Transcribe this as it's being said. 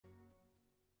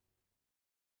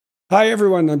Hi,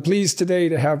 everyone. I'm pleased today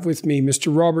to have with me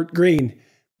Mr. Robert Greene.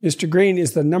 Mr. Greene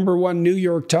is the #1 New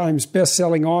York Times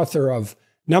bestselling author of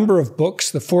a number of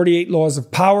books: The 48 Laws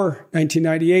of Power,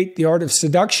 1998, The Art of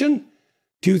Seduction,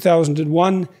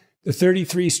 2001, The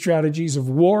 33 Strategies of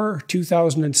War,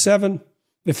 2007,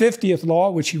 The 50th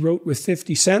Law, which he wrote with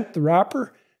 50 Cent, the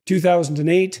rapper,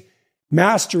 2008,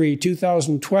 Mastery,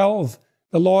 2012,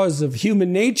 The Laws of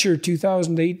Human Nature,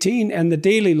 2018, and The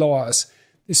Daily Laws,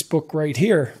 this book right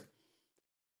here.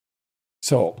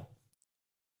 So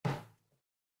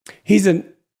he's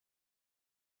an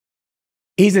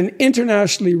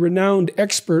internationally renowned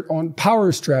expert on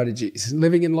power strategies,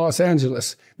 living in Los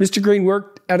Angeles. Mr. Greene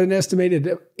worked at an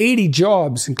estimated 80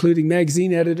 jobs, including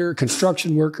magazine editor,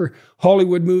 construction worker,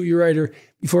 Hollywood movie writer,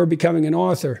 before becoming an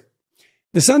author.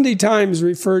 The Sunday Times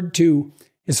referred to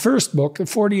his first book, The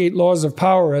 48 Laws of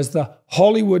Power, as the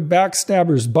Hollywood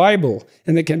backstabber's Bible,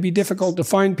 and it can be difficult to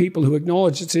find people who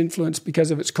acknowledge its influence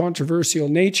because of its controversial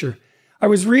nature. I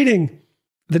was reading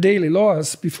The Daily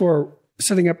Laws before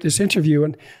setting up this interview,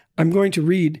 and I'm going to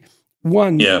read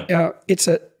one. It's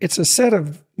a set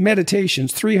of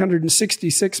meditations,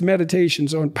 366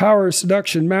 meditations on power,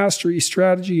 seduction, mastery,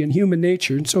 strategy, and human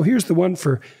nature. And so here's the one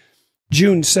for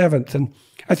June 7th, and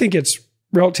I think it's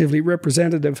relatively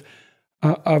representative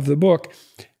of the book.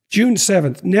 June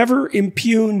 7th, never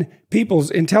impugn people's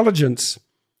intelligence.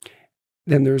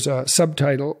 Then there's a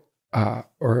subtitle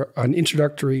or an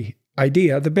introductory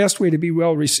idea. The best way to be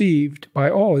well received by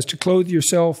all is to clothe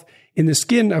yourself in the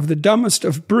skin of the dumbest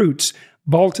of brutes,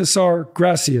 Baltasar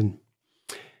Gracian.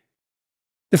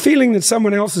 The feeling that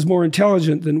someone else is more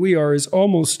intelligent than we are is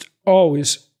almost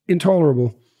always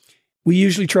intolerable. We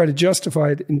usually try to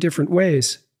justify it in different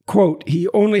ways. Quote, he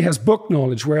only has book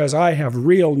knowledge, whereas I have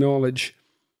real knowledge.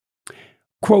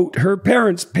 Quote, her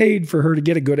parents paid for her to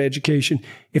get a good education.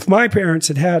 If my parents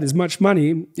had had as much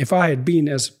money, if I had been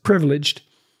as privileged,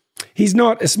 he's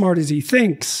not as smart as he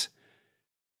thinks.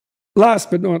 Last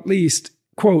but not least,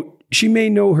 quote, she may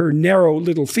know her narrow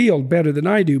little field better than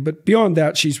I do, but beyond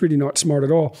that, she's really not smart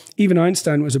at all. Even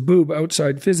Einstein was a boob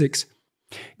outside physics.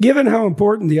 Given how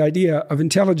important the idea of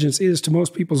intelligence is to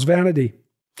most people's vanity,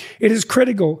 it is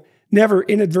critical never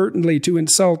inadvertently to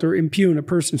insult or impugn a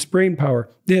person's brain power.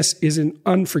 This is an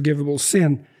unforgivable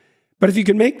sin. But if you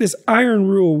can make this iron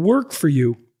rule work for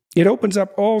you, it opens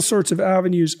up all sorts of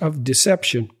avenues of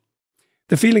deception.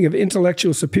 The feeling of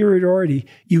intellectual superiority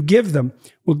you give them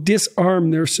will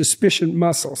disarm their suspicion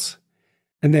muscles.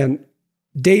 And then,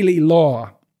 daily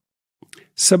law.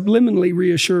 Subliminally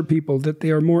reassure people that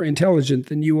they are more intelligent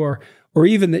than you are, or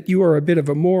even that you are a bit of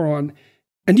a moron,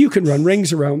 and you can run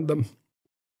rings around them.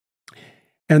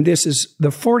 And this is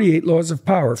the 48 Laws of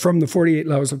Power, from the 48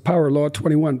 Laws of Power, Law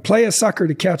 21. Play a sucker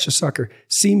to catch a sucker.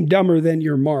 Seem dumber than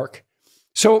your mark.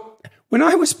 So when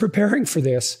I was preparing for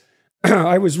this,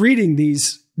 I was reading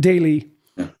these daily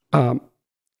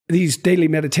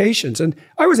meditations, and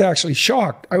I was actually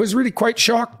shocked. I was really quite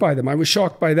shocked by them. I was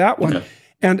shocked by that one. Okay.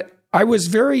 And I was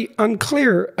very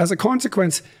unclear as a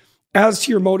consequence as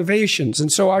to your motivations. And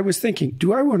so I was thinking,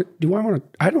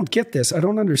 I don't get this. I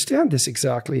don't understand this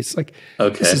exactly. It's like,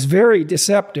 This is very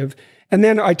deceptive. And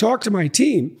then I talked to my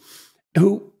team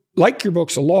who like your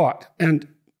books a lot, and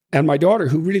my daughter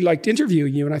who really liked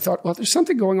interviewing you. And I thought, well, there's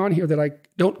something going on here that I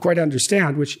don't quite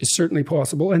understand, which is certainly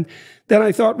possible. And then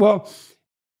I thought, well,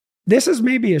 this is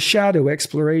maybe a shadow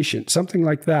exploration, something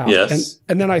like that. Yes.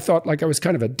 And then I thought, like, I was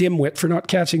kind of a dimwit for not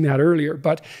catching that earlier.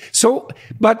 But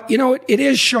you know, it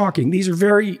is shocking. These are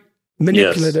very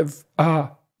manipulative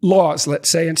laws, let's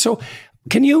say. And so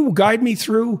can you guide me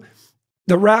through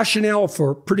the rationale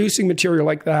for producing material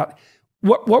like that?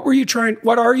 What are you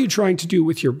trying to do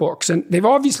with your books? And they've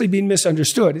obviously been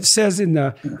misunderstood. It says in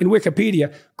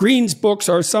Wikipedia, Greene's books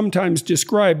are sometimes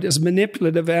described as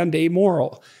manipulative and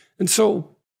amoral. And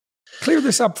so clear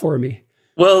this up for me.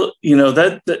 Well, you know,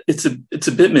 that it's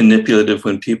a bit manipulative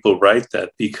when people write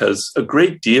that, because a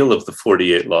great deal of the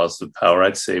 48 Laws of Power,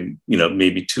 I'd say, you know,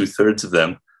 maybe 2/3 of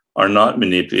them are not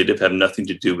manipulative, have nothing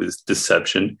to do with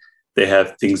deception. They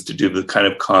have things to do with kind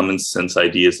of common sense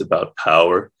ideas about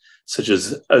power, such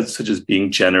as being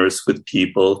generous with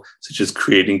people, such as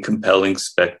creating compelling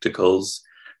spectacles,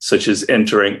 such as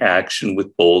entering action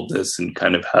with boldness and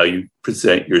kind of how you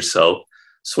present yourself,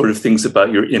 sort of things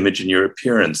about your image and your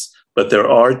appearance. But there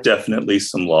are definitely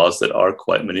some laws that are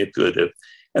quite manipulative.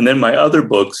 And then my other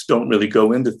books don't really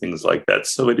go into things like that.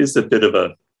 So it is a bit of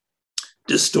a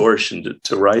distortion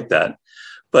to write that.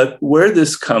 But where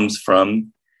this comes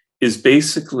from is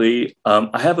basically,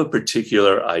 I have a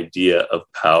particular idea of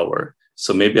power.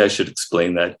 So maybe I should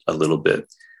explain that a little bit.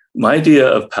 my idea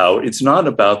of power, it's not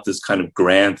about this kind of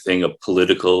grand thing of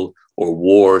political or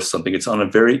war or something. It's on a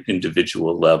very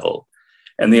individual level.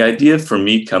 And the idea for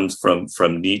me comes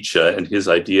from Nietzsche and his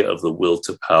idea of the will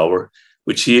to power,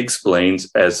 which he explains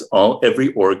as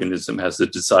every organism has a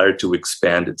desire to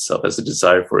expand itself, has a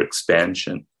desire for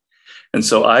expansion. And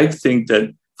so I think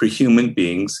that for human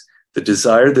beings, the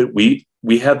desire that we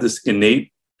have this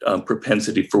innate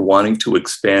propensity for wanting to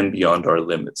expand beyond our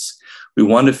limits. We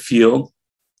want to feel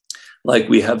like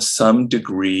we have some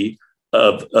degree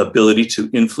of ability to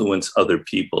influence other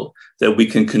people, that we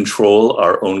can control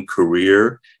our own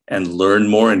career and learn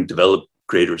more and develop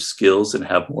greater skills and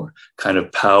have more kind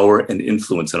of power and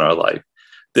influence in our life.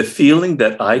 The feeling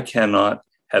that I cannot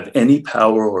have any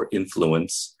power or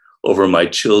influence over my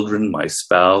children, my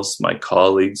spouse, my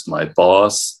colleagues, my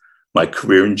boss, my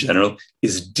career in general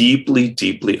is deeply,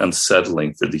 deeply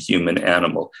unsettling for the human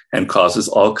animal and causes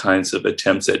all kinds of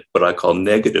attempts at what I call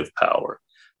negative power,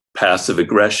 passive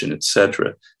aggression,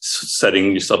 etc.,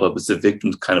 setting yourself up as a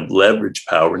victim to kind of leverage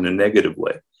power in a negative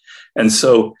way. And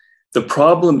so the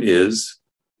problem is,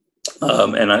 a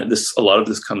lot of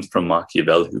this comes from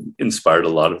Machiavelli, who inspired a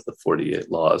lot of the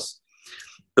 48 Laws.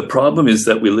 The problem is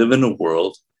that we live in a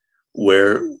world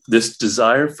where this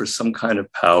desire for some kind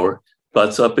of power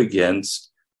butts up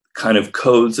against kind of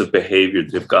codes of behavior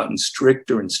that have gotten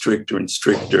stricter and stricter and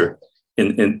stricter,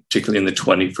 particularly in the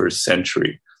 21st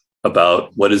century,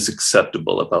 about what is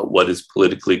acceptable, about what is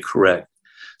politically correct.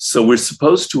 So we're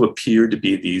supposed to appear to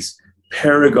be these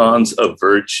paragons of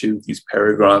virtue, these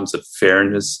paragons of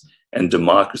fairness and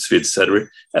democracy, et cetera.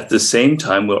 At the same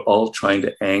time, we're all trying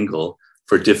to angle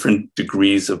for different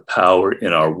degrees of power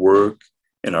in our work,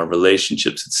 in our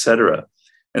relationships, et cetera.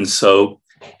 And so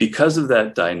because of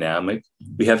that dynamic,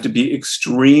 we have to be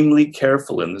extremely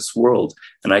careful in this world.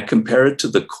 And I compare it to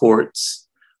the courts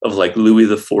of like Louis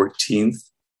XIV,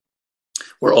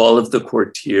 where all of the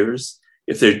courtiers,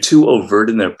 if they're too overt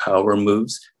in their power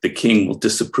moves, the king will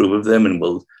disapprove of them and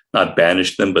will not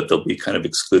banish them, but they'll be kind of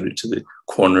excluded to the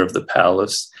corner of the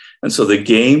palace. And so the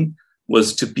game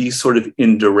was to be sort of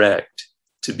indirect,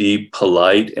 to be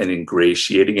polite and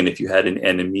ingratiating. And if you had an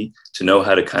enemy, to know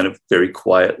how to kind of very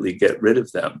quietly get rid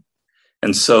of them.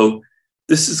 And so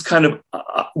this is kind of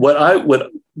where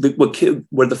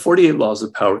the 48 Laws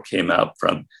of Power came out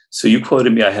from. So you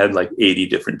quoted me, I had like 80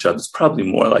 different jobs, probably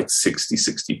more like 60,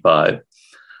 65.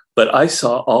 But I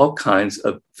saw all kinds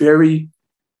of very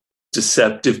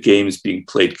deceptive games being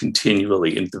played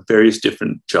continually in the various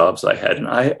different jobs I had. And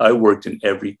I worked in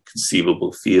every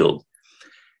conceivable field.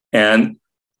 And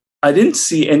I didn't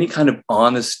see any kind of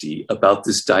honesty about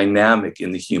this dynamic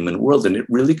in the human world. And it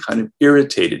really kind of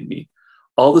irritated me.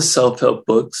 All the self-help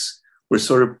books were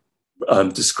sort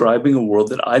of describing a world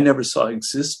that I never saw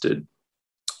existed.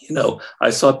 You know, I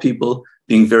saw people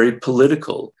being very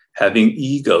political, having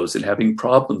egos and having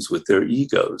problems with their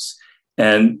egos.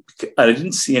 And I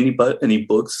didn't see any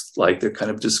books like they're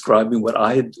kind of describing what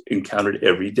I had encountered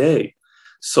every day.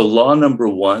 So law number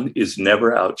one is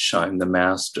never outshine the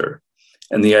master.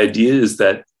 And the idea is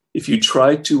that if you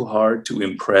try too hard to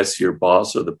impress your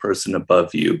boss or the person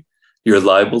above you, you're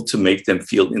liable to make them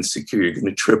feel insecure. You're going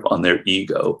to trip on their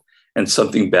ego and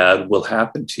something bad will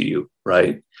happen to you,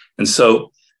 right? And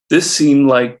so this seemed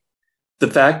like the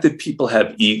fact that people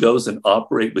have egos and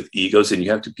operate with egos and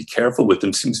you have to be careful with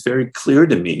them seems very clear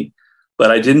to me, but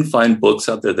I didn't find books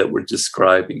out there that were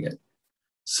describing it.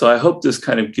 So I hope this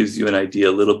kind of gives you an idea,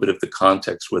 a little bit of the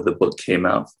context where the book came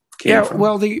from.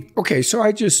 Well, so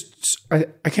I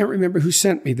can't remember who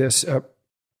sent me this. I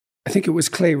think it was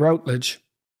Clay Routledge.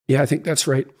 Yeah, I think that's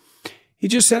right. He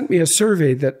just sent me a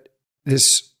survey that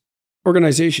this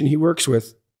organization he works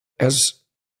with has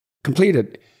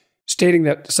completed, stating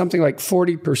that something like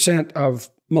 40% of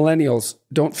millennials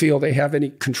don't feel they have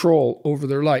any control over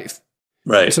their life.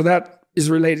 Right. And so that is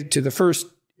related to the first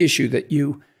issue that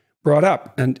you brought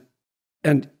up. And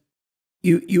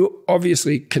you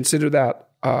obviously consider that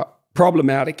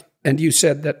problematic. And you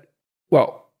said that,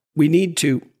 well,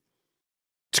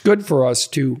 it's good for us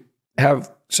to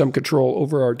have some control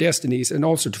over our destinies and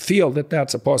also to feel that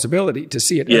that's a possibility, to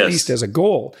see it at least as a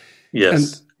goal.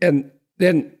 Yes. And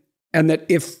that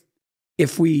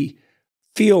if we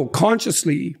feel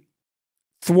consciously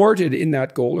thwarted in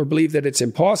that goal or believe that it's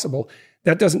impossible,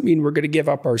 that doesn't mean we're going to give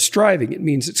up our striving. It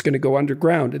means it's going to go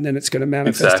underground and then it's going to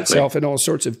manifest itself in all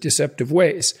sorts of deceptive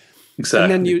ways.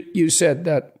 Exactly. And then you said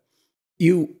that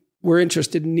you were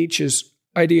interested in Nietzsche's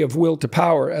idea of will to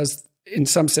power as, in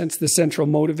some sense, the central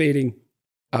motivation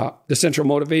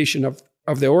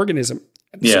of the organism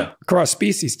across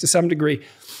species to some degree.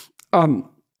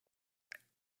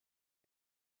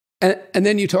 And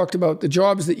then you talked about the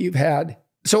jobs that you've had.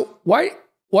 So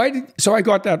so I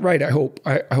got that right, I hope.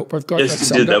 I hope I've got that. Yes,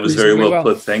 you did. That was very well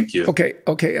put. Thank you.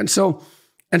 Okay. And so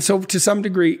to some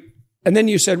degree, and then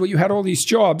you said, well, you had all these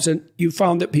jobs and you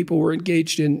found that people were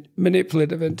engaged in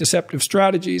manipulative and deceptive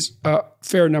strategies a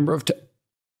fair amount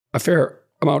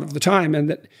of the time, and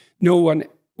that no one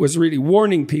was really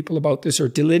warning people about this or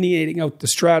delineating out the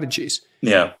strategies.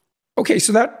 Yeah. Okay,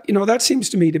 so that seems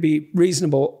to me to be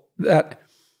reasonable.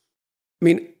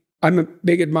 I'm a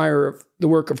big admirer of the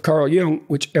work of Carl Jung,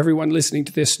 which everyone listening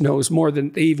to this knows more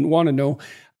than they even want to know.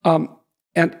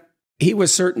 And he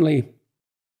was certainly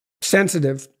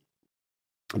sensitive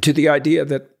to the idea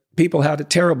that people had a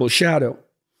terrible shadow.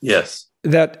 Yes.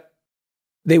 That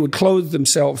they would clothe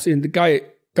themselves in the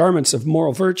garments of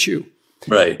moral virtue.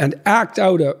 Right. And act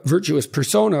out a virtuous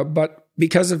persona, but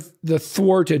because of the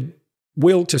thwarted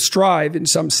will to strive in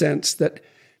some sense, that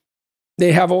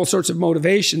they have all sorts of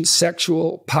motivations,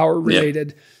 sexual,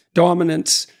 power-related,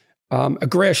 dominance,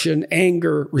 aggression,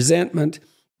 anger, resentment,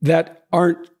 that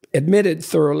aren't admitted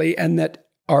thoroughly and that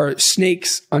are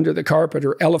snakes under the carpet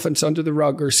or elephants under the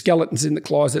rug or skeletons in the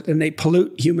closet, and they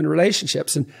pollute human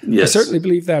relationships. And I certainly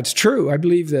believe that's true. I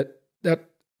believe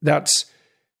that's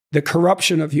the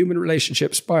corruption of human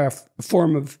relationships by a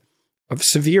form of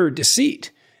severe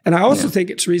deceit. And I also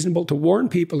think it's reasonable to warn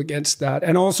people against that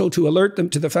and also to alert them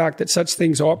to the fact that such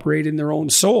things operate in their own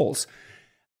souls.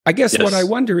 I guess what I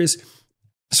wonder is,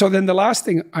 so then the last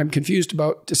thing I'm confused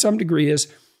about to some degree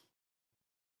is,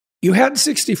 you had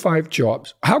 65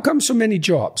 jobs. How come so many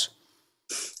jobs?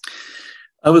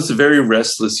 I was a very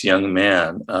restless young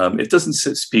man. It doesn't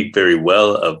speak very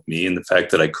well of me in the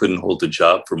fact that I couldn't hold a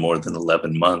job for more than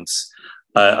 11 months.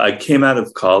 I came out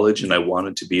of college and I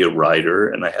wanted to be a writer,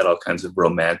 and I had all kinds of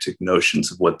romantic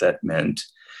notions of what that meant.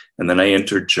 And then I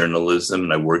entered journalism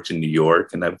and I worked in New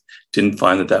York, and I didn't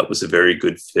find that was a very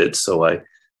good fit. So I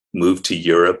moved to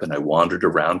Europe and I wandered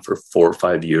around for 4 or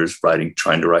 5 years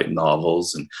trying to write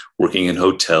novels and working in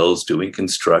hotels, doing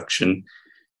construction,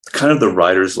 kind of the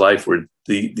writer's life where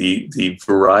the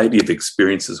variety of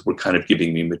experiences were kind of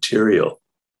giving me material.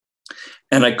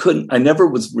 And I never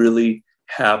was really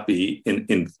happy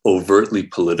in overtly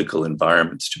political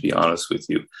environments, to be honest with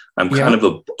you. I'm kind of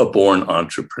a born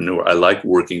entrepreneur. I like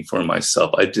working for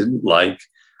myself. I didn't like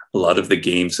a lot of the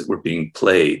games that were being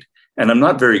played. And I'm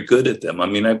not very good at them. I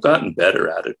mean, I've gotten better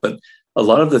at it, but a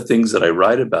lot of the things that I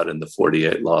write about in the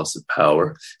 48 Laws of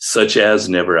Power, such as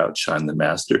never outshine the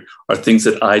master, are things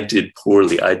that I did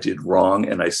poorly, I did wrong,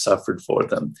 and I suffered for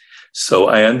them. So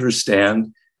I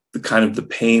understand the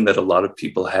pain that a lot of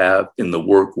people have in the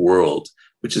work world,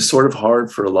 which is sort of hard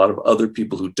for a lot of other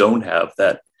people who don't have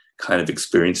that kind of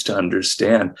experience to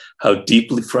understand how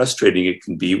deeply frustrating it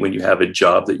can be when you have a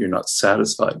job that you're not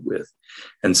satisfied with.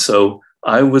 And so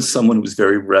I was someone who was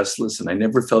very restless, and I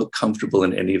never felt comfortable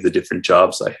in any of the different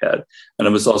jobs I had. And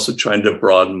I was also trying to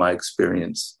broaden my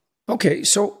experience. Okay,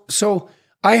 so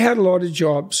I had a lot of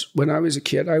jobs when I was a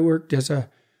kid. I worked as in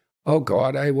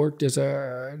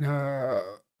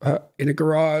a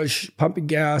garage pumping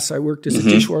gas. I worked as a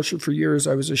dishwasher for years.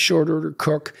 I was a short order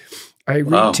cook. I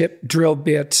re-tipped drill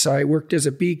bits. I worked as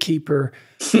a beekeeper.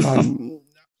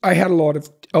 I had a lot of,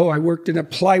 I worked in a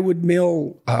plywood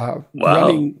mill,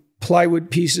 running plywood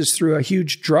pieces through a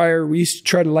huge dryer. We used to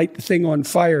try to light the thing on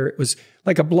fire. It was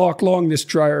like a block long, this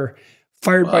dryer,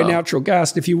 fired by natural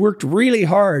gas. And if you worked really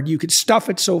hard, you could stuff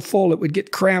it so full it would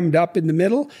get crammed up in the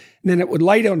middle, and then it would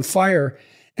light on fire.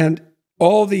 And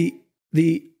all the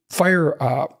fire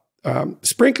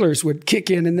sprinklers would kick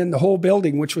in, and then the whole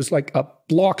building, which was like a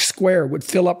block square, would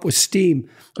fill up with steam.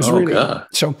 It was God.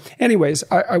 So anyways,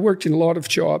 I worked in a lot of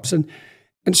jobs. And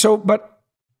so, but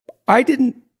I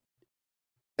didn't,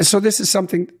 so this is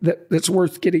something that's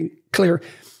worth getting clear.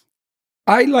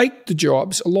 I liked the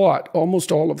jobs a lot,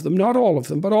 almost all of them, not all of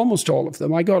them, but almost all of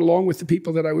them. I got along with the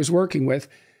people that I was working with.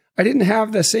 I didn't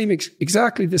have the same,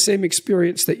 exactly the same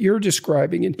experience that you're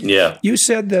describing. And you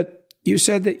said that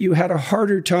you had a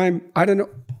harder time. I don't know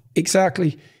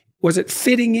exactly. Was it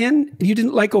fitting in? You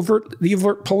didn't like the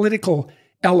overt political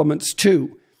elements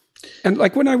too. And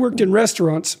like when I worked in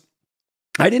restaurants,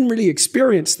 I didn't really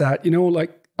experience that,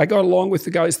 like I got along with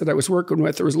the guys that I was working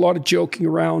with. There was a lot of joking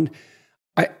around.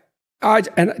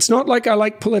 And it's not like I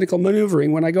like political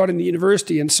maneuvering. When I got into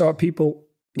university and saw people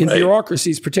in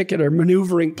bureaucracies, particular,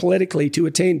 maneuvering politically to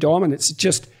attain dominance, it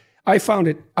just, I find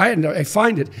it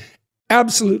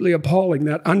absolutely appalling,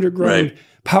 that underground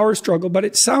power struggle. But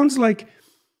it sounds like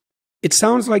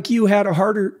you had a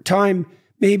harder time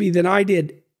maybe than I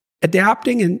did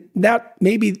adapting, and that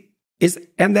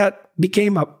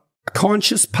became a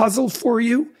conscious puzzle for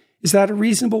you. Is that a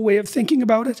reasonable way of thinking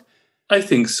about it? I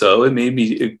think so. It made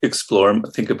me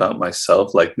think about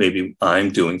myself, like maybe I'm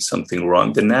doing something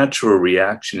wrong. The natural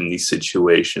reaction in these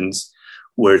situations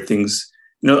where things,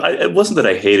 it wasn't that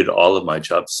I hated all of my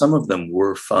jobs. Some of them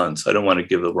were fun, so I don't want to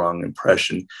give the wrong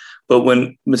impression. But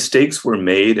when mistakes were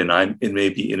made and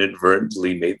maybe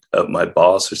inadvertently made my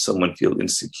boss or someone feel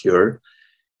insecure,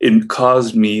 it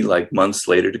caused me like months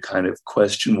later to kind of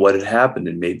question what had happened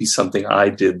and maybe something I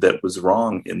did that was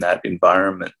wrong in that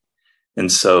environment.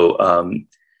 And so,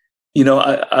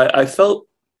 I felt,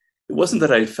 it wasn't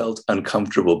that I felt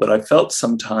uncomfortable, but I felt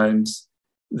sometimes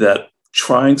that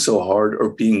trying so hard or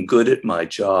being good at my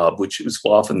job, which was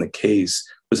often the case,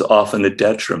 was often a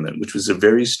detriment, which was a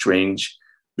very strange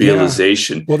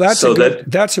realization. Yeah. Well,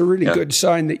 that's a really good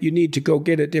sign that you need to go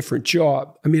get a different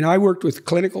job. I mean, I worked with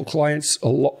clinical clients a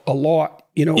lot,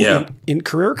 in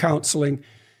career counseling.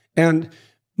 And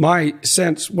my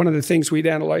sense, one of the things we'd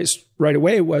analyzed right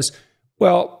away was,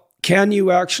 well, can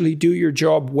you actually do your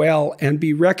job well and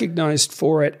be recognized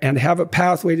for it and have a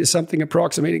pathway to something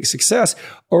approximating success?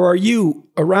 Or are you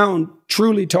around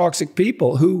truly toxic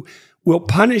people who will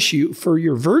punish you for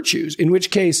your virtues? In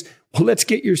which case, well, let's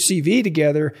get your CV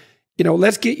together.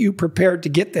 Let's get you prepared to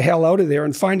get the hell out of there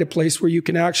and find a place where you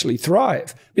can actually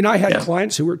thrive. I mean, I had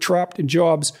clients who were trapped in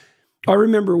jobs. I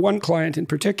remember one client in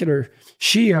particular,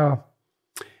 she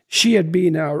had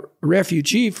been a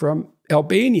refugee from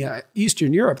Albania,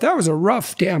 Eastern Europe. That was a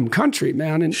rough damn country,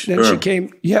 man. And then she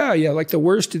came, like the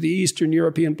worst of the Eastern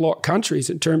European bloc countries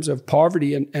in terms of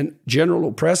poverty and general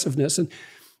oppressiveness. And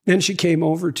then she came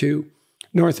over to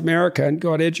North America and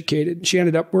got educated. She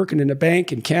ended up working in a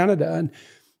bank in Canada. And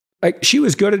she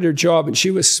was good at her job and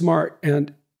she was smart.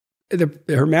 And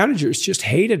her managers just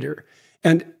hated her.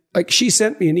 And she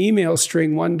sent me an email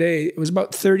string one day. It was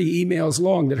about 30 emails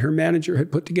long that her manager had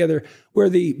put together where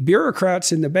the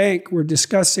bureaucrats in the bank were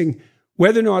discussing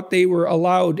whether or not they were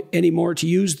allowed anymore to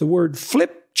use the word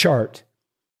flip chart.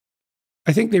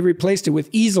 I think they replaced it with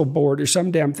easel board or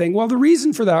some damn thing. Well, the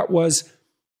reason for that was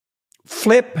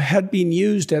flip had been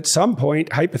used at some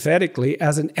point, hypothetically,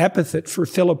 as an epithet for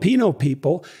Filipino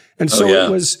people. And so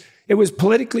it was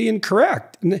politically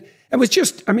incorrect. And it was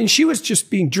just, she was just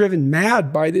being driven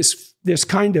mad by this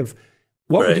kind of,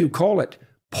 what would you call it?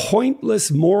 Pointless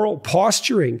moral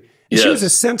posturing. And she was a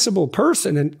sensible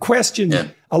person and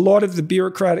questioned a lot of the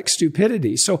bureaucratic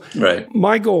stupidity. So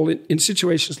my goal in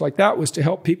situations like that was to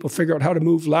help people figure out how to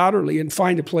move laterally and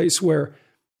find a place where,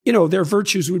 their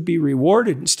virtues would be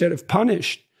rewarded instead of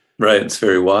punished. Right. It's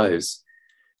very wise.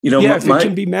 If it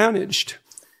can be managed.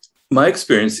 My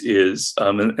experience is,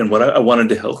 and what I wanted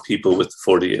to help people with the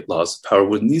 48 laws of power,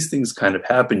 when these things kind of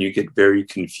happen, you get very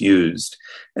confused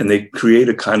and they create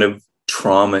a kind of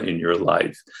trauma in your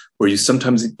life where you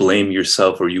sometimes blame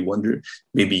yourself or you wonder,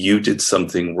 maybe you did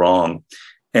something wrong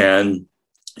and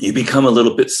you become a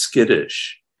little bit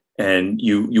skittish and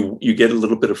you get a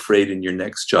little bit afraid in your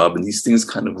next job and these things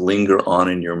kind of linger on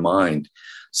in your mind.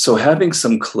 So having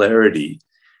some clarity,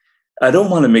 I don't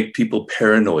want to make people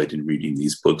paranoid in reading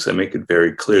these books. I make it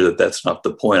very clear that that's not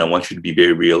the point. I want you to be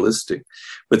very realistic.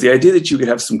 But the idea that you could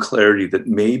have some clarity that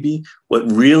maybe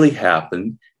what really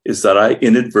happened is that I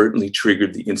inadvertently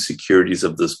triggered the insecurities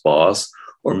of this boss,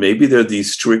 or maybe there are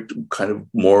these strict kind of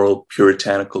moral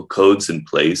puritanical codes in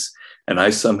place and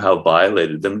I somehow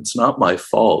violated them. It's not my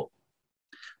fault.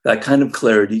 That kind of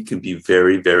clarity can be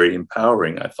very, very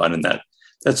empowering, I find, in that.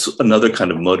 That's another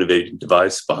kind of motivating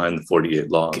device behind the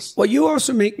 48 laws. Well, you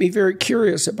also make me very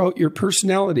curious about your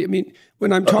personality. I mean,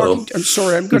 when I'm talking, I'm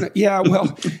sorry, I'm going to,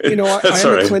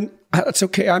 that's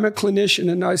okay. I'm a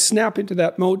clinician and I snap into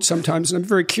that mode sometimes and I'm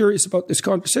very curious about this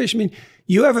conversation. I mean,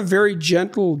 you have a very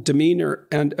gentle demeanor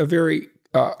and a very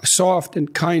soft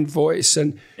and kind voice,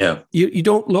 and you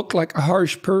don't look like a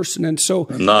harsh person. And so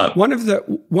one of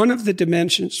the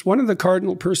dimensions, one of the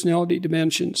cardinal personality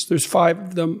dimensions, there's 5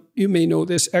 of them. You may know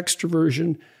this: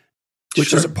 extroversion,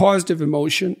 which is a positive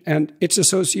emotion, and it's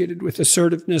associated with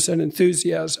assertiveness and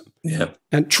enthusiasm. Yeah.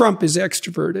 And Trump is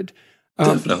extroverted.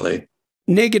 Definitely.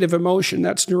 Negative emotion,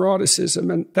 that's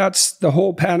neuroticism, and that's the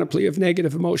whole panoply of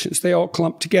negative emotions. They all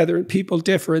clump together and people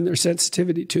differ in their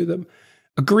sensitivity to them.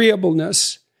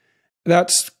 Agreeableness,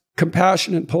 that's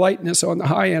compassion and politeness on the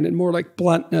high end, and more like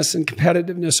bluntness and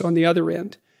competitiveness on the other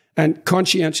end. And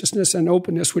conscientiousness and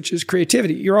openness, which is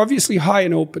creativity. You're obviously high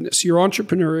in openness. You're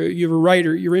entrepreneurial, you're a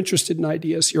writer, you're interested in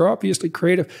ideas, you're obviously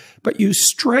creative. But you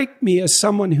strike me as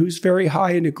someone who's very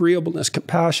high in agreeableness,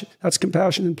 compassion. That's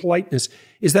compassion and politeness.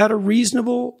 Is that a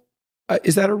reasonable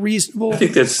Is that a reasonable I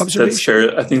think that's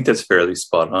fair. I think that's fairly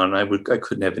spot on. I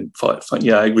couldn't have thought.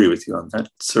 Yeah, I agree with you on that.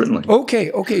 Certainly.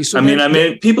 Okay. So I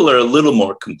mean, people are a little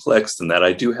more complex than that.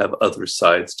 I do have other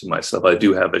sides to myself. I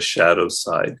do have a shadow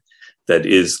side that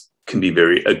can be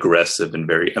very aggressive and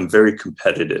I'm very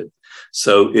competitive.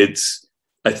 So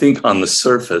I think on the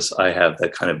surface, I have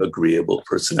that kind of agreeable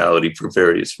personality for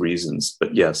various reasons.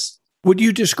 But yes. Would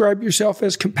you describe yourself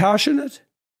as compassionate?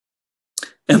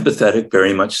 Empathetic,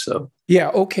 very much so. Yeah.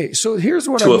 Okay. So here's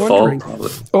what I'm wondering. To a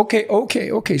fault,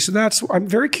 probably. Okay. So I'm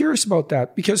very curious about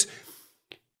that, because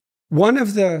one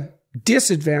of the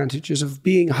disadvantages of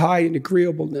being high in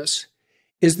agreeableness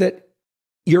is that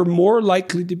you're more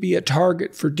likely to be a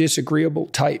target for disagreeable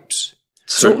types.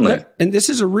 Certainly. And this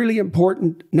is a really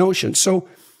important notion. So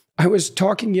I was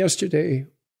talking yesterday,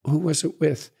 who was it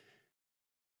with?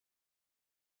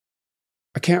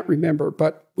 I can't remember,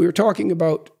 but we were talking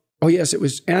about, oh yes, it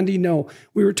was Andy. No,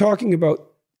 we were talking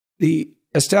about the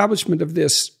establishment of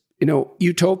this,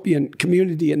 utopian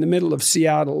community in the middle of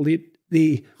Seattle.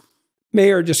 The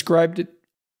mayor described it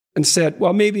and said,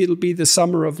 well, maybe it'll be the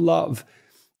summer of love,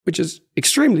 which is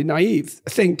extremely naive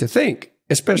thing to think,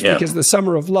 especially because the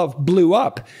summer of love blew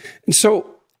up.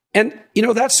 And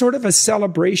that's sort of a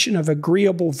celebration of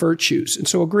agreeable virtues. And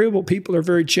so agreeable people are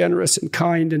very generous and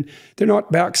kind, and they're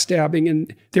not backstabbing,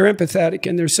 and they're empathetic,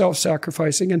 and they're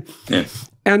self-sacrificing.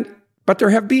 But there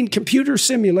have been computer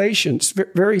simulations,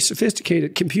 very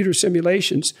sophisticated computer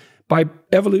simulations by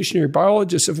evolutionary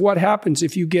biologists of what happens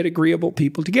if you get agreeable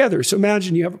people together. So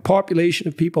imagine you have a population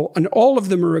of people and all of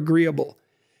them are agreeable.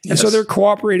 And so they're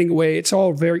cooperating away. It's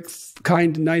all very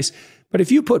kind and nice. But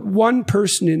if you put one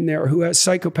person in there who has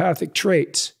psychopathic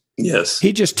traits,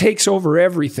 he just takes over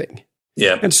everything.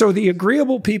 Yeah. And so the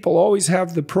agreeable people always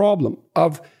have the problem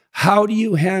of how do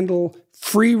you handle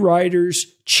free riders,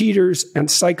 cheaters, and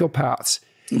psychopaths?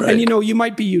 Right. And you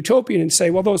might be utopian and say,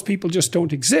 well, those people just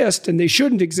don't exist and they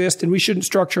shouldn't exist and we shouldn't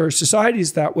structure our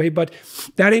societies that way. But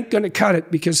that ain't going to cut it,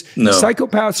 because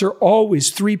psychopaths are always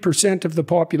 3% of the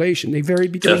population. They vary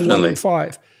between 1 and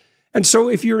 5. And so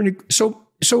if you're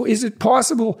so is it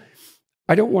possible?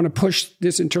 I don't want to push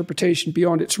this interpretation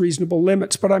beyond its reasonable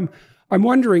limits, but I'm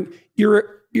wondering,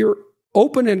 you're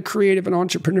open and creative and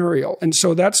entrepreneurial, and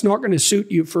so that's not going to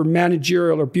suit you for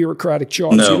managerial or bureaucratic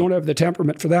jobs. You don't have the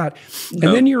temperament for that. And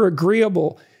then you're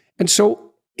agreeable. And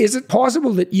so is it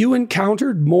possible that you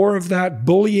encountered more of that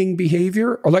bullying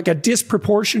behavior, or like a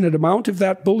disproportionate amount of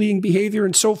that bullying behavior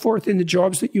and so forth in the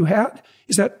jobs that you had?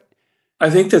 Is that? I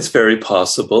think that's very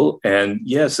possible. And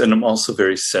yes, and I'm also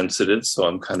very sensitive. So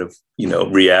I'm kind of,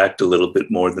 react a little bit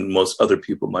more than most other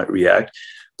people might react.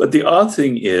 But the odd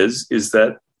thing is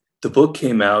that the book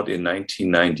came out in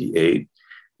 1998,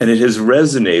 and it has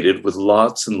resonated with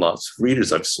lots and lots of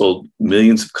readers. I've sold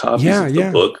millions of copies of the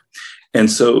book.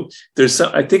 And so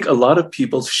I think a lot of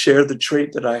people share the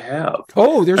trait that I have.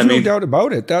 Oh, there's no doubt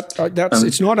about it.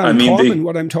 It's not uncommon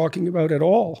what I'm talking about at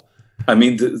all. I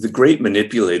mean, the great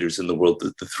manipulators in the world,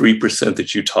 the 3%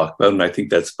 that you talk about, and I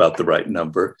think that's about the right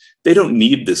number, they don't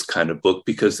need this kind of book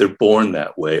because they're born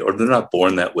that way, or they're not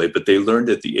born that way, but they learned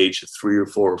at the age of 3 or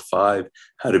 4 or 5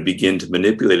 how to begin to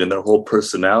manipulate, and their whole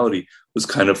personality was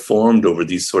kind of formed over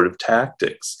these sort of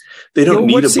tactics. They don't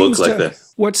need a book like that.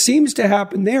 What seems to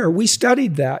happen there, we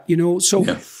studied that, so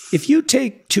if you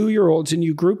take 2-year-olds and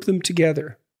you group them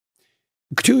together,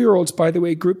 2-year-olds, by the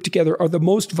way, grouped together are the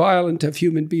most violent of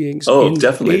human beings in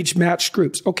definitely. Age-matched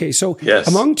groups. Okay, so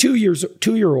among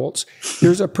 2-year-olds,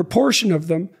 there's a proportion of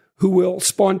them who will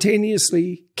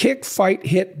spontaneously kick, fight,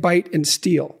 hit, bite, and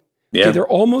steal. Yeah. Okay, they're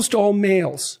almost all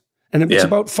males, and it's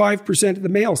about 5% of the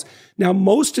males. Now,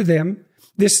 most of them,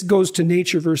 this goes to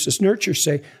nature versus nurture,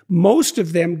 say, most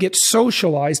of them get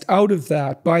socialized out of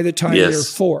that by the time they're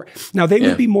 4. Now, they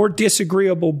would be more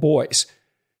disagreeable boys.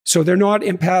 So they're not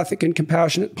empathic and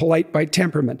compassionate, polite by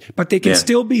temperament, but they can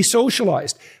still be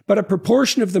socialized. But a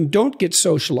proportion of them don't get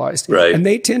socialized, and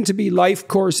they tend to be life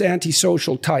course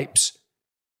antisocial types.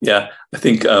 Yeah, I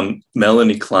think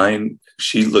Melanie Klein,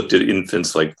 she looked at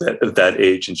infants like that of that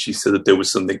age, and she said that there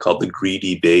was something called the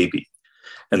greedy baby.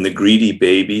 And the greedy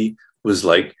baby was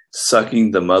like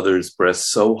sucking the mother's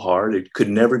breast so hard, it could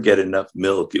never get enough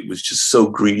milk. It was just so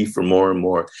greedy for more and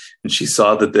more. And she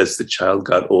saw that as the child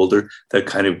got older, that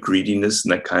kind of greediness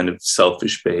and that kind of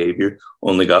selfish behavior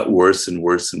only got worse and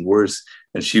worse and worse.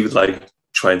 And she would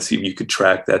try and see if you could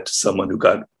track that to someone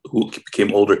who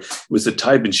became older. It was a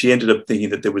type, and she ended up thinking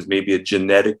that there was maybe a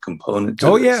genetic component to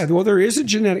this. Yeah, well, there is a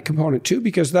genetic component too,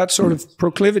 because that sort of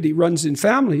proclivity runs in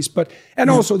families. And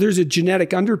also there's a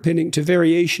genetic underpinning to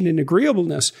variation in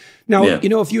agreeableness. Now,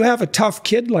 if you have a tough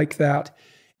kid like that,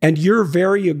 and you're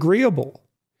very agreeable,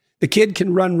 the kid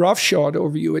can run roughshod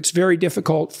over you. It's very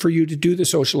difficult for you to do the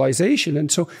socialization.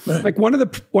 And so like one of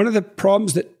the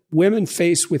problems that women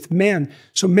face with men,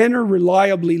 so men are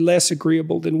reliably less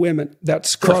agreeable than women.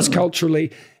 That's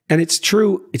cross-culturally. And it's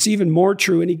true. It's even more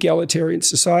true in egalitarian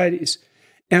societies.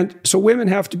 And so women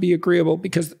have to be agreeable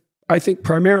because I think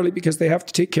primarily because they have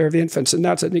to take care of infants. And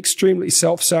that's an extremely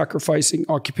self-sacrificing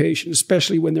occupation,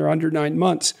 especially when they're under 9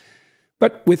 months.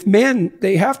 But with men,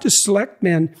 they have to select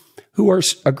men who are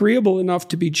agreeable enough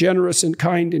to be generous and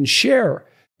kind and share,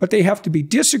 but they have to be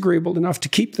disagreeable enough to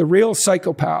keep the real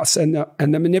psychopaths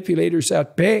and the manipulators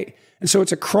at bay. And so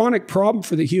it's a chronic problem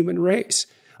for the human race.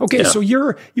 Okay, so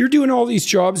you're doing all these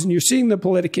jobs and you're seeing the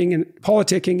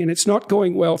politicking and it's not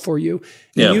going well for you.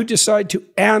 And you decide to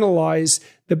analyze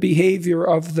the behavior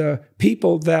of the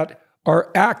people that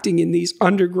are acting in these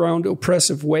underground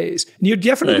oppressive ways. And you're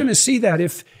definitely going to see that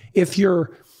if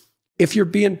you're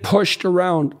being pushed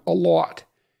around a lot,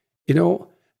 you know?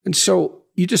 And so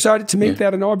you decided to make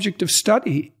that an object of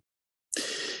study.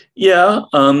 Yeah.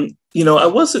 You know,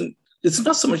 it's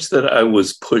not so much that I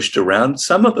was pushed around.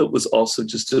 Some of it was also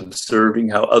just observing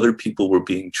how other people were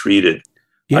being treated.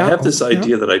 I have this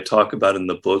idea that I talk about in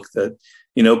the book that,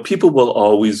 you know, people will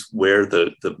always wear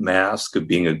the mask of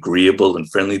being agreeable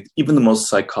and friendly. Even the most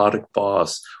psychotic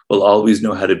boss will always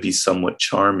know how to be somewhat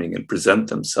charming and present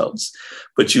themselves.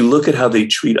 But you look at how they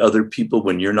treat other people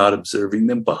when you're not observing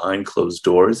them behind closed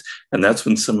doors, and that's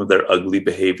when some of their ugly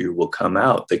behavior will come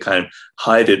out. They kind of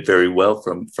hide it very well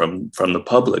from the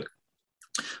public.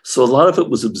 So a lot of it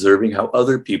was observing how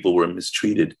other people were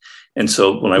mistreated. And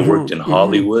so when I worked in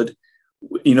Hollywood,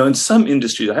 you know, in some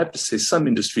industries, I have to say some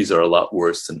industries are a lot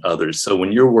worse than others. So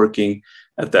when you're working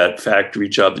at that factory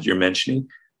job that you're mentioning,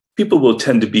 people will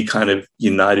tend to be kind of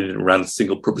united around a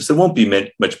single purpose. There won't be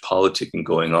much politicking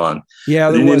going on.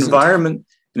 Yeah, in an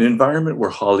environment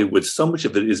where Hollywood, so much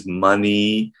of it is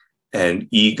money and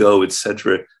ego,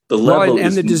 etc. The level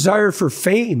and the desire for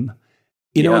fame,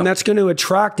 you know, and that's going to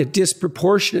attract a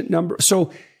disproportionate number.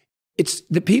 So it's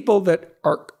the people that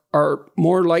are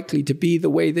more likely to be the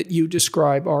way that you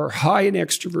describe are high in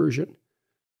extroversion,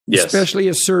 especially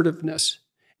assertiveness,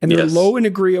 and they're low in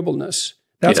agreeableness.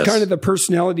 That's kind of the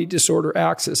personality disorder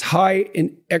axis, high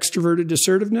in extroverted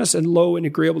assertiveness and low in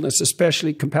agreeableness,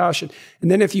 especially compassion. And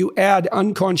then if you add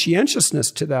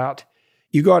unconscientiousness to that,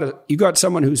 you got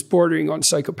someone who's bordering on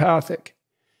psychopathic.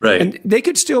 Right. And they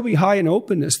could still be high in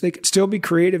openness. They could still be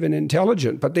creative and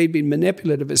intelligent, but they'd be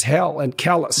manipulative as hell and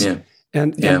callous. Yeah.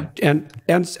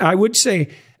 And I would say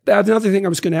that another thing I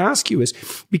was going to ask you is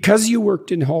because you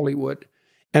worked in Hollywood,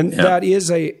 and that is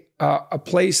a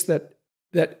place that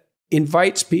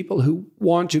invites people who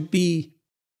want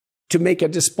to make a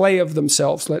display of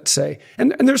themselves, let's say,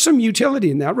 and there's some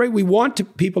utility in that, right? We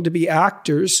want people to be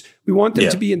actors. We want them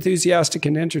to be enthusiastic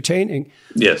and entertaining.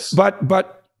 Yes,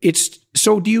 but it's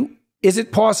so. Is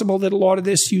it possible that a lot of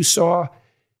this you saw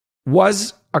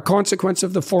was a consequence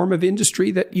of the form of industry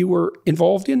that you were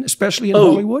involved in, especially in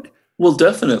Hollywood? Well,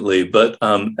 definitely. But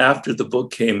after the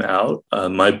book came out,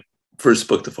 my first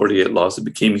book, The 48 Laws, it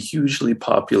became hugely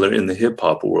popular in the hip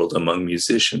hop world among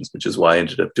musicians, which is why I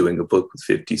ended up doing a book with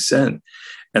 50 Cent.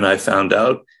 And I found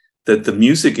out that the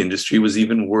music industry was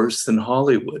even worse than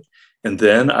Hollywood. And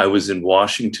then I was in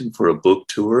Washington for a book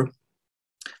tour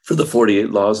for the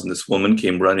 48 Laws, and this woman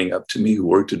came running up to me who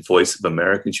worked at Voice of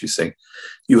America, and she was saying,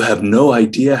 "You have no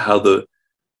idea how the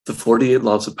 48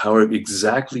 Laws of Power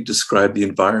exactly describe the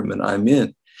environment I'm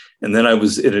in." And then I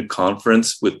was at a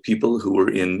conference with people who were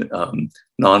in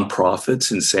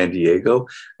nonprofits in San Diego,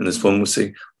 and this woman was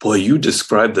saying, "Boy, you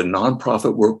describe the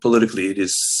nonprofit work politically. It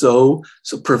is so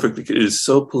perfectly. It is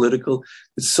so political.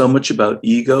 It's so much about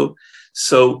ego."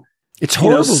 So it's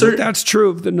horrible that that's true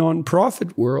of the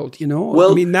nonprofit world, you know?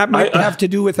 Well, I mean, that might have to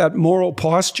do with that moral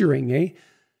posturing, eh?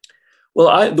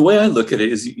 Well, the way I look at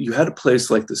it is you had a place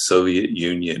like the Soviet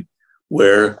Union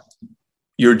where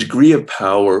your degree of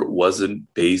power wasn't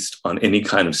based on any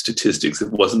kind of statistics.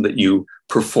 It wasn't that you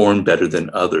performed better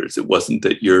than others. It wasn't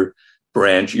that your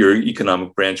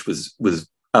economic branch was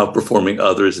outperforming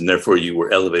others and therefore you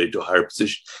were elevated to a higher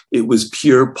position. It was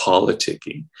pure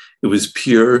politicking. It was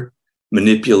pure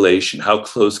manipulation. How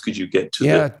close could you get to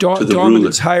the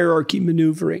dominance hierarchy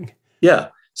maneuvering. Yeah.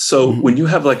 So when you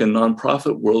have like a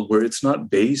nonprofit world where it's not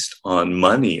based on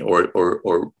money or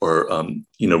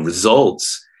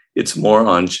results, it's more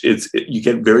on you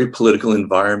get very political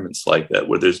environments like that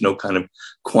where there's no kind of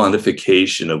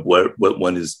quantification of what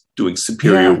one is doing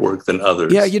superior work than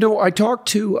others. Yeah, you know, I talked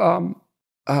to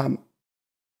Adrian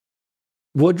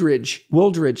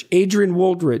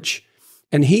Wooldridge,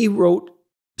 and he wrote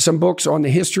some books on the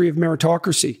history of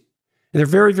meritocracy. And they're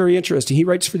very, very interesting. He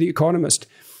writes for The Economist.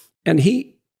 And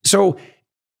that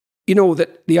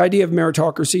the idea of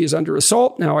meritocracy is under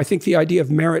assault now. I think the idea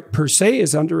of merit per se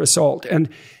is under assault. And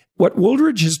what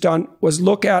Wooldridge has done was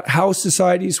look at how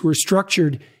societies were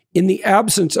structured in the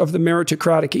absence of the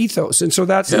meritocratic ethos. And so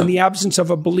that's in the absence of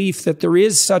a belief that there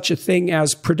is such a thing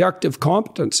as productive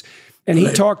competence. And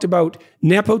he talked about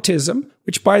nepotism,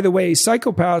 which, by the way,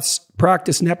 psychopaths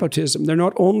practice nepotism. They're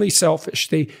not only selfish,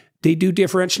 they do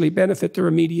differentially benefit their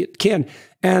immediate kin.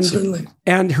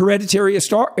 And hereditary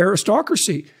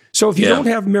aristocracy. So if you don't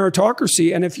have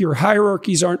meritocracy, and if your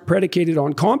hierarchies aren't predicated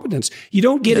on competence, you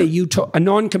don't get a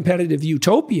non-competitive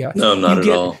utopia. No, not at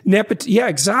all.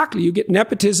 Exactly. You get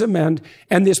nepotism and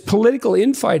this political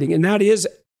infighting, and that is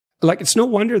it's no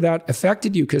wonder that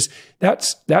affected you, because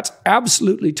that's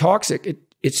absolutely toxic.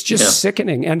 It's just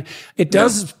sickening, and it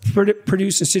does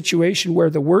produce a situation where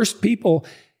the worst people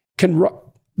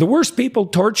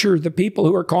torture the people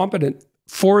who are competent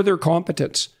for their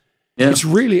competence. Yeah. It's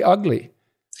really ugly.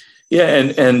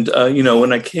 Yeah, and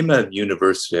when I came out of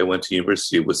university, I went to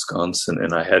University of Wisconsin,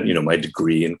 and I had my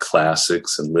degree in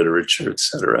classics and literature, et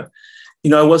cetera.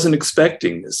 I wasn't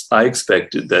expecting this. I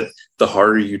expected that the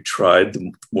harder you tried,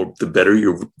 the better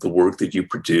the work that you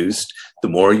produced, the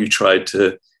more you tried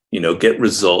to get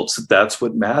results. That's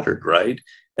what mattered, right?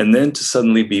 And then to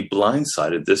suddenly be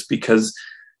blindsided this, because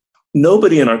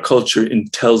nobody in our culture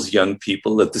tells young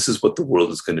people that this is what the world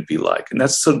is going to be like. And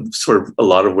that's sort of a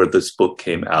lot of where this book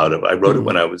came out of. I wrote it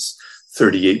when I was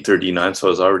 38, 39, so I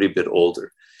was already a bit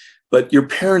older. But your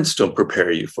parents don't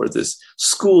prepare you for this.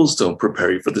 Schools don't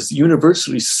prepare you for this.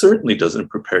 University certainly doesn't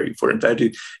prepare you for it. In fact,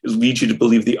 it leads you to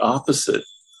believe the opposite.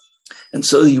 And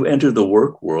so you enter the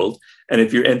work world, and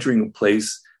if you're entering a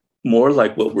place more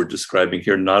like what we're describing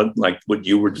here, not like what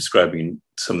you were describing,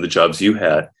 some of the jobs you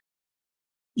had,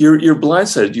 you're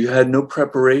blindsided. You had no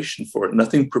preparation for it.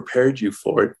 Nothing prepared you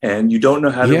for it, and you don't know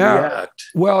how to react.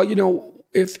 Well,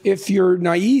 if you're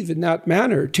naive in that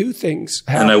manner, two things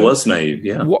happen. And I was naive,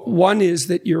 yeah. One is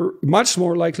that you're much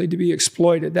more likely to be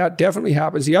exploited. That definitely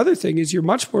happens. The other thing is you're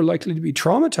much more likely to be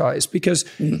traumatized, because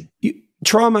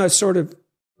trauma sort of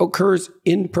occurs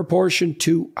in proportion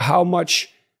to how much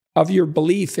of your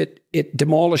belief it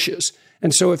demolishes.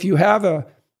 And so if you have a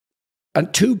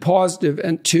too positive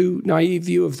and too naive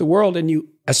view of the world, and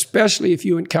especially if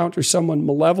you encounter someone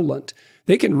malevolent,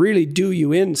 they can really do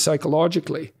you in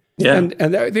psychologically. Yeah.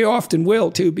 And they often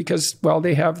will too, because,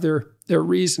 they have their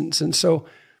reasons. And so.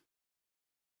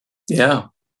 Yeah.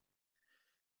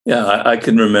 Yeah. I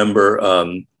can remember,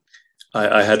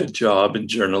 I had a job in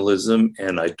journalism,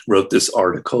 and I wrote this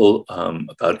article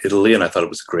about Italy, and I thought it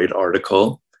was a great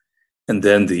article. And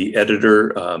then the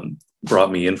editor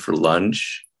brought me in for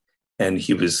lunch, and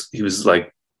he was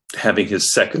like having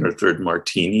his second or third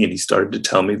martini, and he started to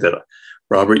tell me that,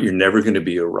 Robert, you're never going to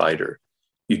be a writer.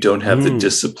 You don't have the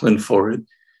discipline for it.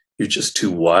 You're just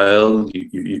too wild.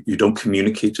 You don't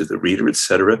communicate to the reader,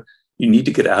 etc. You need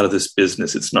to get out of this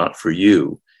business. It's not for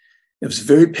you. It was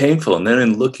very painful. And then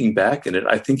in looking back at it,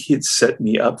 I think he had set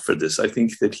me up for this. I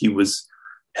think that he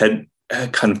had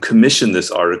kind of commissioned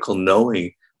this article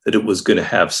knowing that it was going to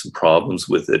have some problems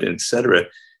with it, etc.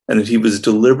 And that he was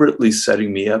deliberately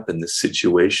setting me up in this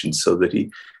situation so that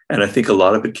and I think a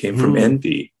lot of it came from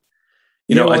envy.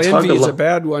 Envy is a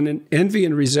bad one, and envy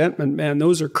and resentment, man,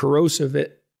 those are corrosive.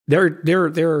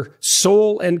 They're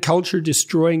soul and culture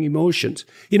destroying emotions.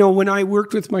 When I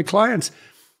worked with my clients,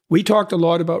 we talked a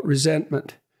lot about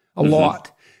resentment, a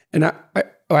lot. And I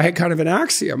had kind of an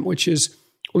axiom, which is,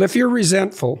 if you're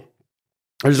resentful,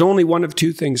 there's only one of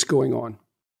two things going on.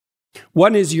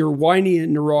 One is you're whiny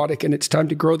and neurotic, and it's time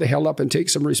to grow the hell up and take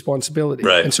some responsibility.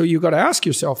 Right. And so you've got to ask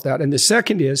yourself that. And the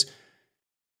second is,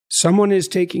 someone is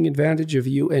taking advantage of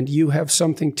you, and you have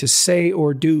something to say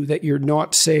or do that you're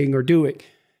not saying or doing.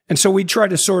 And so we try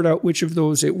to sort out which of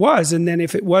those it was. And then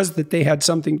if it was that they had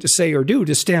something to say or do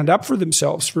to stand up for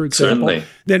themselves, for example,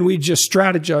 then we just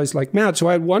strategize like mad. So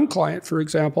I had one client, for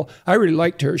example, I really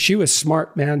liked her. She was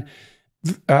smart, man.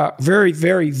 Very,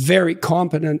 very, very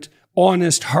competent,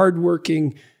 honest,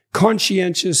 hardworking,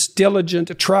 conscientious, diligent,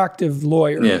 attractive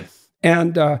lawyer. Yeah.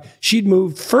 And she'd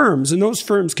moved firms, and those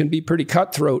firms can be pretty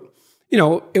cutthroat.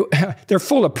 They're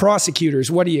full of prosecutors.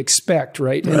 What do you expect,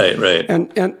 right? Right.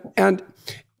 And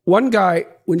one guy,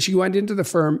 when she went into the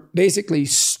firm, basically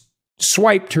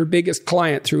swiped her biggest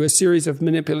client through a series of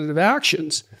manipulative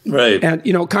actions. Right. And,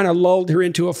 kind of lulled her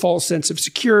into a false sense of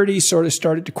security, sort of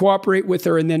started to cooperate with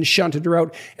her, and then shunted her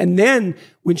out. And then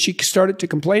when she started to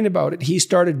complain about it, he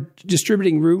started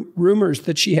distributing rumors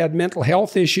that she had mental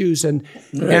health issues. And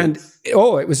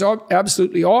it was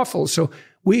absolutely awful. So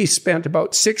we spent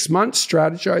about 6 months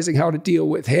strategizing how to deal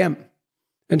with him.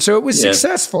 And so it was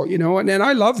successful, you know, and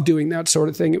I love doing that sort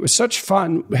of thing. It was such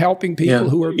fun helping people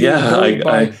who are being bullied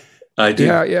by... I do.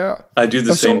 Yeah. I do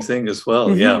the same thing as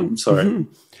well. I'm sorry.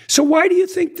 So why do you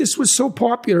think this was so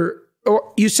popular?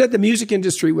 Or you said the music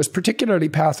industry was particularly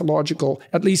pathological.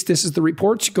 At least this is the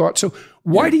reports you got. So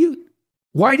why do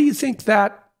you think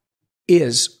that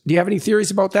is? Do you have any theories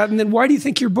about that? And then why do you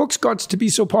think your books got to be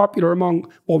so popular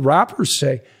among, well, rappers,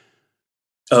 say?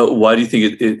 Why do you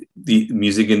think the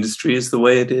music industry is the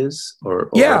way it is?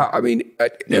 I mean,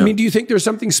 do you think there's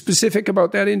something specific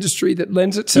about that industry that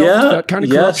lends itself to that kind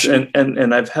of corruption? Yes,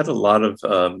 and I've had a lot of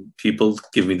people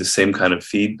give me the same kind of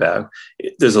feedback.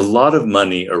 There's a lot of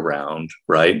money around,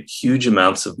 right? Huge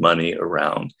amounts of money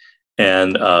around,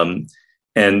 and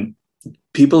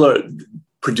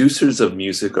producers of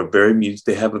music are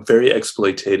they have a very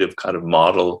exploitative kind of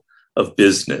model of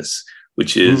business,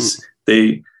 which is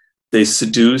they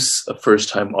seduce a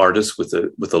first-time artist with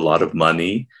a lot of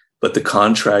money, but the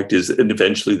contract is, and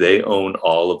eventually they own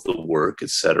all of the work,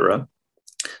 etc.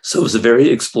 So it was a very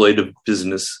exploitive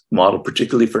business model,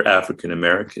 particularly for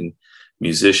African-American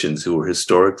musicians who were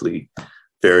historically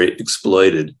very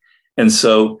exploited. And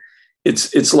so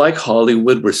it's like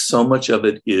Hollywood, where so much of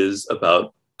it is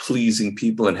about pleasing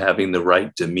people and having the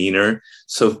right demeanor.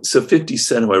 So 50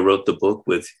 Cent, who I wrote the book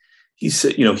with, he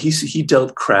said, you know, he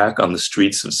dealt crack on the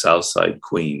streets of Southside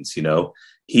Queens. You know,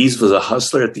 he was a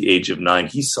hustler at the age of 9.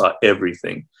 He saw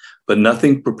everything, but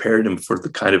nothing prepared him for the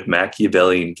kind of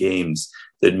Machiavellian games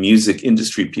that music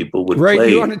industry people would play. Right,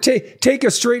 you want to take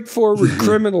a straightforward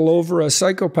criminal over a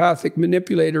psychopathic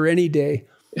manipulator any day.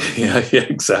 Yeah,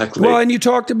 exactly. Well, and you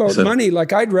talked about money.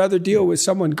 Like, I'd rather deal with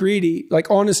someone greedy, like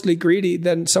honestly greedy,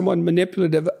 than someone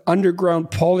manipulative,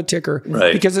 underground politicker.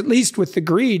 Right. Because at least with the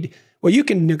greed, well, you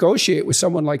can negotiate with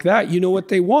someone like that. You know what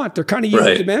they want. They're kind of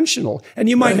unidimensional. And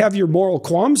you might have your moral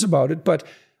qualms about it, but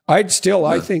I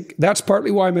think that's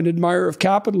partly why I'm an admirer of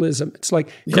capitalism. It's like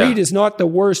greed is not the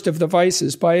worst of the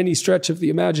vices by any stretch of the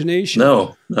imagination.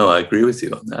 No, I agree with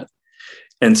you on that.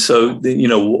 And so, you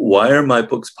know, why are my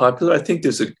books popular? I think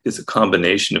there's a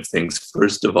combination of things.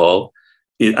 First of all,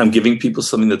 I'm giving people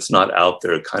something that's not out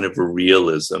there, kind of a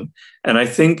realism. And I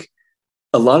think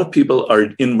a lot of people are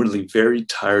inwardly very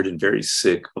tired and very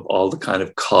sick of all the kind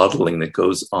of coddling that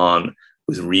goes on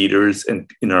with readers and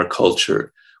in our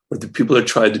culture, where the people are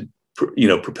trying to, you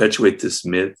know, perpetuate this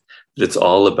myth that it's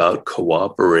all about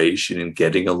cooperation and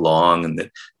getting along, and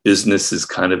that business is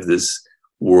kind of this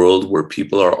world where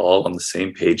people are all on the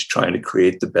same page trying to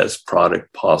create the best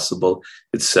product possible,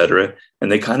 etc. And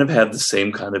they kind of have the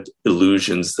same kind of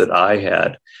illusions that I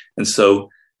had. And so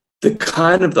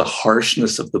the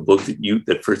harshness of the book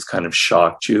that first kind of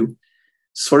shocked you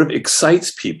sort of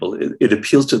excites people. It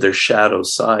appeals to their shadow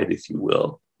side, if you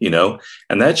will, you know,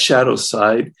 and that shadow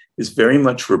side is very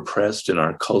much repressed in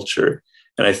our culture.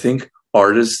 And I think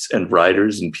artists and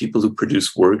writers and people who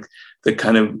produce work that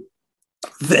kind of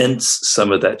vents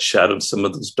some of that shadow, some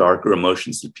of those darker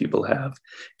emotions that people have,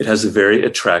 it has a very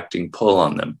attracting pull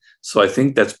on them. So I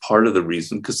think that's part of the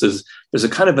reason, because there's a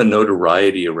kind of a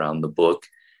notoriety around the book,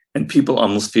 and people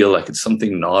almost feel like it's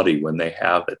something naughty when they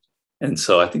have it. And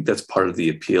so I think that's part of the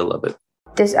appeal of it.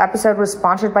 This episode was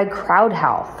sponsored by Crowd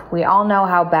Health. We all know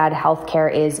how bad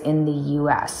healthcare is in the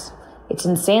US. It's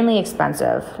insanely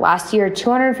expensive. Last year,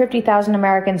 250,000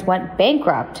 Americans went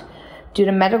bankrupt due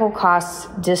to medical costs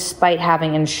despite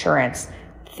having insurance.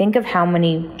 Think of how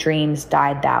many dreams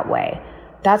died that way.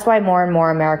 That's why more and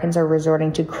more Americans are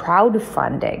resorting to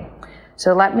crowdfunding.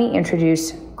 So let me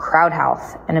introduce Crowd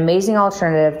Health, an amazing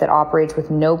alternative that operates with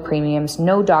no premiums,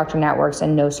 no doctor networks,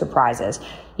 and no surprises.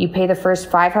 You pay the first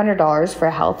 $500 for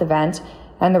a health event,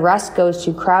 and the rest goes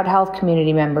to Crowd Health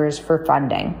community members for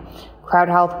funding. Crowd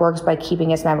Health works by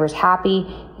keeping its members happy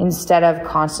instead of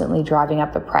constantly driving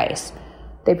up the price.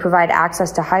 They provide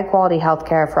access to high-quality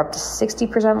healthcare for up to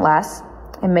 60% less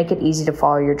and make it easy to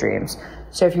follow your dreams.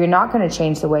 So if you're not going to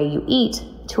change the way you eat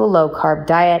to a low-carb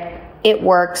diet, it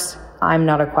works. I'm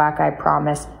not a quack, I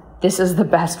promise. This is the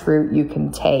best route you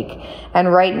can take.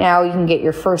 And right now, you can get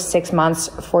your first 6 months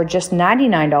for just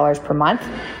 $99 per month.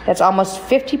 That's almost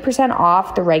 50%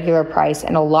 off the regular price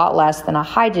and a lot less than a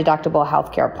high-deductible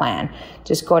healthcare plan.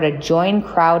 Just go to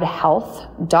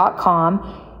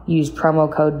joincrowdhealth.com. Use promo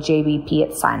code JBP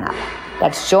at sign up.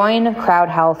 That's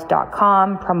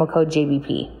joincrowdhealth.com, promo code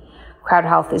JBP. Crowd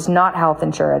Health is not health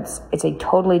insurance. It's a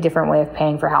totally different way of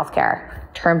paying for healthcare.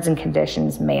 Terms and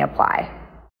conditions may apply.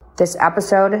 This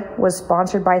episode was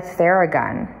sponsored by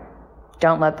Theragun.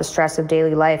 Don't let the stress of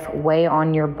daily life weigh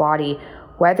on your body.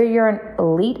 Whether you're an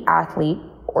elite athlete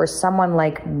or someone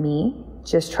like me,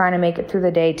 just trying to make it through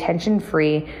the day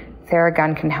tension-free,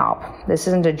 Theragun can help. This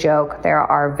isn't a joke. There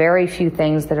are very few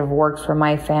things that have worked for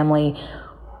my family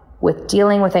with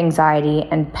dealing with anxiety,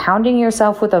 and pounding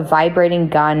yourself with a vibrating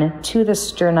gun to the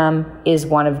sternum is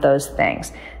one of those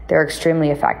things. They're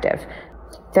extremely effective.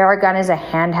 Theragun is a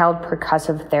handheld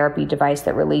percussive therapy device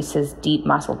that releases deep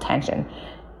muscle tension.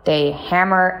 They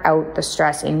hammer out the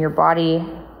stress in your body,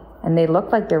 and they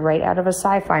look like they're right out of a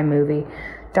sci-fi movie.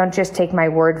 Don't just take my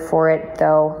word for it,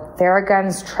 though.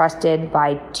 Theragun's trusted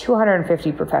by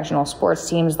 250 professional sports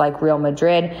teams like Real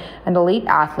Madrid and elite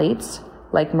athletes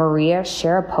like Maria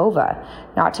Sharapova,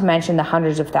 not to mention the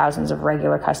hundreds of thousands of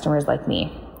regular customers like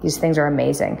me. These things are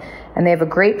amazing. And they have a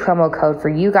great promo code for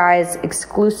you guys,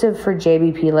 exclusive for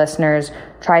JBP listeners.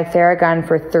 Try Theragun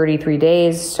for 33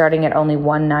 days, starting at only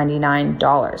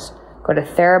 $199. Go to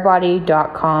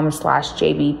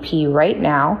therabody.com/JBP right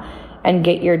now and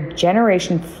get your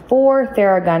Generation 4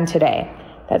 Theragun today.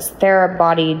 That's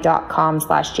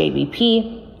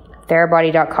therabody.com/JBP,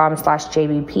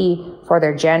 therabody.com/JBP for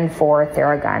their Gen 4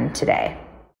 Theragun today.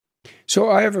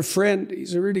 So I have a friend,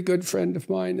 he's a really good friend of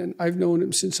mine, and I've known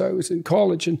him since I was in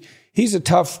college, and he's a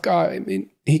tough guy. I mean,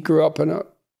 he grew up in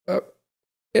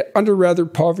under rather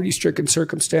poverty-stricken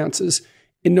circumstances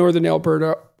in northern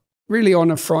Alberta, really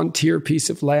on a frontier piece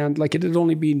of land. Like, it had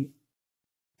only been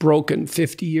broken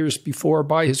 50 years before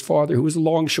by his father, who was a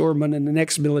longshoreman and an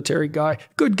ex-military guy.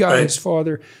 Good guy, right. His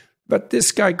father. But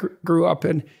this guy grew up,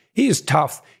 and he is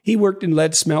tough. He worked in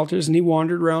lead smelters, and he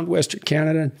wandered around Western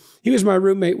Canada. And he was my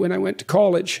roommate when I went to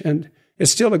college, and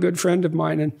is still a good friend of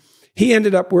mine. And he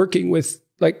ended up working with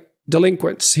like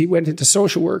delinquents. He went into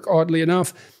social work, oddly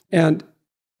enough, and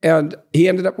he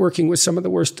ended up working with some of the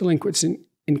worst delinquents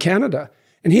in Canada.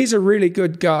 And he's a really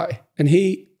good guy, and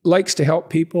he likes to help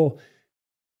people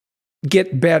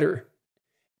get better.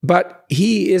 But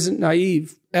he isn't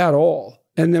naive at all.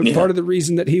 And then part of the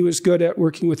reason that he was good at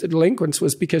working with the delinquents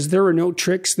was because there were no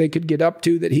tricks they could get up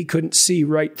to that he couldn't see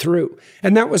right through.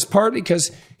 And that was partly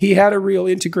because he had a real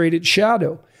integrated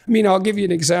shadow. I mean, I'll give you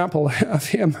an example of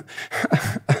him.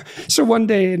 So one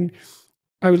day,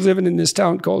 I was living in this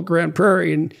town called Grand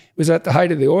Prairie, and it was at the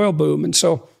height of the oil boom. And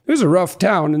so it was a rough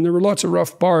town, and there were lots of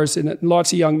rough bars in it, and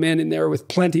lots of young men in there with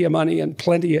plenty of money and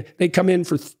they come in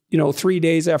for 3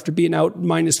 days after being out in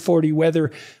minus 40 weather,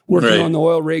 working on the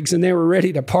oil rigs, and they were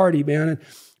ready to party, man. And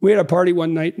we had a party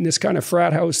one night in this kind of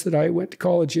frat house that I went to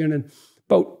college in, and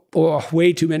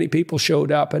way too many people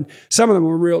showed up, and some of them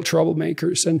were real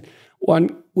troublemakers. And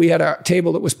we had a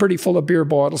table that was pretty full of beer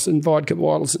bottles and vodka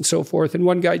bottles and so forth. And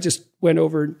one guy just went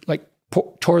over and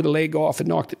tore the leg off and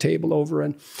knocked the table over.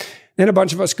 And then a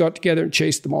bunch of us got together and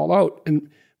chased them all out. And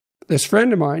this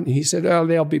friend of mine, he said, "Oh,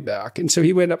 they'll be back." And so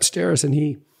he went upstairs and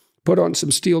he put on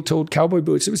some steel-toed cowboy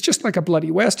boots. It was just like a bloody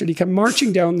Western. He came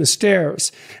marching down the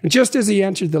stairs. And just as he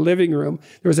entered the living room,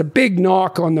 there was a big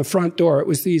knock on the front door. It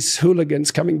was these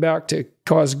hooligans coming back to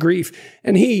cause grief.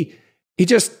 And he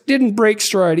just didn't break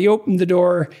stride. He opened the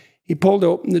door. He pulled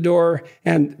open the door,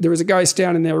 and there was a guy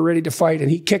standing there ready to fight. And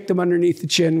he kicked him underneath the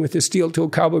chin with his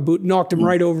steel-toed cowboy boot, knocked him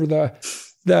right over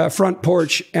the front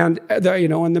porch, and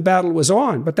the battle was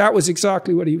on. But that was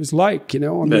exactly what he was like,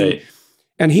 Right.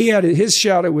 And his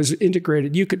shadow was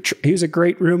integrated. He was a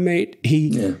great roommate.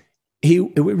 He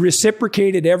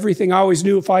reciprocated everything. I always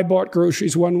knew if I bought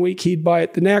groceries one week, he'd buy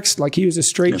it the next. Like, he was a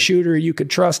straight shooter. You could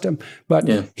trust him, but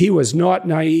he was not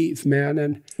naive, man.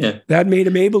 And that made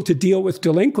him able to deal with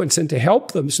delinquents and to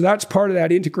help them. So that's part of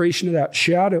that integration of that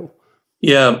shadow.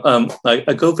 Yeah,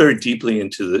 I go very deeply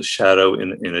into the shadow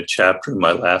in a chapter in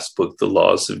my last book, The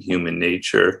Laws of Human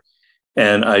Nature.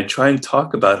 And I try and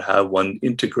talk about how one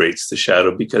integrates the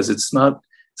shadow, because it's not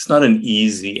an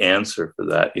easy answer for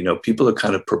that. People are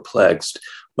kind of perplexed.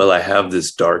 Well, I have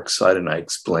this dark side, and I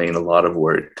explain a lot of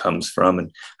where it comes from and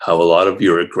how a lot of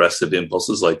your aggressive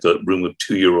impulses, like the room of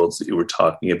 2-year-olds that you were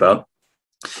talking about,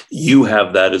 you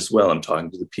have that as well. I'm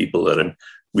talking to the people that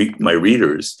my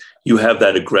readers. You have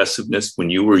that aggressiveness when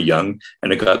you were young,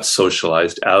 and it got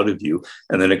socialized out of you,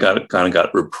 and then it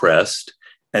got repressed.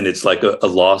 And it's like a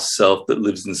lost self that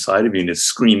lives inside of you and is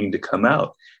screaming to come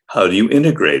out. How do you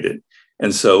integrate it?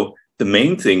 And so the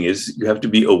main thing is you have to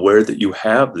be aware that you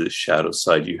have this shadow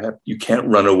side. You can't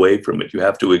run away from it. You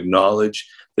have to acknowledge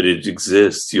that it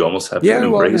exists. You almost have to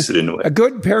embrace it in a way. A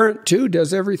good parent too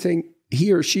does everything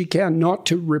he or she can not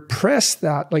to repress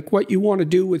that. Like, what you want to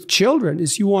do with children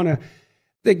is you want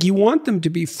them to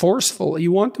be forceful.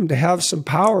 You want them to have some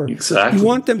power. Exactly. You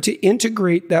want them to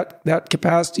integrate that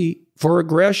capacity for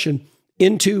aggression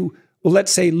into, well,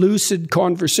 let's say, lucid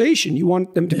conversation. You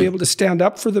want them to be able to stand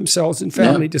up for themselves in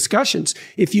family discussions.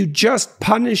 If you just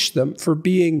punish them for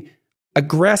being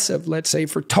aggressive, let's say,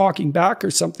 for talking back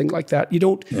or something like that. You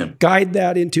don't guide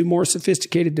that into more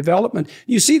sophisticated development.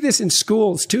 You see this in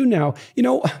schools too now. You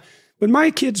know, when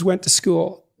my kids went to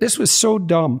school, this was so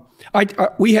dumb.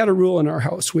 We had a rule in our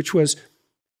house, which was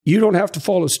you don't have to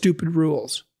follow stupid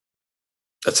rules.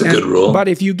 That's a good rule. But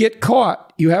if you get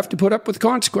caught, you have to put up with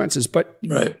consequences. But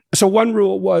so one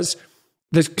rule was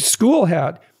the school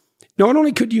had, not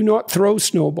only could you not throw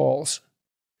snowballs,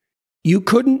 you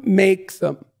couldn't make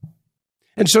them.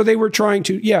 And so they were trying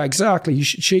to, yeah, exactly. You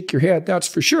should shake your head. That's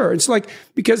for sure. It's like,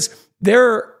 because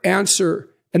their answer,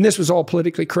 and this was all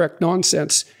politically correct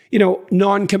nonsense, you know,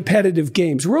 non-competitive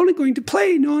games. We're only going to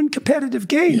play non-competitive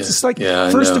games. Yeah. It's like,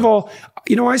 first of all,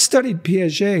 you know, I studied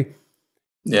Piaget.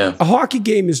 Yeah. A hockey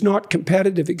game is not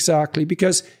competitive exactly,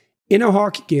 because in a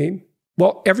hockey game,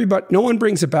 well, no one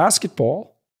brings a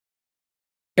basketball.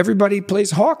 Everybody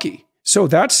plays hockey. So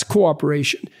that's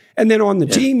cooperation. And then on the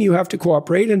team, you have to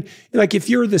cooperate. And like, if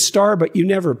you're the star, but you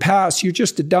never pass, you're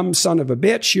just a dumb son of a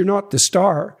bitch. You're not the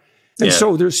star. And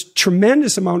so there's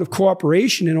tremendous amount of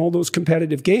cooperation in all those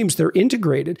competitive games. They're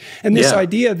integrated. And this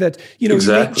idea that, you know,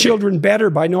 you make children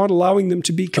better by not allowing them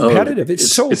to be competitive.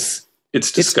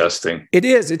 It's disgusting. It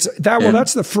is. It's that. Well,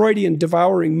 that's the Freudian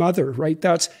devouring mother, right?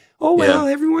 That's,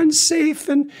 everyone's safe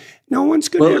and no one's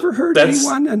going to ever hurt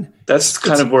anyone. And that's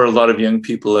kind of where a lot of young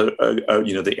people are,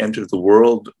 you know, they enter the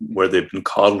world where they've been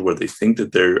coddled, where they think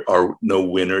that there are no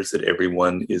winners, that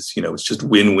everyone is, you know, it's just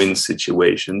win-win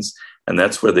situations. And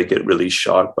that's where they get really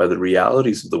shocked by the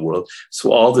realities of the world.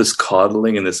 So all this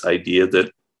coddling and this idea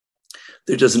that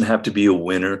there doesn't have to be a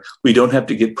winner. We don't have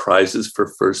to get prizes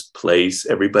for first place.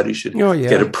 Everybody should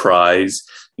get a prize.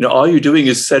 You know, all you're doing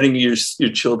is setting your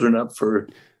children up for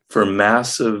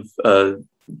massive,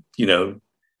 you know,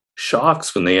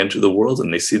 shocks when they enter the world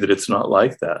and they see that it's not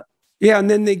like that. Yeah, and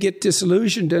then they get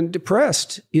disillusioned and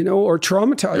depressed, you know, or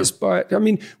traumatized by it. I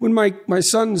mean, when my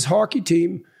son's hockey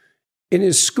team in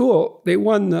his school, they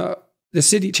won the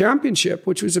city championship,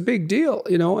 which was a big deal,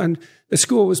 you know, and the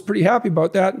school was pretty happy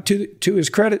about that. To his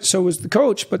credit, so was the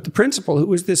coach. But the principal, who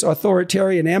was this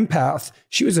authoritarian empath,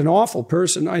 she was an awful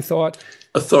person, I thought.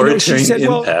 Authoritarian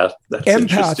empath. That's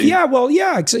interesting. Yeah, well,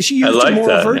 yeah. She used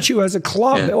moral virtue as a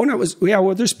club. Yeah. Oh, no, it was,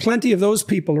 well, there's plenty of those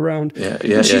people around.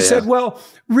 And she said, well,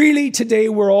 really, today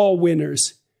we're all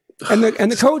winners. And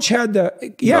the coach had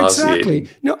exactly.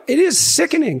 No, it is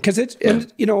sickening because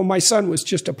and you know, my son was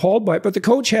just appalled by it, but the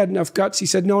coach had enough guts. He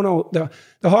said, no,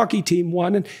 the hockey team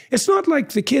won. And it's not like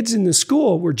the kids in the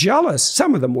school were jealous.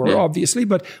 Some of them were obviously,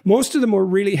 but most of them were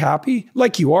really happy,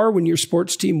 like you are when your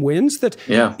sports team wins, that,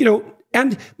 you know,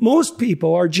 and most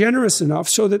people are generous enough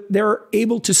so that they're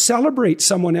able to celebrate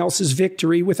someone else's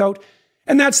victory without.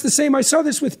 And that's the same. I saw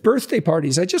this with birthday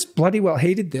parties. I just bloody well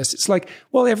hated this. It's like,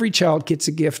 well, every child gets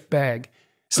a gift bag.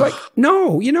 It's like,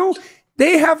 no, you know,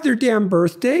 they have their damn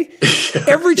birthday.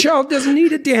 Every child doesn't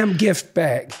need a damn gift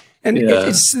bag. And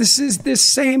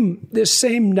this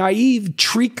same naive,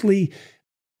 treacly,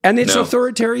 and it's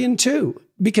authoritarian too,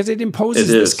 because it imposes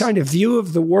this kind of view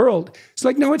of the world. It's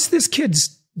like, no, it's this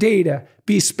kid's day to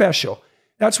be special.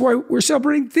 That's why we're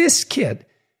celebrating this kid.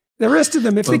 The rest of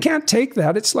them, if they can't take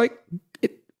that, it's like,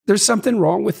 there's something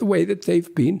wrong with the way that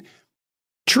they've been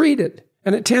treated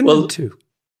and attended to.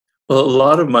 Well, a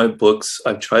lot of my books,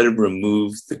 I've tried to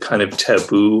remove the kind of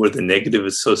taboo or the negative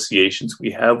associations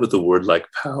we have with the word like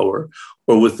power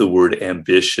or with the word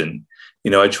ambition.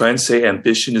 You know, I try and say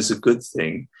ambition is a good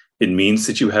thing. It means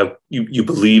that you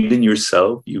believe in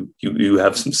yourself, you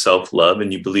have some self-love,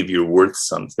 and you believe you're worth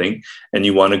something, and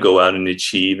you want to go out and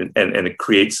achieve and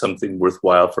create something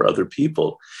worthwhile for other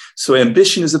people. So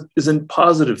ambition is a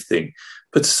positive thing.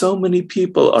 But so many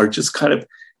people are just kind of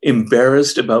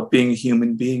embarrassed about being a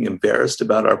human being, embarrassed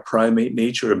about our primate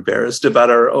nature, embarrassed about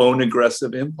our own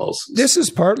aggressive impulses. This is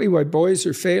partly why boys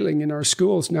are failing in our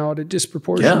schools now at a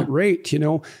disproportionate rate. You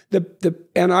know,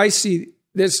 and I see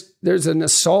there's an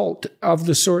assault of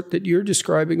the sort that you're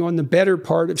describing on the better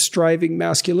part of striving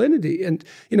masculinity. And,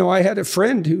 you know, I had a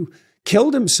friend who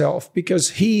killed himself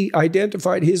because he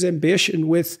identified his ambition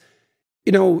with,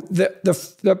 you know,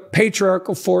 the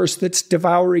patriarchal force that's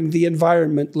devouring the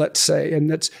environment, let's say, and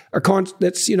that's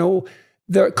you know,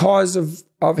 the cause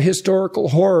of historical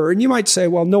horror. And you might say,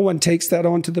 well, no one takes that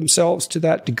onto themselves to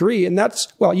that degree. And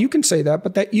that's, well, you can say that,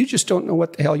 but that you just don't know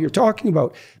what the hell you're talking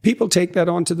about. People take that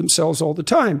onto themselves all the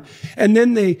time. And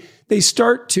then they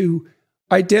start to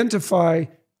identify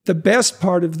the best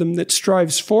part of them that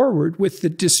strives forward with the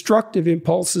destructive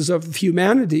impulses of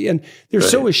humanity. And they're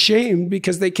so ashamed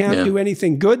because they can't do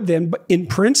anything good then, but in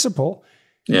principle,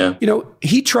 you know,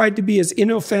 he tried to be as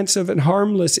inoffensive and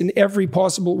harmless in every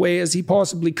possible way as he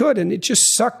possibly could. And it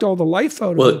just sucked all the life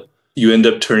out of him. you end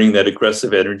up turning that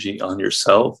aggressive energy on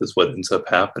yourself is what ends up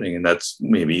happening. And that's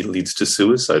maybe leads to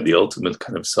suicide, the ultimate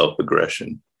kind of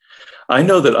self-aggression. I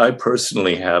know that I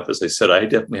personally have, as I said, I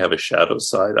definitely have a shadow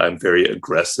side. I'm very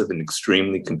aggressive and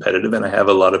extremely competitive, and I have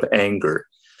a lot of anger.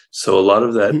 So a lot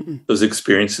of those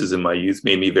experiences in my youth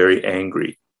made me very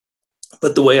angry.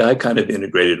 But the way I kind of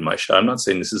integrated my shadow, I'm not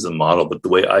saying this is a model, but the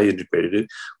way I integrated it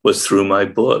was through my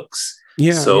books.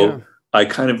 I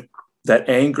kind of, that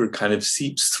anger kind of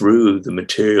seeps through the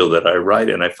material that I write.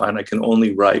 And I find I can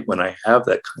only write when I have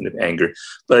that kind of anger.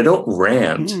 But I don't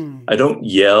rant. I don't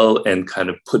yell and kind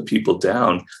of put people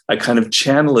down. I kind of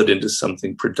channel it into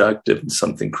something productive and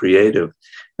something creative.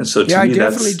 And so to me, I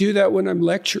definitely do that when I'm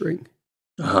lecturing.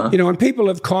 You know, and people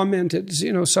have commented,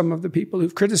 you know, some of the people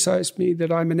who've criticized me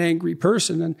that I'm an angry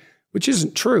person, and which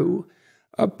isn't true.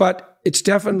 But it's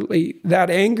definitely that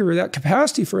anger, that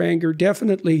capacity for anger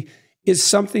definitely is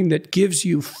something that gives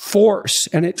you force,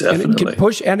 and it can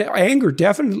push, and anger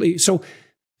definitely. So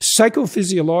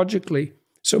psychophysiologically,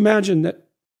 so imagine that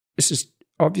this is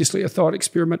obviously a thought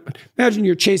experiment, but imagine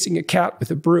you're chasing a cat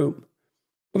with a broom.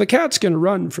 Well, the cat's going to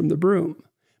run from the broom.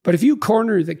 But if you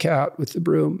corner the cat with the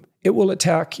broom, it will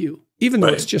attack you, even though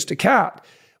it's just a cat.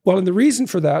 Well, and the reason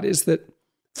for that is that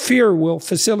fear will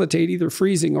facilitate either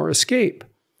freezing or escape.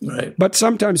 But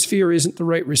sometimes fear isn't the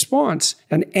right response,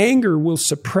 and anger will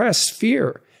suppress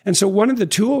fear. And so one of the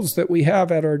tools that we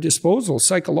have at our disposal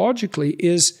psychologically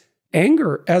is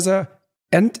anger as an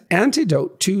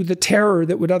antidote to the terror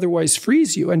that would otherwise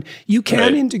freeze you. And you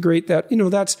can integrate that. You know,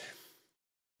 that's,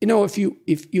 you know, if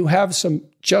you have some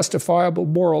justifiable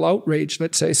moral outrage,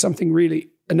 let's say something really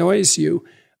annoys you,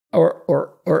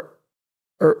 or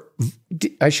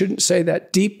I shouldn't say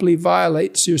that, deeply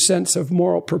violates your sense of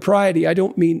moral propriety, I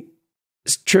don't mean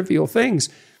trivial things,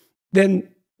 then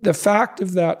the fact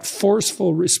of that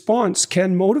forceful response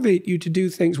can motivate you to do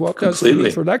things, well, it does for me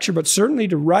for lecture, but certainly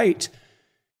to write.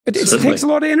 It takes a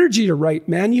lot of energy to write,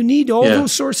 man. You need all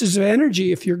those sources of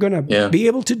energy if you're going to be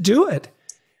able to do it.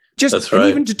 And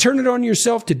even to turn it on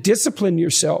yourself, to discipline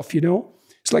yourself, you know.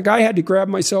 It's like I had to grab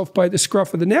myself by the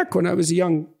scruff of the neck when I was a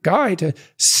young guy to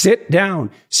sit down,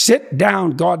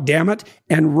 God damn it,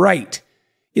 and write.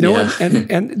 You know,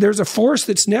 and there's a force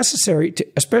that's necessary, to,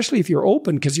 especially if you're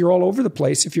open, because you're all over the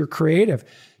place, if you're creative,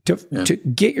 to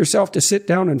get yourself to sit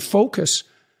down and focus.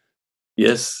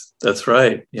 Yes, that's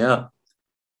right. Yeah.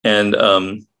 And,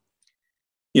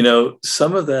 you know,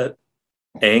 some of that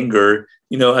anger,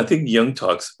 you know, I think Jung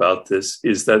talks about this,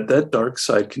 is that dark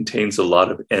side contains a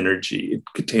lot of energy. It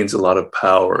contains a lot of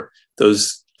power.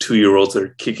 Those 2-year-olds that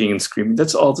are kicking and screaming,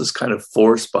 that's all this kind of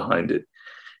force behind it.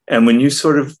 And when you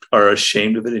sort of are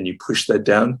ashamed of it and you push that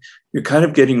down, you're kind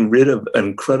of getting rid of an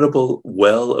incredible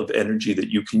well of energy that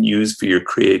you can use for your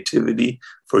creativity,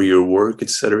 for your work,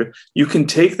 etc. You can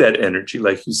take that energy,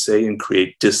 like you say, and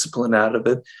create discipline out of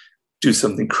it, do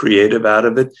something creative out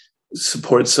of it,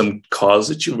 support some cause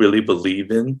that you really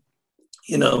believe in,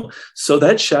 you know. So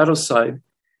that shadow side,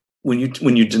 when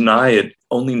you deny it,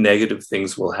 only negative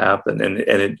things will happen. And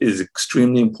it is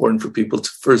extremely important for people to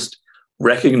first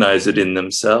recognize it in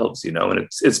themselves, you know, and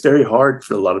it's very hard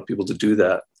for a lot of people to do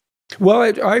that. Well,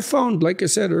 I found, like I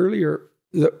said earlier,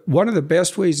 that one of the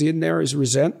best ways in there is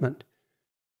resentment.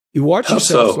 You watch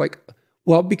yourself like,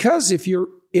 well, because if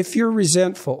you're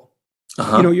resentful,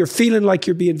 you know, you're feeling like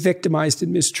you're being victimized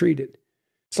and mistreated.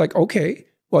 It's like, okay,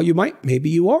 well, maybe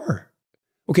you are.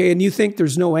 Okay, and you think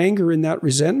there's no anger in that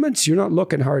resentment, so you're not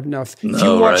looking hard enough. If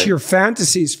you watch your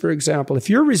fantasies, for example, if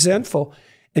you're resentful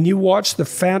and you watch the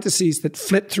fantasies that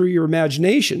flit through your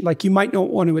imagination, like you might not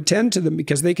want to attend to them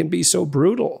because they can be so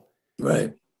brutal.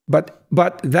 Right. But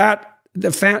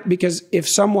because if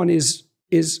someone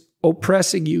is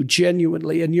oppressing you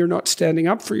genuinely and you're not standing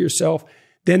up for yourself,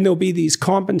 then there'll be these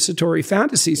compensatory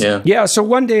fantasies. Yeah. So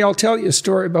one day I'll tell you a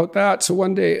story about that. So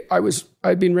one day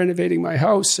I'd been renovating my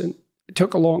house, and it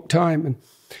took a long time. And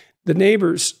the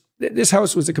neighbors, this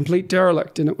house was a complete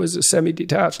derelict, and it was a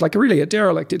semi-detached, like really a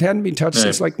derelict. It hadn't been touched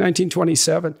since like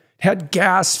 1927. It had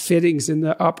gas fittings in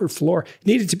the upper floor. It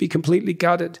needed to be completely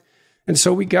gutted. And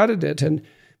so we gutted it. And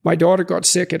my daughter got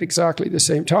sick at exactly the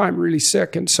same time, really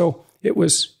sick. And so it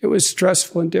was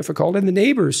stressful and difficult. And the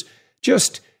neighbors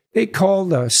they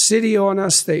called the city on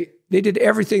us. They did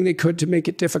everything they could to make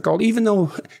it difficult, even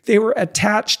though they were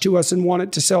attached to us and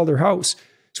wanted to sell their house.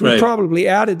 So we probably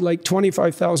added like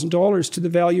 $25,000 to the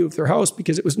value of their house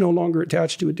because it was no longer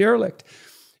attached to a derelict.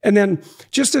 And then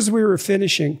just as we were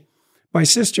finishing, my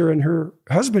sister and her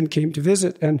husband came to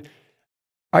visit, and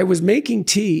I was making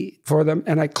tea for them,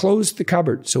 and I closed the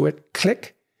cupboard. So it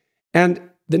clicked, and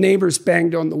the neighbors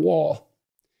banged on the wall.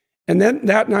 And then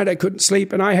that night I couldn't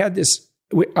sleep, and I had this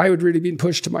I had really been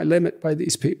pushed to my limit by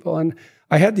these people. And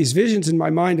I had these visions in my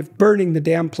mind of burning the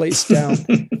damn place down.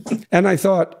 And I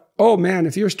thought, oh man,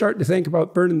 if you're starting to think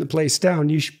about burning the place down,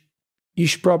 you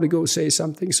should probably go say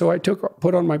something. So I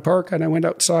put on my parka and I went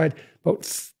outside about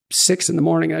 6 in the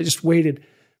morning. And I just waited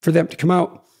for them to come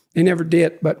out. They never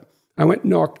did, but I went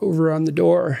and knocked over on the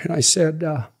door and I said,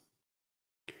 I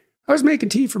was making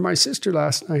tea for my sister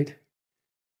last night.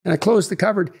 And I closed the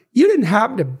cupboard. You didn't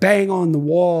happen to bang on the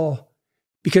wall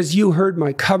because you heard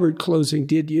my cupboard closing,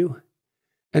 did you?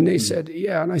 And they said,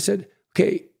 yeah. And I said,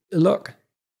 okay, look,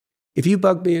 if you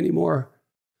bug me anymore,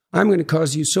 I'm going to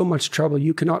cause you so much trouble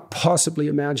you cannot possibly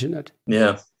imagine it.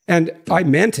 Yeah. And I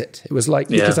meant it. It was like,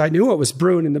 because I knew what was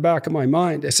brewing in the back of my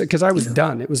mind. I said, because I was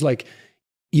done. It was like,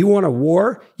 you want a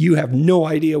war? You have no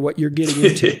idea what you're getting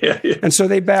into. And so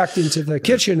they backed into the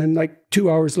kitchen, and like 2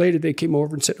 hours later, they came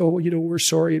over and said, oh, we're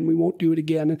sorry and we won't do it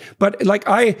again. But like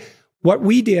what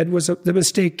we did was the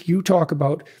mistake you talk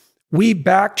about. We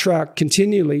backtracked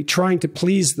continually trying to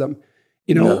please them,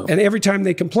 and every time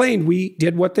they complained, we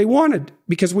did what they wanted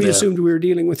because we assumed we were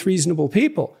dealing with reasonable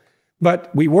people,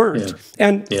 but we weren't.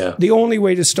 And the only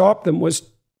way to stop them was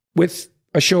with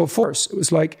a show of force. It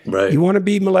was like, you want to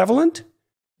be malevolent?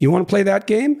 You want to play that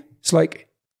game? It's like,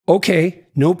 okay,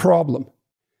 no problem.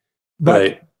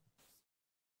 But,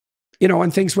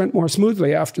 and things went more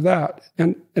smoothly after that.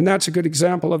 And that's a good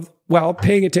example of,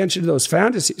 paying attention to those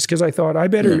fantasies, because I thought I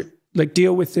better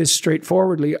deal with this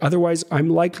straightforwardly. Otherwise, I'm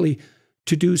likely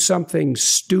to do something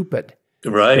stupid.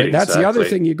 Right. That's the other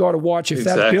thing you got to watch. If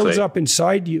that builds up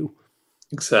inside you.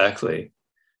 Exactly.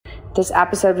 This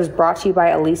episode was brought to you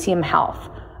by Elysium Health.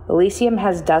 Elysium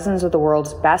has dozens of the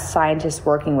world's best scientists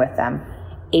working with them.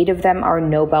 8 of them are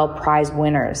Nobel Prize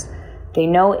winners. They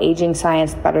know aging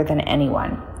science better than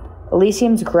anyone.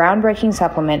 Elysium's groundbreaking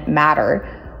supplement, Matter,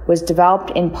 was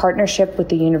developed in partnership with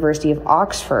the University of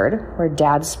Oxford, where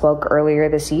Dad spoke earlier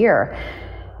this year.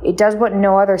 It does what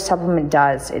no other supplement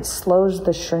does. It slows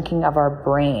the shrinking of our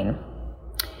brain.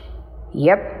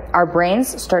 Yep, our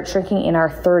brains start shrinking in our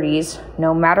 30s,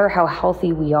 no matter how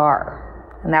healthy we are.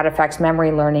 And that affects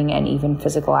memory, learning, and even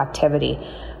physical activity.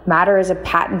 Matter is a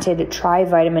patented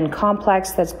trivitamin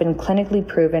complex that's been clinically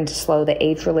proven to slow the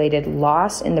age-related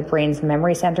loss in the brain's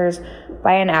memory centers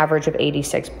by an average of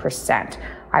 86%.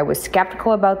 I was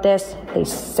skeptical about this. They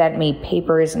sent me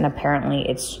papers, and apparently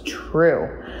it's true.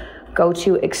 Go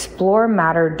to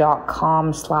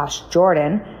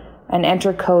explorematter.com/Jordan and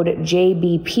enter code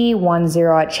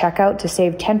JBP10 at checkout to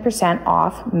save 10%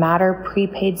 off Matter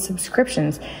prepaid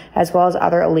subscriptions, as well as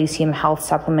other Elysium Health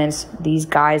supplements. These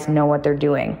guys know what they're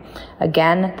doing.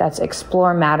 Again, that's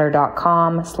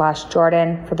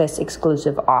explorematter.com/Jordan for this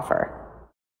exclusive offer.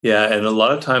 Yeah, and a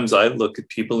lot of times I look at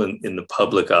people in the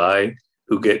public eye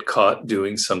who get caught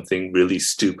doing something really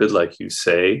stupid, like you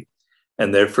say,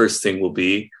 and their first thing will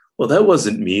be, well, that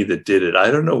wasn't me that did it.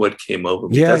 I don't know what came over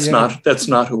me. That's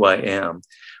not who I am.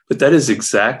 But that is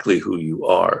exactly who you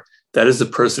are. That is the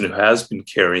person who has been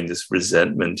carrying this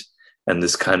resentment and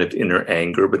this kind of inner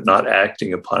anger, but not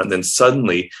acting upon it. And then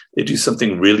suddenly they do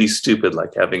something really stupid,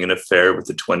 like having an affair with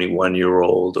a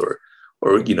 21-year-old,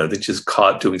 or they just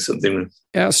caught doing something.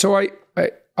 Yeah. So I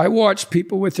watch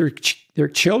people with their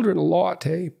children a lot.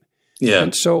 Hey. Yeah.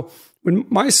 And so when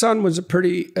my son was a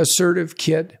pretty assertive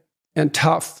kid, and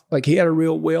tough, like he had a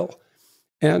real will.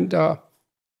 And,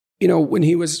 when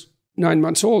he was 9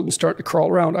 months old and starting to crawl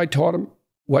around, I taught him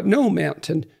what no meant.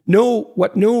 And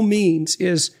what no means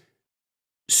is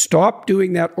stop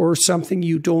doing that, or something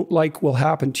you don't like will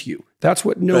happen to you. That's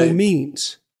what no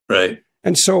means. Right.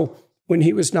 And so when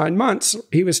he was 9 months,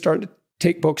 he was starting to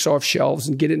take books off shelves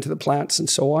and get into the plants and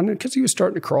so on, because he was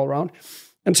starting to crawl around.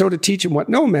 And so to teach him what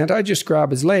no meant, I just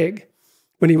grab his leg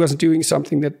when he wasn't doing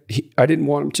something that I didn't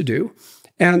want him to do.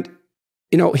 And,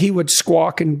 he would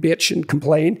squawk and bitch and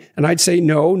complain. And I'd say,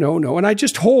 no, no, no. And I'd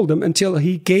just hold him until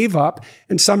he gave up.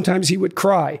 And sometimes he would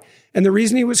cry. And the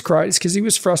reason he was crying is because he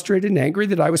was frustrated and angry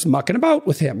that I was mucking about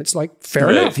with him. It's like,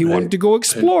 fair enough. He wanted to go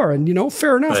explore. And,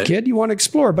 fair enough, kid, you want to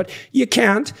explore. But you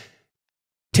can't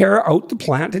tear out the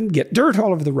plant and get dirt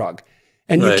all over the rug.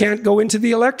 And you can't go into the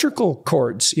electrical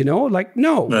cords, no.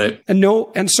 And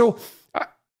no. And so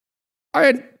I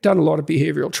had done a lot of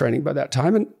behavioral training by that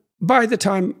time. And by the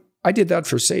time I did that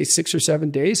for, say, 6 or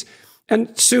 7 days,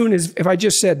 and soon as if I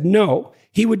just said no,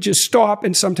 he would just stop,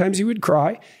 and sometimes he would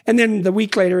cry. And then the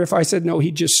week later, if I said no,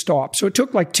 he'd just stop. So it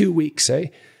took like 2 weeks, And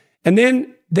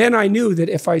then I knew that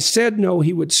if I said no,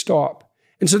 he would stop.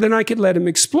 And so then I could let him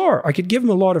explore. I could give him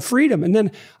a lot of freedom. And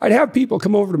then I'd have people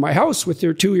come over to my house with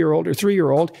their 2-year-old or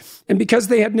 3-year-old. And because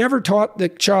they had never taught the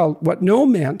child what no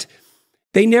meant,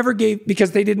 they never gave,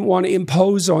 because they didn't want to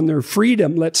impose on their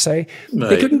freedom, let's say.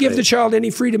 They couldn't give the child any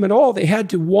freedom at all. They had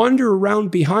to wander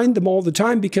around behind them all the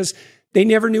time because they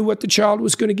never knew what the child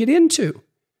was going to get into.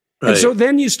 And so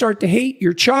then you start to hate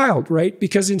your child, right?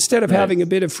 Because instead of having a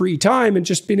bit of free time and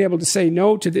just being able to say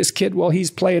no to this kid while he's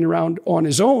playing around on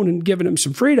his own and giving him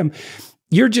some freedom,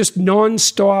 you're just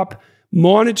nonstop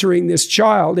monitoring this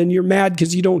child, and you're mad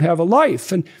because you don't have a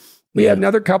life. And we had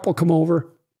another couple come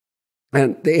over,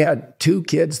 and they had 2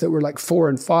 kids that were like 4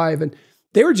 and 5, and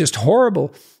they were just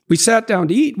horrible. We sat down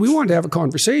to eat. We wanted to have a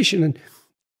conversation, and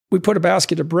we put a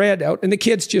basket of bread out, and the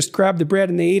kids just grabbed the bread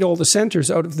and they ate all the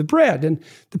centers out of the bread. And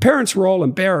the parents were all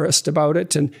embarrassed about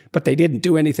it, but they didn't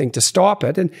do anything to stop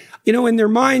it. And, in their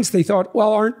minds, they thought,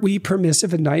 well, aren't we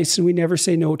permissive and nice, and we never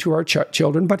say no to our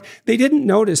children? But they didn't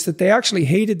notice that they actually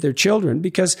hated their children,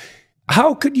 because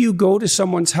how could you go to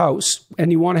someone's house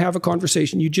and you want to have a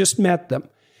conversation, you just met them,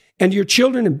 and your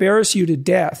children embarrass you to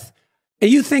death, and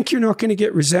you think you're not going to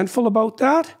get resentful about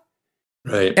that?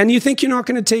 Right. And you think you're not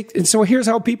going to take, and so here's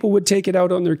how people would take it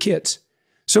out on their kids.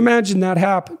 So imagine that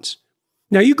happens.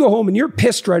 Now you go home and you're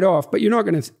pissed right off, but you're not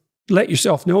going to let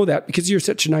yourself know that because you're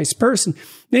such a nice person.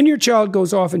 Then your child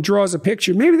goes off and draws a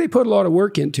picture. Maybe they put a lot of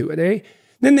work into it, eh?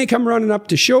 Then they come running up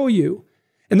to show you.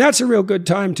 And that's a real good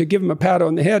time to give them a pat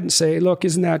on the head and say, look,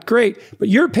 isn't that great? But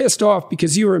you're pissed off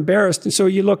because you were embarrassed. And so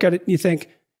you look at it and you think,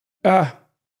 and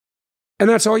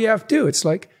that's all you have to do. It's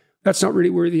like, that's not really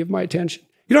worthy of my attention.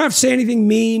 You don't have to say anything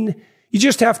mean. You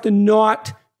just have to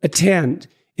not attend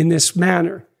in this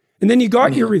manner. And then you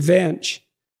got your revenge.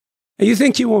 And you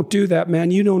think you won't do that,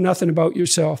 man. You know nothing about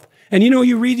yourself. And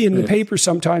you read in the paper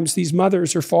sometimes, these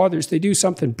mothers or fathers, they do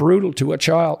something brutal to a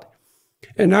child.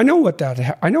 And I know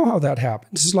I know how that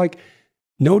happens. It's like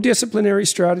no disciplinary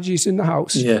strategies in the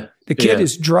house. Yeah. The kid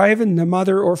is driving the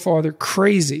mother or father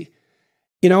crazy.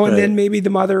 And then maybe the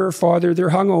mother or father,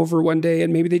 they're hungover one day,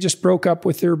 and maybe they just broke up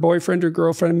with their boyfriend or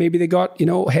girlfriend, and maybe they got,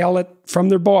 hell from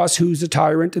their boss, who's a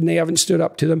tyrant, and they haven't stood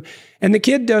up to them. And the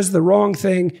kid does the wrong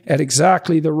thing at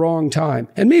exactly the wrong time.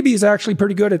 And maybe he's actually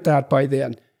pretty good at that by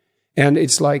then. And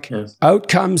it's like, out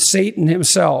comes Satan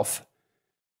himself.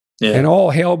 Yeah. And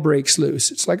all hell breaks loose.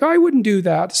 It's like, I wouldn't do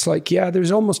that. It's like,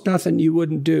 there's almost nothing you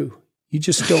wouldn't do. You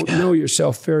just don't know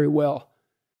yourself very well.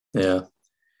 Yeah.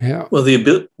 Yeah. Well, the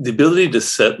ability to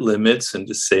set limits and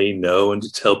to say no and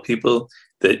to tell people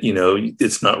that,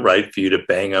 it's not right for you to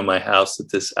bang on my house at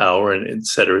this hour, and et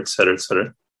cetera, et cetera, et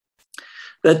cetera.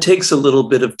 That takes a little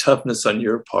bit of toughness on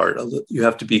your part. You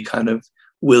have to be kind of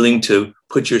willing to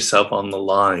put yourself on the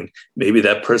line. Maybe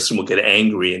that person will get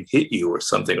angry and hit you or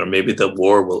something, or maybe the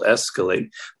war will escalate.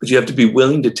 But you have to be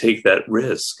willing to take that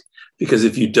risk, because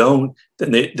if you don't,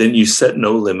 then you set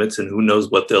no limits, and who knows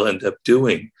what they'll end up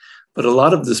doing. But a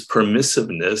lot of this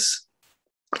permissiveness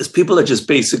is people are just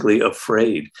basically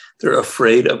afraid. They're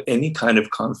afraid of any kind of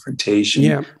confrontation.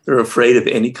 Yeah. They're afraid of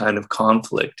any kind of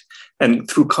conflict. And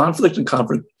through conflict and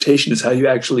confrontation is how you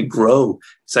actually grow.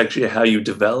 It's actually how you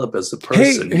develop as a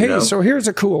person. Hey, so here's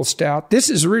a cool stat. This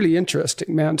is really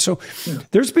interesting, man. So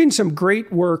there's been some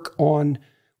great work on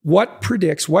what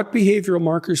behavioral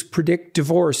markers predict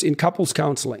divorce in couples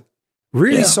counseling.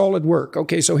 Really solid work.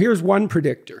 Okay, so here's one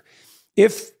predictor.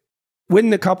 When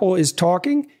the couple is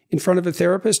talking in front of a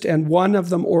therapist and one of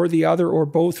them or the other or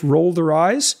both roll their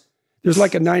eyes, there's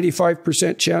like a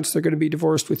 95% chance they're going to be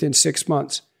divorced within 6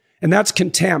 months. And that's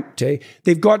contempt. Eh?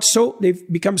 They've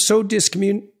become so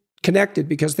disconnected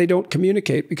because they don't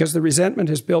communicate, because the resentment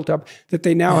has built up that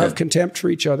they now have contempt for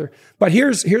each other. But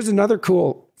here's another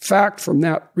cool fact from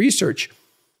that research.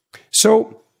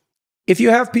 So if you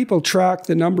have people track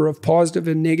the number of positive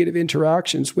and negative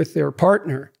interactions with their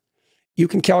partner, you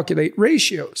can calculate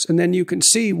ratios, and then you can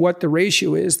see what the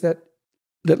ratio is that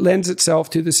lends itself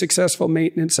to the successful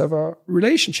maintenance of a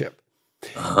relationship.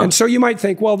 And so you might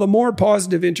think, well, the more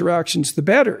positive interactions, the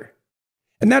better.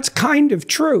 And that's kind of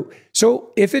true.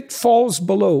 So if it falls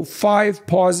below 5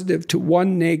 positive to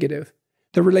 1 negative,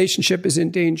 the relationship is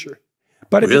in danger.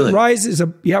 But if it rises,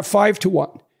 5 to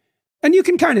 1. And you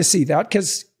can kind of see that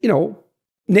because,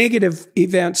 negative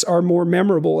events are more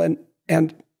memorable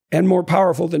and more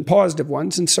powerful than positive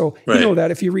ones. And so you know that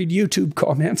if you read YouTube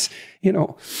comments,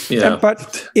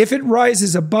 But if it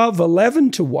rises above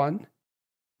 11 to 1,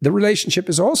 the relationship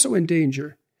is also in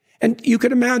danger. And you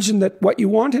could imagine that what you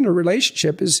want in a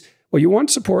relationship is, well, you want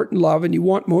support and love, and you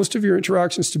want most of your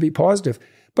interactions to be positive.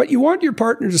 But you want your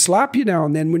partner to slap you now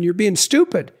and then when you're being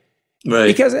stupid.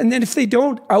 Right. And then if they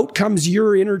don't, out comes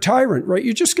your inner tyrant, right?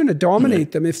 You're just going to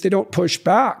dominate them if they don't push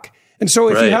back. And so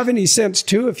if you have any sense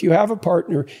too, if you have a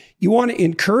partner, you want to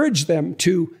encourage them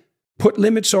to put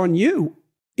limits on you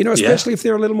especially if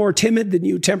they're a little more timid than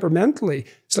you temperamentally.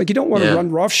 It's like you don't want to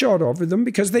run roughshod over them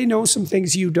because they know some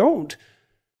things you don't.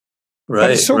 Right.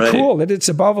 But it's so cool that it's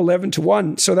above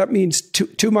 11-1. So that means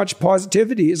too much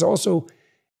positivity is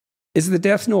the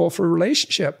death knell for a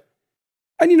relationship.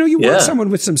 And you want someone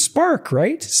with some spark,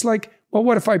 right? It's like, well,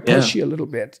 what if I push you a little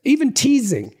bit? Even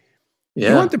teasing.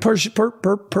 You want the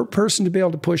person to be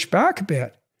able to push back a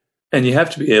bit. And you have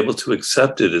to be able to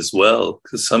accept it as well,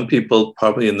 because some people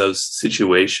probably in those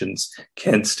situations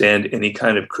can't stand any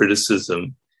kind of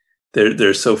criticism.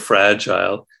 They're so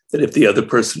fragile that if the other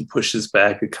person pushes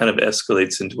back, it kind of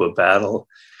escalates into a battle.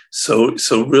 So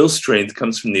real strength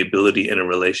comes from the ability in a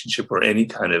relationship or any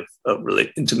kind of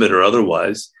intimate or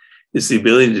otherwise, is the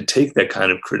ability to take that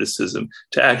kind of criticism,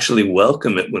 to actually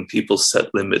welcome it when people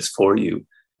set limits for you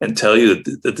and tell you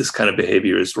that this kind of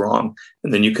behavior is wrong.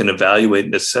 And then you can evaluate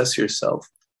and assess yourself.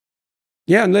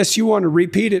 Yeah, unless you want to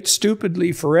repeat it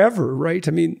stupidly forever, right?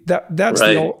 I mean, that's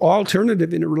the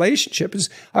alternative in a relationship. Is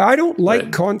I don't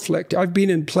like conflict. I've been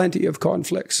in plenty of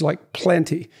conflicts, like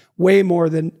plenty, way more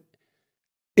than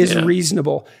is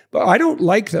reasonable. But I don't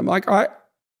like them. Like I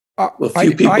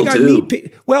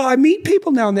meet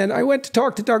people now and then. I went to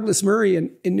talk to Douglas Murray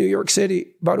in New York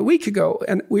City about a week ago,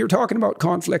 and we were talking about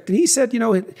conflict. And he said,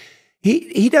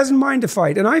 he doesn't mind a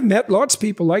fight. And I've met lots of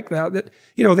people like that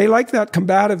they like that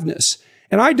combativeness.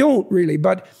 And I don't really.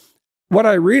 But what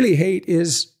I really hate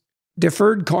is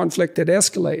deferred conflict that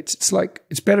escalates. It's like,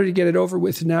 it's better to get it over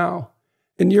with now.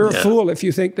 And you're a fool if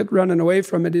you think that running away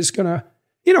from it is going to,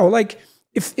 like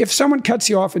if someone cuts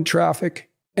you off in traffic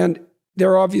and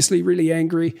they're obviously really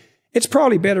angry, it's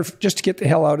probably better just to get the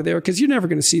hell out of there because you're never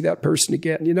going to see that person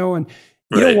again, and you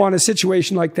don't want a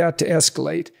situation like that to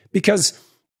escalate because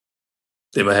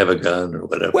they might have a gun or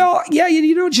whatever. Well, yeah,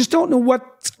 you just don't know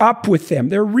what's up with them.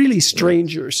 They're really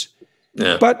strangers.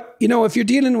 Yeah. But, if you're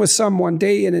dealing with someone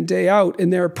day in and day out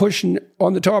and they're pushing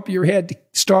on the top of your head to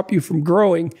stop you from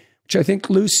growing, which I think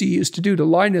Lucy used to do to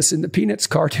Linus in the Peanuts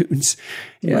cartoons.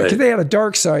 Yeah, because they had a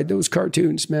dark side, those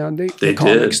cartoons, man. The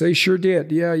comics, they sure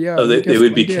did. Yeah. Oh, they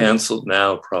would be canceled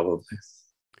now, probably.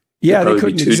 Yeah, they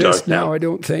couldn't exist now, I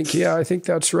don't think. Yeah, I think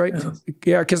that's right.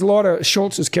 Yeah, because a lot of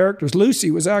Schultz's characters, Lucy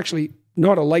was actually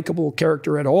not a likable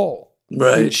character at all.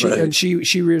 Right, and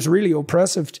she was really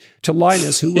oppressive to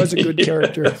Linus, who was a good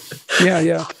character.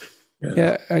 Yeah.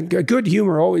 And good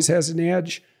humor always has an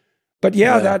edge. But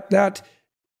that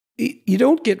you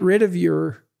don't get rid of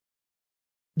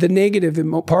the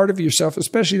negative part of yourself,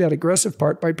 especially that aggressive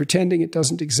part, by pretending it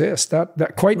doesn't exist.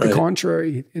 That quite the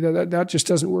contrary. That just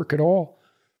doesn't work at all.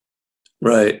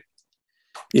 Right.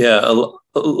 Yeah.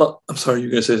 I'm sorry, you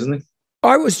were going to say something?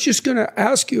 I was just going to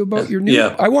ask you about your new...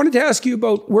 Yeah. I wanted to ask you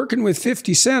about working with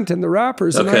 50 Cent and the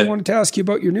rappers, and I wanted to ask you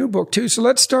about your new book too. So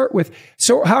let's start with...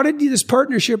 So how did this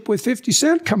partnership with 50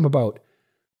 Cent come about?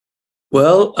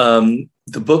 Well,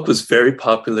 the book was very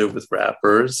popular with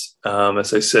rappers,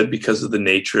 as I said, because of the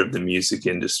nature of the music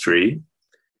industry.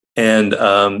 And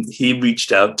he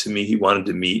reached out to me. He wanted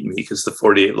to meet me because the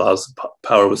 48 Laws of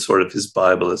Power was sort of his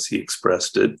Bible, as he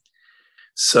expressed it.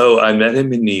 So I met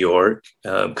him in New York,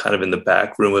 kind of in the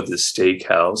back room of this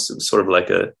steakhouse. It was sort of like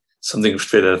something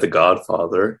straight out of The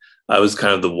Godfather. I was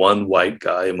kind of the one white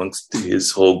guy amongst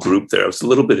his whole group there. I was a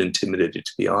little bit intimidated,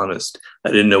 to be honest.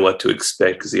 I didn't know what to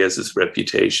expect because he has this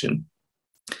reputation.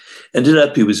 Ended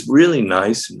up, he was really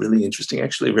nice and really interesting,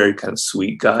 actually a very kind of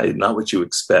sweet guy, not what you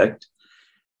expect.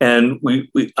 And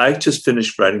I just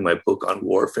finished writing my book on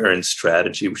warfare and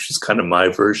strategy, which is kind of my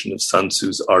version of Sun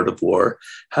Tzu's Art of War,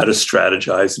 how to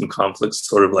strategize in conflicts,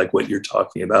 sort of like what you're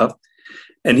talking about.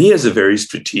 And he has a very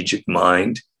strategic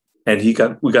mind. And we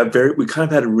kind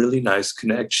of had a really nice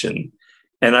connection.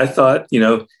 And I thought,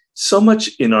 so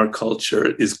much in our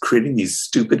culture is creating these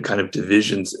stupid kind of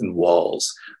divisions and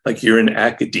walls. Like you're in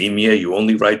academia, you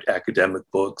only write academic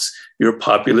books. You're a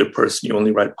popular person, you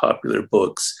only write popular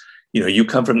books. You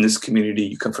come from this community,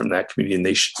 you come from that community,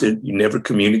 and you never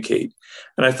communicate.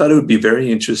 And I thought it would be very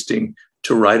interesting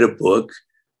to write a book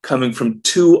coming from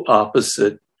two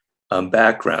opposite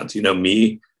backgrounds.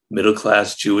 Me,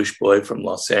 middle-class Jewish boy from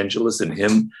Los Angeles, and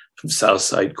him from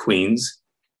Southside Queens.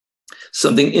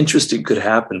 Something interesting could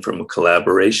happen from a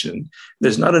collaboration.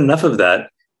 There's not enough of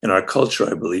that in our culture,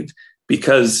 I believe,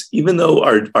 because even though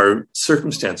our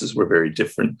circumstances were very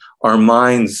different, our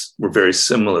minds were very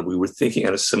similar. We were thinking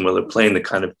on a similar plane that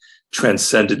kind of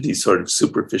transcended these sort of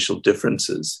superficial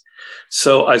differences.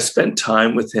 So I spent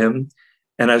time with him,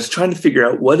 and I was trying to figure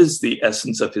out what is the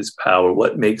essence of his power,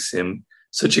 what makes him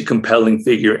such a compelling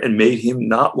figure and made him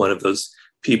not one of those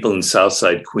people in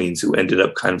Southside Queens who ended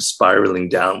up kind of spiraling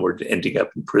downward, ending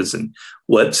up in prison.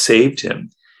 What saved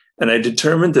him? And I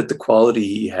determined that the quality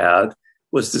he had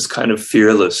was this kind of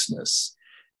fearlessness.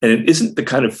 And it isn't the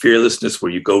kind of fearlessness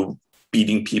where you go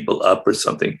beating people up or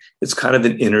something. It's kind of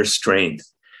an inner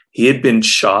strength. He had been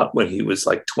shot when he was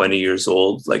like 20 years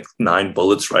old, like 9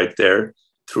 bullets right there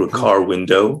through a car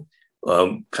window,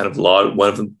 one of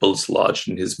the bullets lodged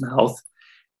in his mouth.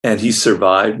 And he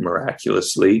survived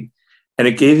miraculously. And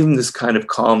it gave him this kind of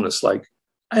calmness, like,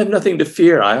 I have nothing to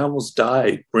fear. I almost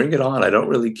died. Bring it on. I don't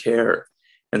really care.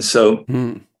 And so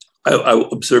I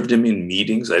observed him in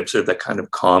meetings. I observed that kind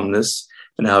of calmness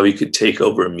and how he could take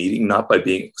over a meeting, not by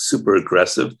being super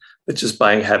aggressive, but just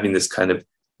by having this kind of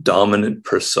dominant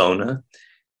persona.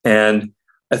 And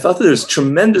I thought that there's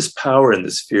tremendous power in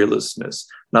this fearlessness,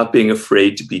 not being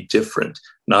afraid to be different,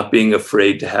 not being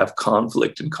afraid to have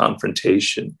conflict and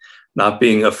confrontation, not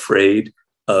being afraid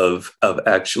of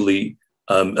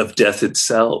death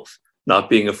itself, not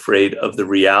being afraid of the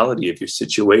reality of your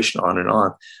situation, on and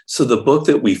on. So the book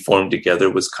that we formed together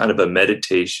was kind of a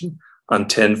meditation on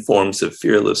 10 forms of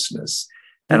fearlessness.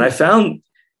 And I found,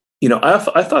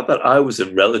 I thought that I was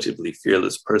a relatively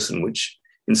fearless person, which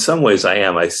in some ways I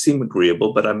am. I seem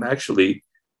agreeable, but I'm actually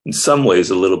in some ways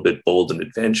a little bit bold and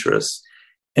adventurous.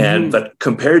 But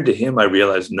compared to him, I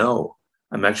realized, no,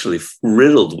 I'm actually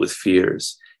riddled with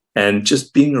fears. And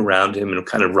just being around him and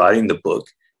kind of writing the book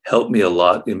helped me a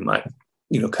lot in my,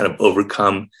 kind of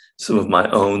overcome some of my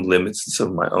own limits and some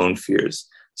of my own fears.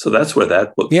 So that's where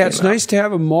that book came it's nice to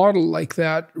have a model like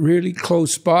that really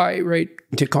close by, right,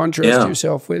 to contrast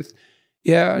yourself with.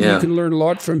 And you can learn a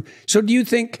lot from. So do you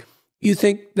think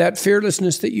that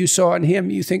fearlessness that you saw in him,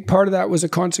 you think part of that was a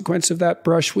consequence of that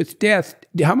brush with death?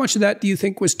 How much of that do you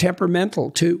think was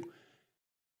temperamental too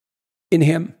in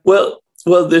him? Well,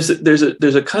 there's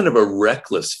a kind of a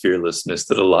reckless fearlessness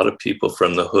that a lot of people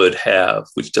from the hood have,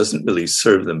 which doesn't really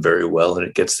serve them very well, and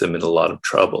it gets them in a lot of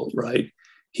trouble, right?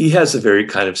 He has a very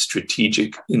kind of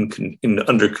strategic,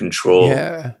 under control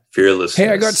fearlessness. Hey,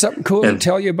 I got something cool to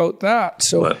tell you about that.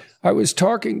 So what? I was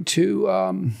talking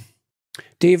to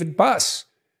David Buss.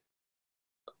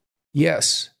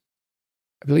 Yes,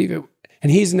 I believe it.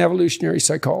 And he's an evolutionary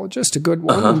psychologist, a good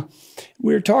one.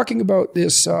 We were talking about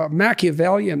this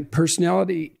Machiavellian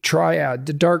personality triad,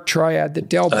 the dark triad that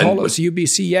Del Paulos,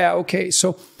 UBC. Yeah, okay.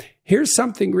 So here's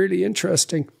something really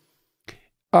interesting.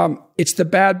 It's the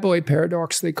bad boy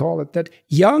paradox, they call it, that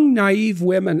young, naive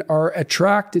women are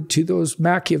attracted to those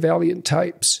Machiavellian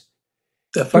types.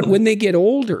 Definitely. But when they get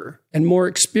older and more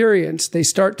experienced, they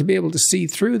start to be able to see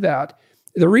through that.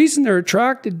 The reason they're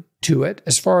attracted to it,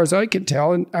 as far as I can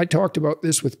tell, and I talked about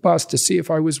this with Bus to see if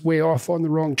I was way off on the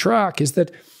wrong track, is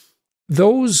that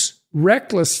those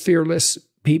reckless, fearless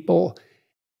people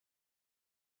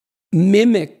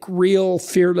mimic real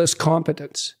fearless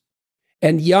competence.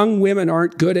 And young women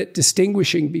aren't good at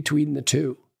distinguishing between the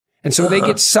two. And so they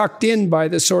get sucked in by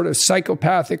the sort of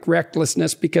psychopathic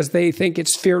recklessness because they think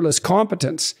it's fearless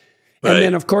competence. Right. And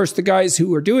then, of course, the guys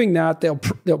who are doing that,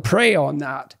 they'll prey on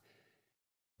that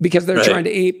because they're trying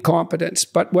to ape competence.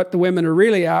 But what the women are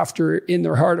really after in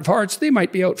their heart of hearts, they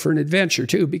might be out for an adventure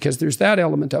too, because there's that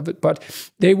element of it. But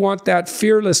they want that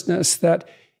fearlessness that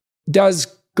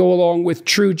does go along with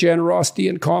true generosity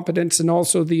and competence, and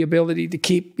also the ability to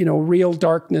keep, real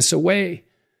darkness away.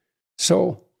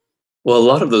 So, well, a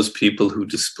lot of those people who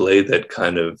display that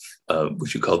kind of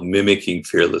what you call mimicking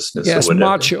fearlessness, or whatever,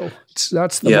 macho.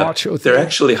 That's the macho thing. They're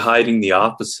actually hiding the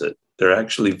opposite. They're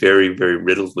actually very, very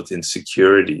riddled with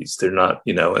insecurities. They're not,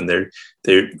 and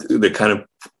they kind of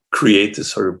create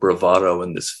this sort of bravado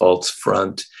and this false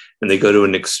front. And they go to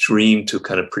an extreme to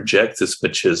kind of project this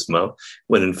machismo,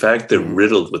 when in fact they're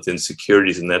riddled with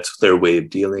insecurities, and that's their way of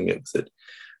dealing with it.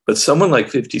 But someone like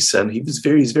 50 Cent, he's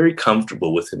very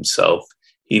comfortable with himself.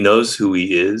 He knows who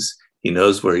he is. He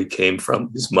knows where he came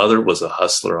from. His mother was a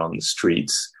hustler on the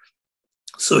streets,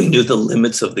 so he knew the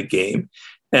limits of the game.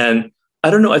 And I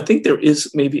don't know, I think there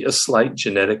is maybe a slight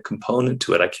genetic component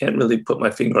to it. I can't really put my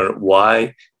finger on it,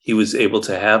 why he was able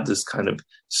to have this kind of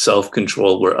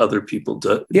self-control where other people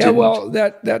didn't. Well,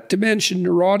 that dimension,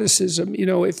 neuroticism,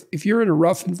 if you're in a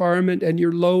rough environment and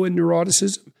you're low in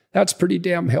neuroticism, that's pretty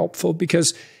damn helpful,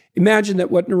 because imagine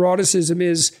that what neuroticism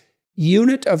is,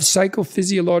 unit of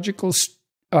psychophysiological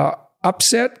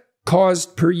upset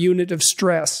caused per unit of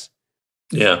stress.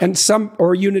 Yeah. And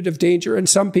or unit of danger. And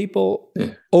some people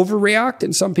overreact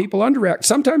and some people underreact.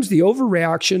 Sometimes the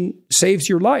overreaction saves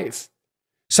your life.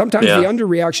 Sometimes the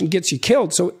underreaction gets you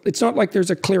killed. So it's not like there's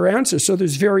a clear answer. So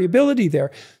there's variability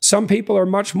there. Some people are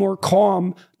much more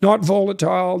calm, not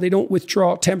volatile. They don't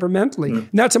withdraw temperamentally. And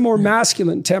that's a more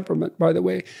masculine temperament, by the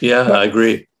way. Yeah, I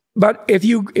agree. But if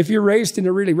you're raised in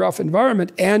a really rough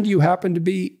environment and you happen to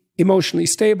be emotionally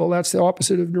stable, that's the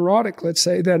opposite of neurotic, let's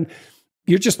say, then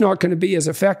you're just not going to be as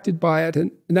affected by it.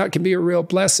 And that can be a real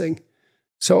blessing.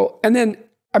 So, and then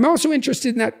I'm also interested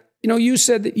in that, you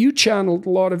said that you channeled a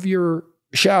lot of your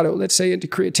shadow, let's say, into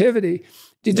creativity.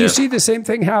 Did you see the same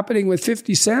thing happening with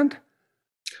 50 Cent?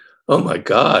 Oh my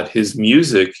God, his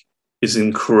music is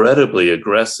incredibly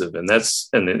aggressive, and to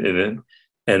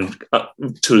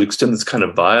an extent it's kind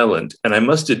of violent. And I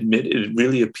must admit, it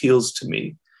really appeals to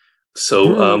me.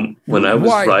 So when I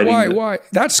was writing, why?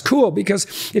 That's cool,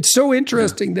 because it's so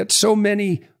interesting that so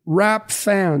many rap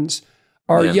fans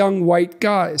are young white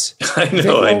guys. I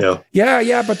know.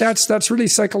 Yeah, but that's really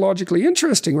psychologically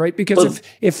interesting, right? Because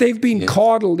if they've been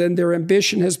coddled and their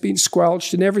ambition has been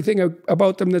squelched and everything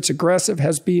about them that's aggressive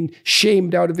has been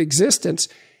shamed out of existence,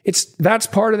 that's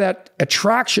part of that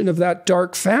attraction of that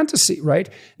dark fantasy, right?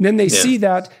 And then they see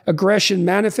that aggression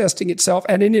manifesting itself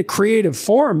and in a creative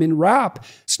form in rap.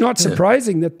 It's not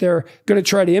surprising that they're going to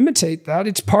try to imitate that.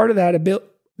 It's part of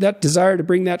that desire to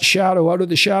bring that shadow out of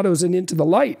the shadows and into the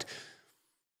light.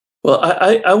 Well,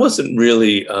 I wasn't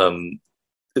really,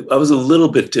 I was a little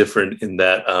bit different in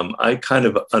that I kind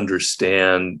of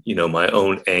understand, my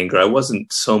own anger. I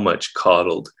wasn't so much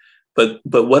coddled, but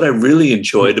what I really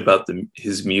enjoyed about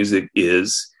his music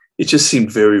is it just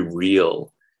seemed very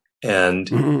real. And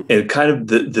kind of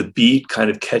the beat kind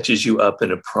of catches you up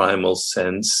in a primal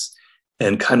sense.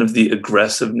 And kind of the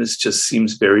aggressiveness just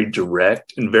seems very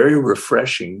direct and very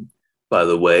refreshing, by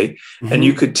the way. And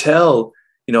you could tell,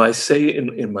 I say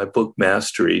in my book,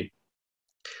 Mastery,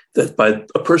 that by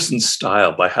a person's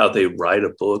style, by how they write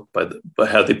a book, by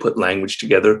how they put language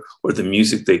together, or the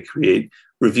music they create,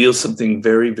 reveals something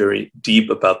very, very deep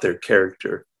about their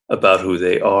character, about who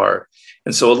they are.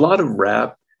 And so a lot of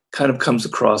rap kind of comes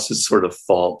across as sort of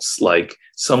false, like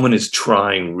someone is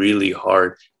trying really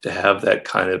hard to have that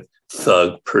kind of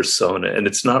thug persona, and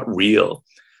it's not real.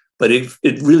 But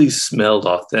it really smelled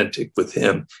authentic with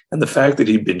him. And the fact that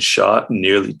he'd been shot and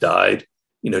nearly died,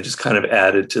 just kind of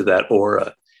added to that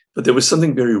aura. But there was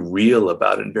something very real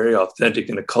about it and very authentic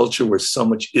in a culture where so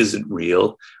much isn't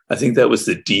real. I think that was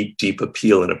the deep, deep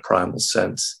appeal in a primal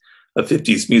sense of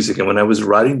 50s music. And when I was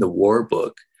writing the war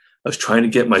book, I was trying to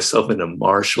get myself in a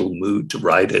martial mood to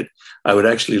write it. I would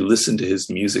actually listen to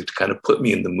his music to kind of put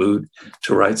me in the mood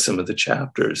to write some of the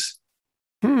chapters.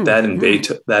 That and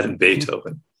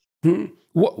Beethoven.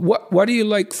 What do you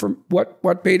like from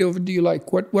what Beethoven do you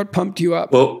like? What pumped you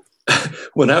up? Well,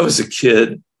 when I was a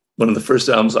kid, one of the first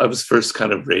albums, I was first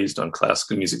kind of raised on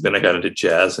classical music. Then I got into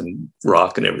jazz and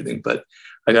rock and everything. But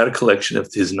I got a collection of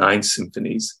his 9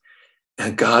 symphonies,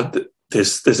 and God,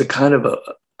 there's a kind of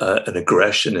an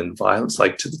aggression and violence,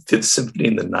 like to the 5th Symphony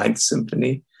and the 9th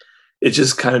Symphony. It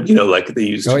just kind of, like they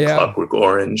used in Clockwork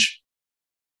Orange.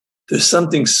 There's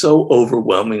something so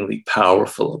overwhelmingly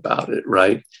powerful about it,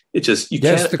 right? It just,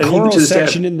 can't. The choral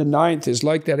section in the 9th is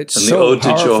like that. It's so the Ode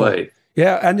powerful. to Joy.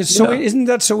 Yeah, and it's so, isn't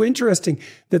that so interesting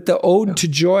that the Ode to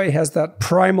Joy has that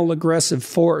primal aggressive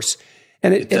force?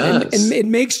 And it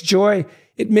makes joy,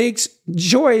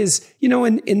 is,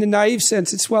 in the naive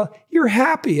sense, it's, you're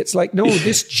happy. It's like, no,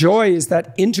 this joy is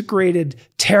that integrated,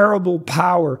 terrible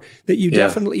power that you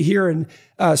definitely hear in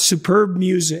superb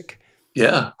music.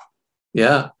 Yeah.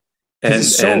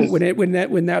 And when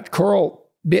that choral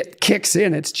bit kicks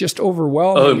in, it's just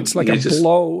overwhelming. It's like a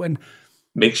blow and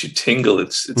makes you tingle.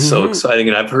 It's so exciting.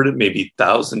 And I've heard it maybe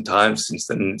 1,000 times since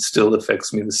then. And it still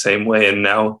affects me the same way. And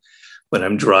now when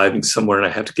I'm driving somewhere and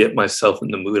I have to get myself in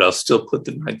the mood, I'll still put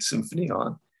the 9th Symphony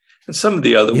on. And some of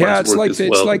the other ones work as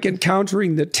well. It's like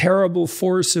encountering the terrible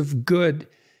force of good.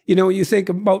 You think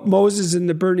about Moses in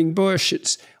the burning bush,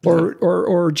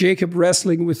 or Jacob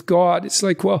wrestling with God. It's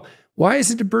like, why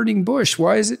is it a burning bush?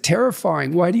 Why is it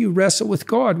terrifying? Why do you wrestle with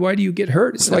God? Why do you get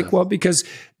hurt? It's like, because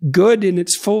good in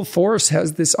its full force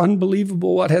has this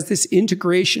has this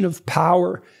integration of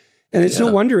power. And it's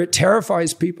no wonder it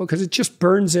terrifies people, because it just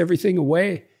burns everything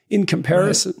away in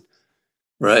comparison.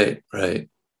 Right.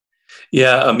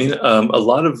 Yeah, I mean, a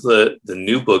lot of the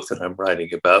new book that I'm writing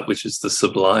about, which is The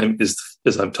Sublime,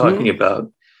 as I'm talking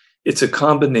about, it's a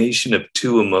combination of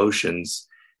 2 emotions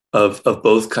of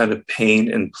both kind of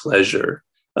pain and pleasure,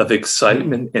 of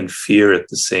excitement and fear at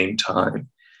the same time.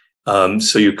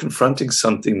 So you're confronting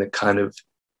something that kind of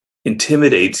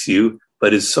intimidates you,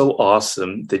 but is so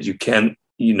awesome that you can't,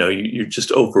 you're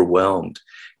just overwhelmed.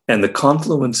 And the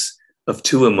confluence of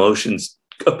 2 emotions,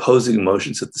 opposing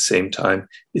emotions at the same time,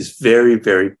 is very,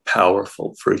 very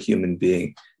powerful for a human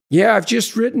being. Yeah, I've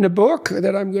just written a book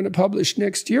that I'm going to publish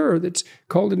next year that's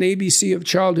called An ABC of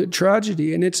Childhood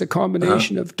Tragedy, and it's a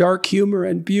combination of dark humor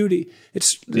and beauty.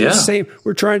 It's the same.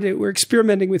 We're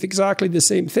experimenting with exactly the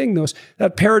same thing,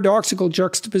 that paradoxical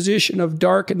juxtaposition of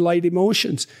dark and light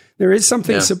emotions. There is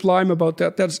something sublime about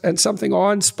that, and something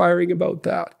awe-inspiring about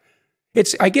that.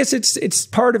 I guess it's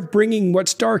part of bringing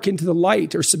what's dark into the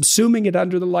light, or subsuming it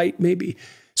under the light, maybe.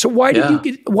 So why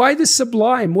the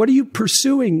sublime? What are you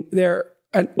pursuing there?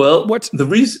 And what's the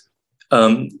reason?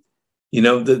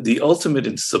 The ultimate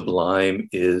in sublime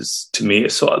is, to me,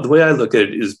 so the way I look at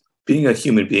it is, being a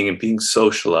human being and being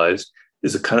socialized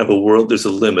is a kind of a world. There's a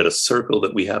limit, a circle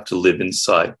that we have to live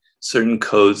inside, certain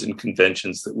codes and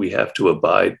conventions that we have to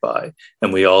abide by,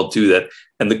 and we all do that.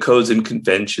 And the codes and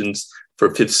conventions for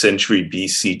 5th century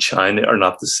BC China are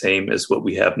not the same as what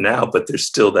we have now, but there's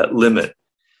still that limit.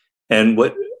 And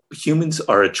what humans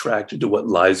are attracted to what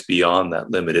lies beyond that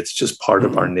limit. It's just part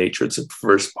of our nature. It's a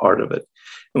first part of it.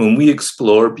 And when we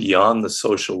explore beyond the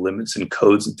social limits and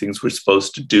codes and things we're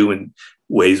supposed to do and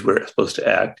ways we're supposed to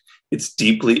act, it's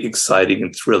deeply exciting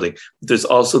and thrilling. But there's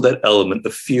also that element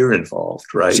of fear involved,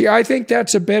 right? See, I think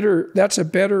that's a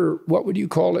better, what would you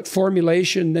call it,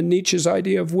 formulation than Nietzsche's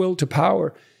idea of will to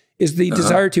power, is the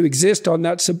desire to exist on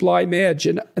that sublime edge.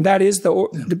 And that is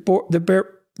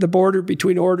the border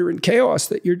between order and chaos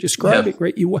that you're describing,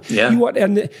 right? You want,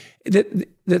 and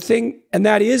the thing, and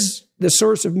that is the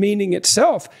source of meaning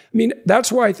itself. I mean,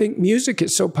 that's why I think music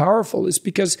is so powerful, is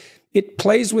because it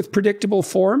plays with predictable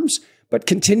forms, but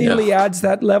continually adds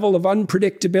that level of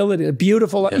unpredictability, a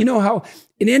beautiful, you know how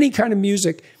in any kind of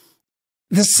music,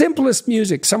 the simplest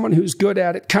music, someone who's good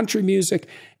at it, country music,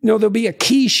 there'll be a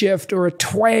key shift or a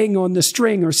twang on the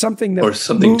string or something that... Or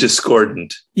something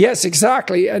discordant. Yes,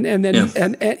 exactly. And then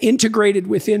and integrated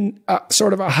within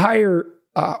sort of a higher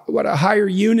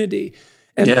unity.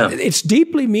 And it's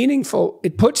deeply meaningful.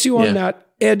 It puts you on that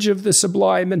edge of the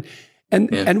sublime.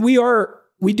 And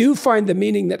we do find the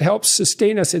meaning that helps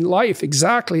sustain us in life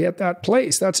exactly at that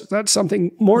place. That's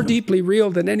something more deeply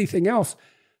real than anything else.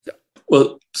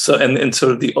 Well, so and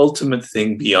sort of the ultimate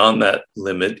thing beyond that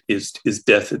limit is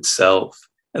death itself.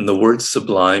 And the word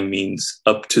sublime means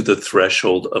up to the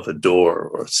threshold of a door,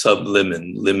 or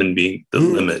sublimin, limin being the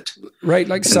limit. Right,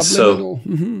 like and subliminal.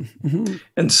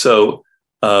 And so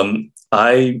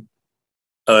I've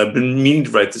been meaning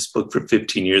to write this book for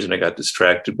 15 years and I got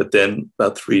distracted. But then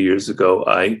about 3 years ago,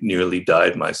 I nearly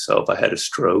died myself. I had a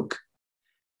stroke.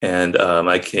 And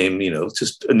I came,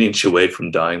 just an inch away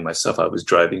from dying myself. I was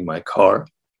driving my car.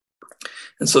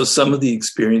 And so some of the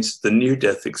experience, the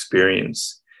near-death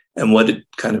experience, and what it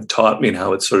kind of taught me and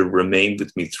how it sort of remained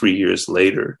with me 3 years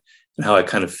later, and how I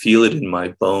kind of feel it in my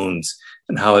bones,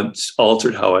 and how it's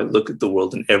altered how I look at the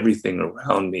world and everything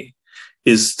around me,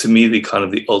 is to me the kind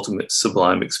of the ultimate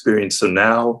sublime experience. So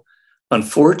now,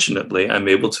 unfortunately, I'm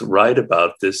able to write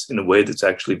about this in a way that's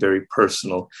actually very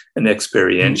personal and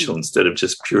experiential instead of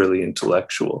just purely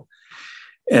intellectual.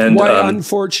 And why,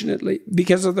 unfortunately?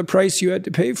 Because of the price you had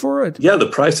to pay for it? Yeah, the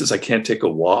price is I can't take a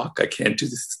walk. I can't do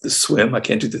the swim. I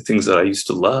can't do the things that I used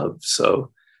to love.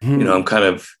 So, I'm kind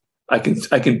of, I can,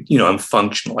 I'm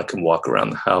functional. I can walk around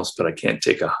the house, but I can't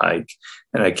take a hike.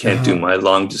 And I can't do my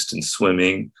long distance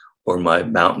swimming or my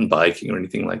mountain biking or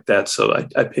anything like that. So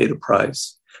I paid a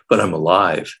price. But I'm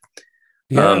alive.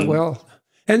 Yeah, well,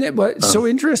 and it was so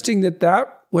interesting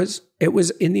it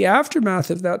was in the aftermath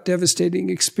of that devastating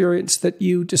experience that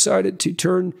you decided to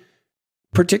turn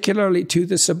particularly to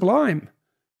the sublime.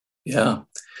 Yeah.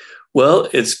 Well,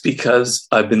 it's because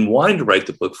I've been wanting to write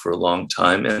the book for a long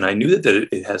time, and I knew that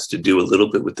it has to do a little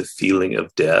bit with the feeling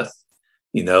of death,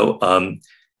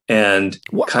 and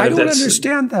I don't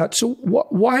understand that. So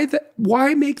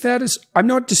why make that as, I'm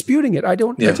not disputing it. I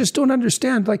just don't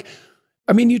understand.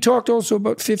 You talked also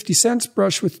about 50 Cent's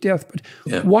brush with death, but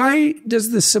why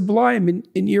does the sublime,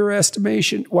 in your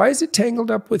estimation, why is it tangled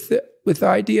up with the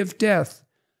idea of death?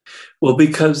 Well,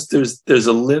 because there's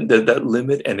a that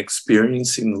limit, and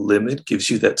experiencing the limit gives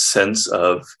you that sense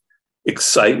of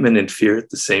excitement and fear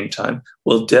at the same time.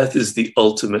 Well, death is the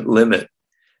ultimate limit.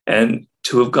 And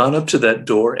to have gone up to that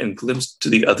door and glimpsed to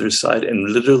the other side and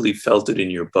literally felt it in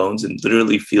your bones and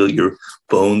literally feel your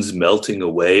bones melting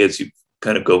away as you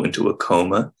kind of go into a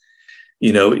coma,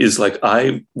 is like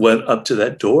I went up to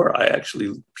that door. I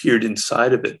actually peered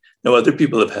inside of it. Now, other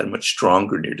people have had much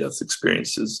stronger near-death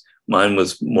experiences. Mine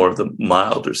was more of the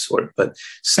milder sort, but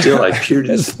still I peered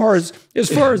as far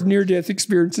as near-death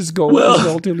experiences go, well, it's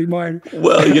relatively minor.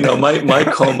 Well,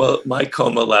 my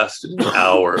coma lasted an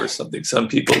hour or something. Some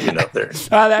people,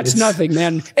 that's nothing,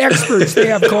 man. Experts, they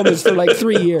have comas for like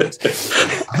 3 years.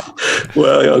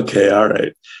 Well, okay, all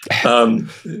right.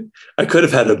 I could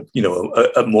have had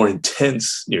a more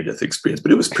intense near-death experience,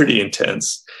 but it was pretty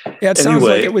intense. Yeah, it sounds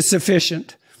like it was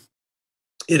sufficient.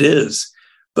 It is.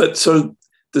 But so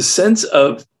the sense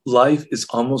of life is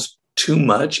almost too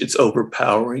much. It's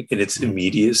overpowering in its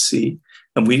immediacy.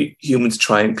 And we humans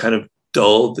try and kind of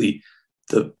dull the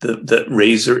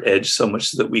razor edge so much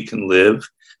so that we can live.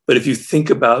 But if you think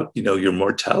about, your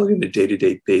mortality on a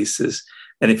day-to-day basis,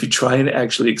 and if you try and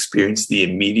actually experience the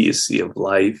immediacy of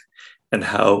life and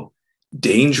how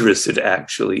dangerous it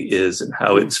actually is and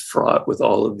how it's fraught with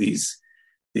all of these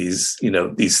things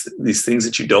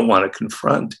that you don't want to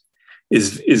confront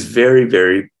is very,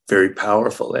 very, very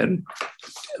powerful. And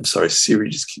I'm sorry, Siri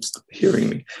just keeps hearing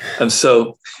me. I'm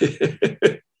so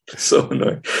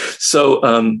annoying.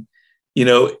 So,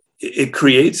 it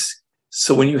creates,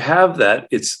 so when you have that,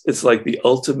 it's like the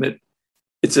ultimate,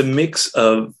 it's a mix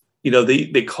of,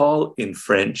 they call in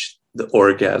French the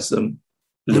orgasm,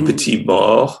 le petit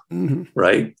mort,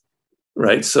 right?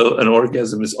 Right. So an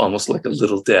orgasm is almost like a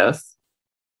little death,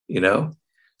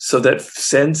 So that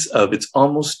sense of it's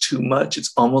almost too much.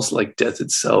 It's almost like death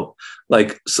itself,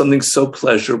 like something so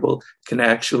pleasurable can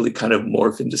actually kind of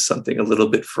morph into something a little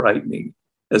bit frightening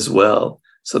as well.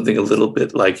 Something a little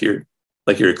bit like you're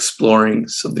exploring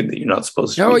something that you're not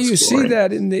supposed to be exploring. You see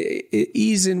that in the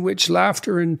ease in which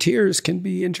laughter and tears can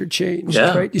be interchanged,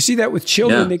 right? You see that with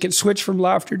children. They can switch from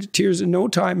laughter to tears in no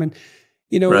time. And,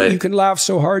 you can laugh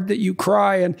so hard that you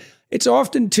cry. And it's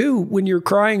often, too, when you're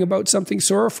crying about something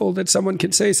sorrowful that someone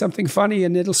can say something funny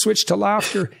and it'll switch to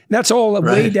laughter. And that's all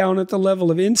way down at the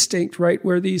level of instinct, right?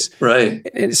 Where these... Right.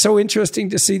 And it's so interesting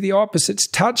to see the opposites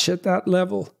touch at that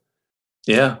level.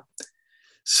 Yeah.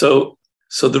 So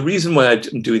the reason why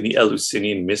I'm doing the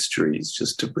Eleusinian mysteries,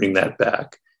 just to bring that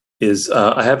back, is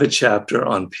I have a chapter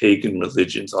on pagan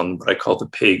religions, on what I call the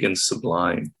pagan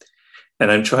sublime.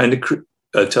 And I'm trying to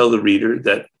tell the reader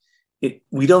that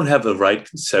we don't have a right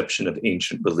conception of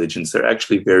ancient religions. They're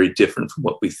actually very different from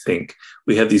what we think.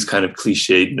 We have these kind of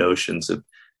cliched notions of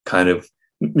kind of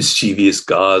mischievous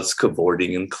gods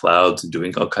cavorting in clouds and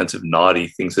doing all kinds of naughty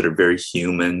things that are very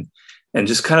human, and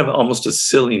just kind of almost a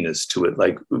silliness to it,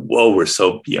 like, whoa, we're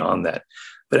so beyond that.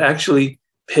 But actually,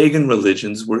 pagan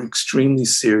religions were extremely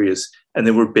serious, and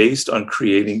they were based on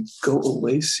creating, go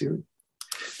away, Siri.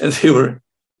 And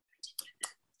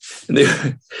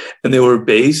they were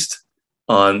based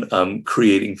on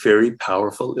creating very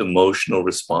powerful emotional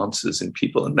responses in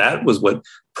people. And that was what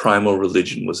primal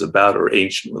religion was about, or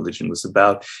ancient religion was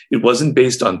about. It wasn't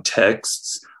based on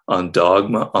texts, on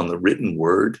dogma, on the written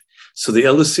word. So the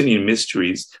Eleusinian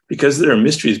mysteries, because there are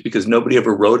mysteries, because nobody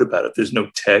ever wrote about it, there's no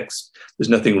text, there's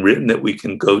nothing written that we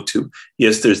can go to.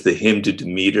 Yes, there's the hymn to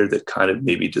Demeter that kind of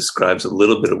maybe describes a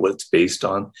little bit of what it's based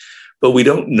on, but we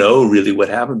don't know really what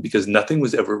happened because nothing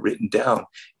was ever written down.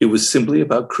 It was simply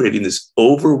about creating this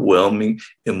overwhelming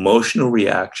emotional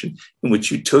reaction in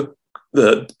which you took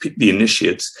the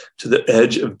initiates to the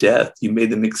edge of death. You made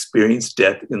them experience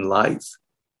death in life,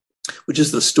 which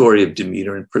is the story of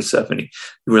Demeter and Persephone.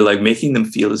 You were like making them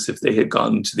feel as if they had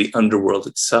gone into the underworld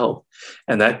itself.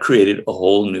 And that created a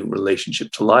whole new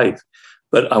relationship to life.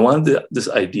 But I wanted this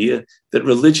idea that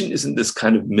religion isn't this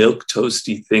kind of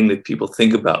milquetoasty thing that people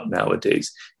think about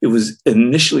nowadays. It was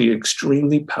initially an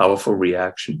extremely powerful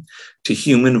reaction to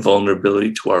human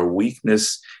vulnerability, to our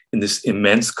weakness in this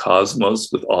immense cosmos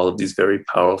with all of these very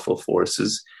powerful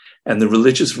forces. And the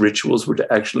religious rituals were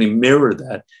to actually mirror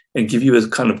that and give you a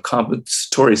kind of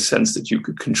compensatory sense that you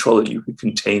could control it, you could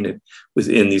contain it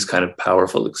within these kind of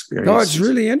powerful experiences. No, it's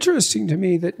really interesting to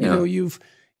me that,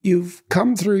 you've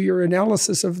come through your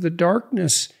analysis of the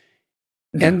darkness,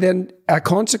 and then a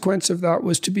consequence of that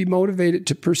was to be motivated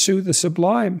to pursue the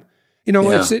sublime.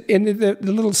 It's in the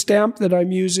little stamp that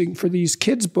I'm using for these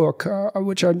kids' book,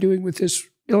 which I'm doing with this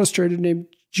illustrator named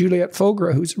Juliette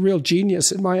Fogra, who's a real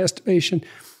genius in my estimation.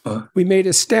 We made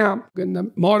a stamp, and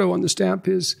the motto on the stamp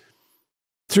is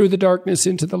 "Through the darkness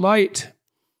into the light."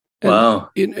 And,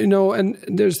 wow! And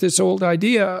there's this old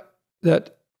idea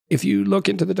that if you look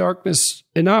into the darkness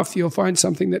enough, you'll find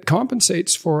something that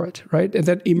compensates for it, right? And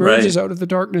that emerges out of the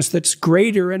darkness that's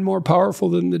greater and more powerful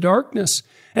than the darkness.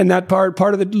 And that part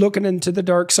of the looking into the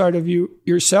dark side of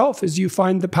yourself is you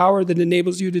find the power that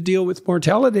enables you to deal with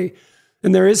mortality.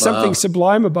 And there is something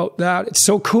sublime about that. It's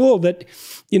so cool that,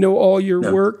 all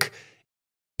your work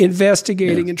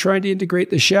investigating and trying to integrate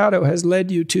the shadow has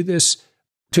led you to this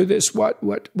what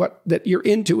that your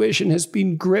intuition has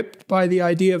been gripped by the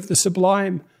idea of the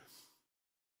sublime.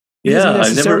 It isn't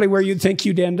necessarily where you'd think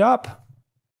you'd end up.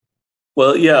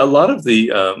 Well, yeah, a lot of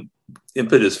the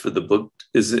impetus for the book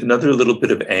is another little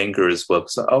bit of anger as well,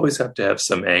 because I always have to have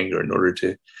some anger in order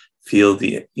to feel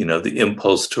the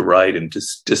impulse to write and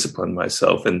just discipline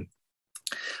myself. And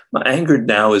my anger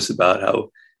now is about how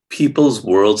people's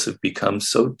worlds have become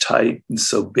so tight and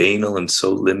so banal and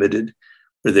so limited,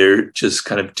 where they're just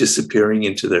kind of disappearing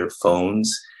into their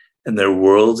phones, and their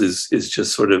world is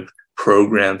just sort of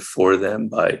programmed for them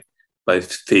by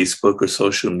Facebook or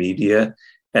social media.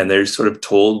 And they're sort of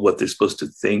told what they're supposed to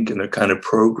think, and they're kind of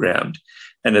programmed.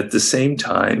 And at the same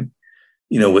time,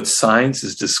 what science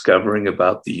is discovering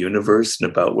about the universe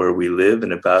and about where we live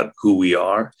and about who we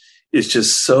are is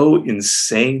just so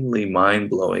insanely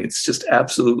mind-blowing. It's just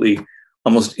absolutely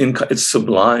it's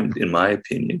sublime, in my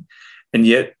opinion. And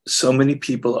yet so many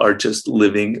people are just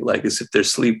living like as if they're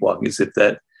sleepwalking, as if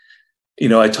that,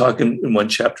 I talk in one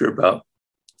chapter about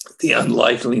the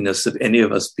unlikeliness of any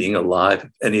of us being alive,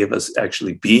 any of us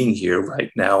actually being here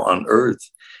right now on Earth,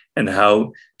 and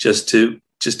how just to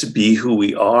be who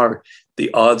we are,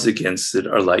 the odds against it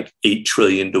are like 8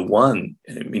 trillion to 1.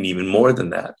 I mean, even more than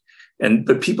that.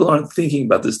 But people aren't thinking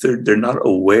about this. They're not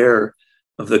aware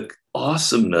of the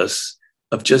awesomeness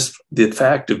of just the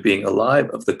fact of being alive,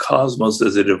 of the cosmos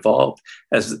as it evolved,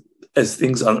 as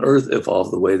things on Earth evolve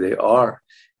the way they are.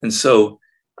 And so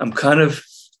I'm kind of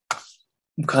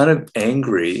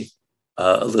angry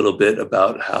a little bit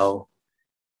about how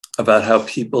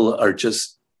people are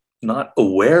just not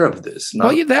aware of this.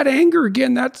 That anger,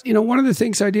 again, that's, one of the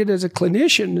things I did as a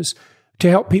clinician is to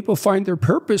help people find their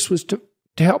purpose, was to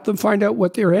help them find out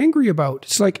what they're angry about.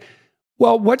 It's like,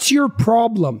 well, what's your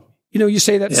problem? You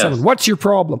say that to someone, what's your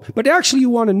problem? But actually you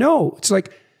want to know. It's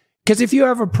like, because if you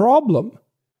have a problem,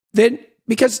 then,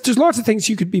 because there's lots of things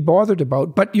you could be bothered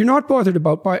about, but you're not bothered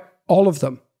about by all of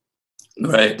them.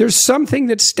 Right. There's something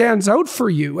that stands out for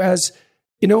you as,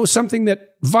 something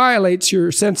that violates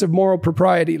your sense of moral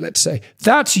propriety, let's say.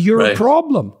 That's your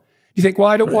problem. You think, well,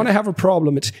 I don't want to have a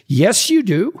problem. It's, yes, you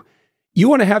do. You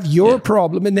want to have your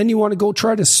problem, and then you want to go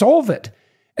try to solve it.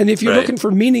 And if you're looking for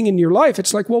meaning in your life,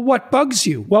 it's like, well, what bugs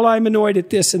you? Well, I'm annoyed at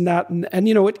this and that. And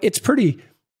it's pretty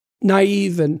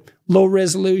naive and low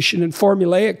resolution and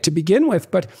formulaic to begin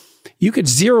with, but you could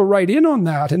zero right in on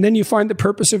that, and then you find the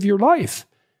purpose of your life.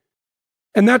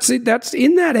 And that's it. That's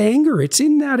in that anger. It's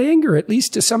in that anger, at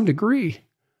least to some degree.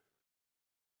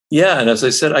 Yeah. And as I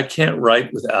said, I can't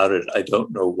write without it. I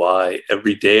don't know why.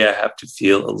 Every day I have to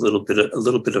feel a little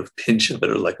bit of pinch of it,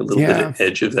 or like a little bit of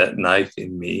edge of that knife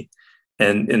in me.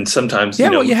 And sometimes,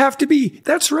 well, you have to be,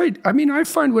 that's right. I mean, I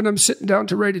find when I'm sitting down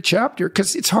to write a chapter,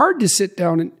 because it's hard to sit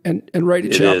down and write a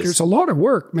chapter. It's a lot of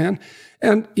work, man.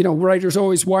 And, writers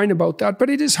always whine about that, but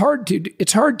it's hard to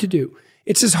do.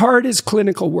 It's as hard as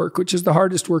clinical work, which is the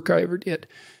hardest work I ever did.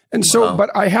 And so, but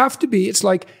I have to be, it's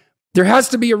like, there has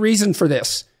to be a reason for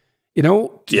this,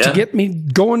 to get me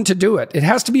going to do it. It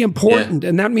has to be important.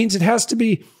 And that means it has to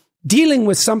be dealing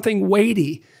with something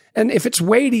weighty. And if it's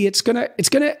weighty, it's going to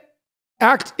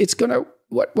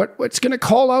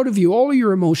call out of you all of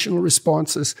your emotional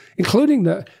responses,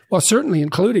 including certainly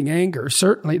including anger.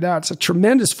 Certainly that's a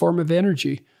tremendous form of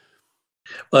energy.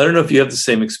 Well, I don't know if you have the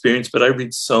same experience, but I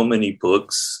read so many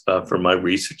books for my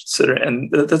research, et cetera,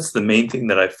 and that's the main thing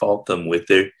that I fault them with.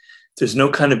 There's no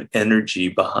kind of energy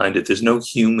behind it. There's no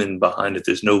human behind it.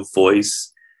 There's no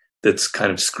voice that's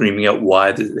kind of screaming out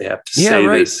why they have to say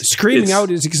this. Screaming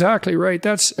out is exactly right.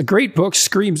 That's a great book,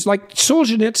 Screams. Like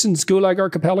Solzhenitsyn's Gulag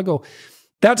Archipelago.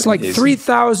 That's like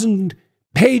 3,000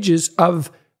 pages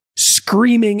of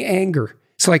screaming anger.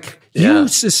 It's like you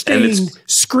sustained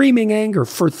screaming anger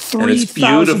for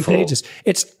 3,000 pages.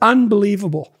 It's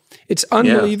unbelievable. It's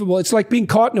unbelievable. It's like being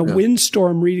caught in a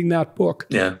windstorm reading that book.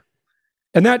 Yeah.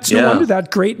 And that's no wonder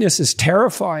that greatness is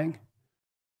terrifying.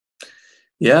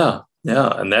 Yeah. Yeah.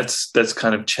 And that's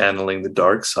kind of channeling the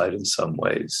dark side in some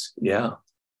ways. Yeah.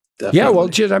 Definitely. Yeah. Well,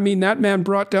 I mean, that man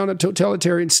brought down a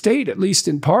totalitarian state, at least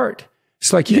in part.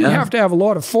 It's like you have to have a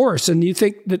lot of force, and you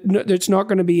think that it's not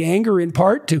going to be anger in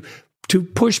part to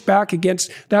push back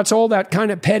against. That's all that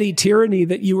kind of petty tyranny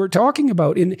that you were talking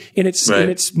about in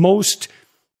its most,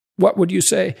 what would you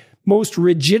say, most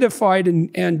rigidified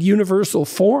and universal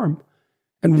form.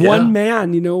 And one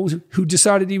man, who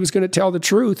decided he was going to tell the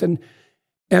truth and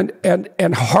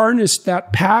harnessed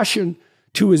that passion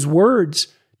to his words,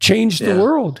 changed the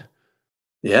world.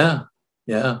 Yeah.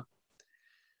 Yeah.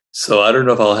 So I don't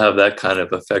know if I'll have that kind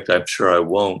of effect. I'm sure I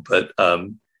won't, but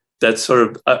that's sort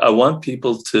of, I want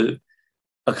people to,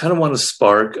 I kind of want to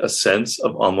spark a sense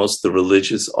of almost the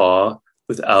religious awe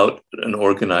without an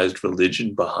organized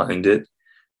religion behind it.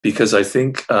 Because I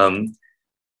think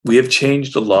we have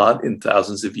changed a lot in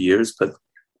thousands of years, but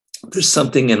there's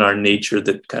something in our nature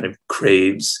that kind of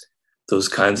craves those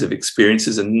kinds of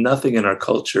experiences, and nothing in our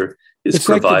culture is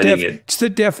providing it. It's the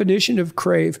definition of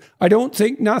crave. I don't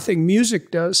think nothing.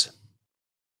 Music does.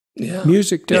 Yeah.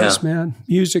 Music does, man.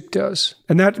 Music does.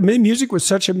 And that music was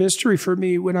such a mystery for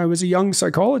me when I was a young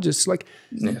psychologist. Like,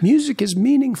 music is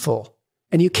meaningful,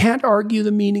 and you can't argue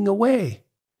the meaning away.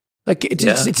 Like,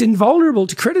 it's invulnerable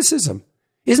to criticism.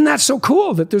 Isn't that so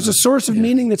cool that there's a source of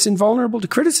meaning that's invulnerable to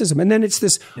criticism? And then it's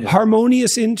this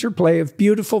harmonious interplay of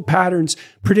beautiful patterns,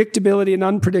 predictability and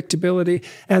unpredictability,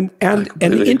 and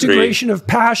the integration of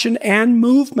passion and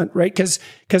movement, right? Because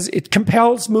it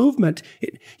compels movement.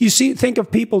 Think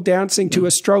of people dancing to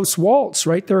a Strauss waltz,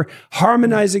 right? They're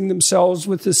harmonizing themselves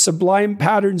with the sublime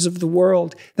patterns of the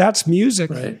world. That's music.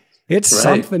 Right. It's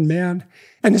something, man.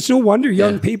 And it's no wonder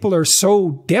young people are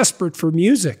so desperate for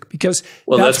music, because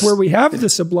that's where we have the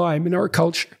sublime in our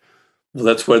culture. Well,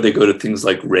 that's where they go to things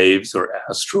like raves or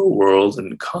astral world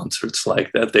and concerts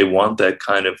like that. They want that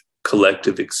kind of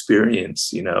collective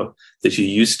experience, that you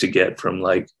used to get from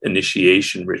like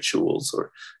initiation rituals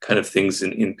or kind of things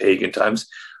in pagan times.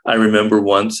 I remember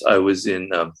once I was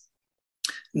in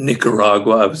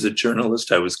Nicaragua. I was a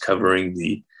journalist. I was covering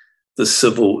the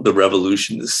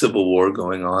revolution, the civil war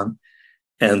going on.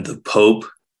 And the Pope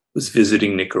was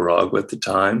visiting Nicaragua at the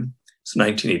time. It's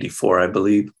 1984, I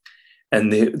believe.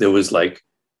 And there was like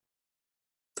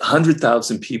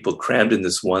 100,000 people crammed in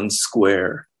this one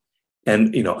square.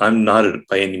 And, I'm not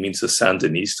by any means a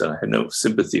Sandinista. I had no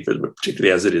sympathy for it,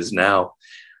 particularly as it is now.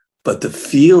 But the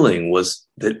feeling was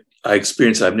that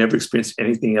I've never experienced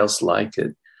anything else like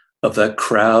it, of that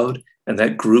crowd and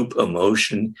that group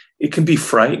emotion. It can be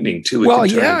frightening too. Well,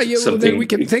 then we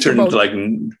can think about like.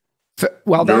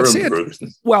 Well, that's it.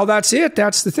 Well, that's it.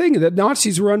 That's the thing. The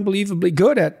Nazis were unbelievably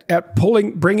good at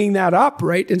bringing that up,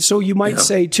 right? And so you might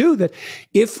say too that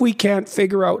if we can't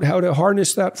figure out how to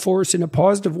harness that force in a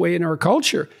positive way in our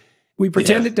culture, we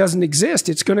pretend it doesn't exist.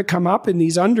 It's going to come up in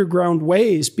these underground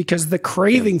ways because the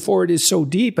craving for it is so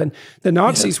deep. And the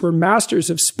Nazis were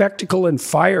masters of spectacle and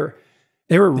fire.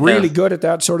 They were really good at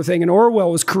that sort of thing. And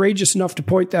Orwell was courageous enough to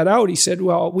point that out. He said,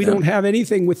 well, we don't have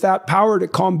anything with that power to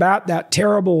combat that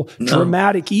terrible,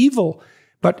 dramatic evil.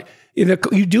 But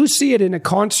you do see it in a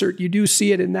concert. You do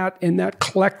see it in that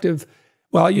collective.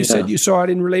 Well, you said you saw it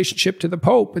in relationship to the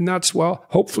Pope. And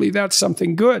hopefully that's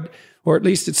something good. Or at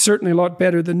least it's certainly a lot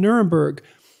better than Nuremberg.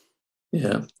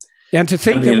 Yeah. And to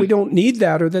think that we don't need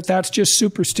that, or that's just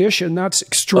superstition, that's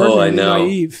extraordinarily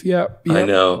naive. Yeah. I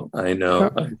know. I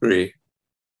agree.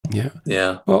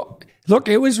 Yeah. Well, look,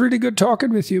 it was really good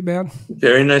talking with you, man.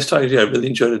 Very nice talking to you. I really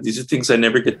enjoyed it. These are things I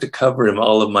never get to cover in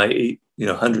all of my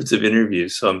hundreds of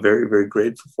interviews. So I'm very, very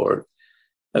grateful for it.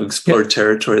 I've explored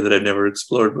territory that I've never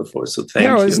explored before. So thank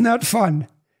you. Isn't that fun?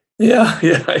 Yeah.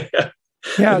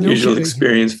 Unusual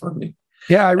experience for me.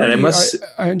 Yeah,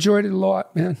 I enjoyed it a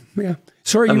lot, man. Yeah.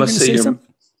 Sorry, you were going to say something?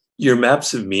 Your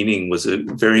Maps of Meaning was a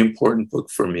very important book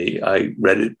for me. I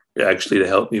read it actually to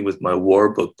help me with my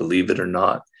war book, believe it or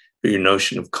not, for your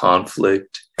notion of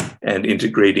conflict and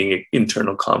integrating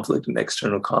internal conflict and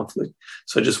external conflict.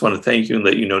 So I just want to thank you and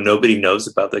let you know nobody knows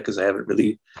about that because I haven't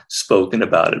really spoken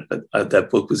about it, but that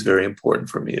book was very important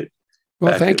for me.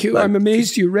 Well, thank you. I'm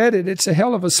amazed you read it. It's a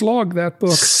hell of a slog, that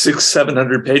book.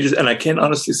 600-700 pages. And I can't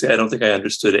honestly say I don't think I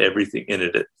understood everything in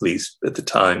it, at least at the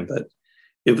time, but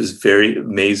it was a very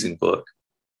amazing book.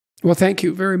 Well, thank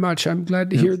you very much. I'm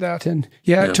glad to hear that. And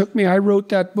it took me, I wrote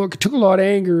that book. It took a lot of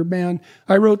anger, man.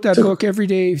 I wrote that book every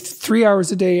day, 3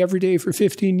 hours a day, every day for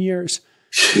 15 years.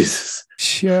 Jesus.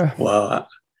 Yeah. Wow.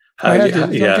 I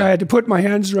had to put my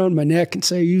hands around my neck and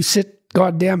say, you sit,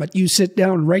 God damn it, you sit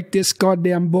down and write this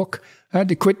goddamn book. I had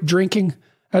to quit drinking.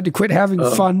 I had to quit having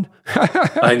fun.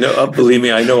 I know. Believe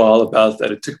me, I know all about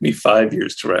that. It took me 5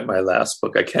 years to write my last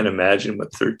book. I can't imagine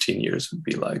what 13 years would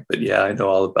be like. But yeah, I know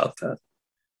all about that.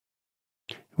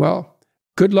 Well,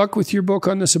 good luck with your book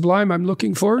on the Sublime. I'm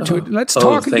looking forward to it. Let's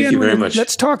talk again. Thank you very much.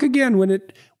 Let's talk again when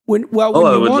you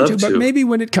want to, but maybe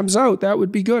when it comes out, that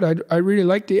would be good. I really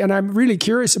like and I'm really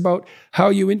curious about how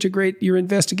you integrate your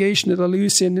investigation of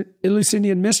the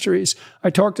Eleusinian mysteries. I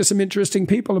talked to some interesting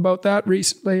people about that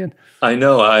recently. And I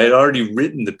know I had already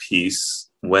written the piece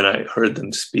when I heard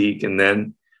them speak, and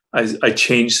then I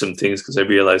changed some things because I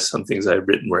realized some things I had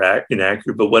written were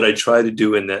inaccurate. But what I try to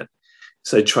do in that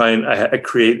is I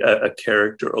create a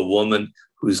character, a woman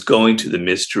who's going to the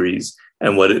mysteries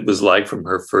and what it was like from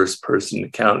her first person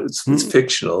account. It's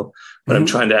fictional, but I'm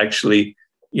trying to actually,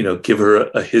 give her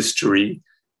a history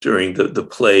during the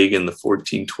plague in the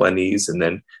 1420s and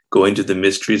then go into the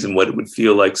mysteries and what it would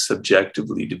feel like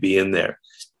subjectively to be in there.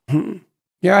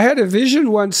 Yeah, I had a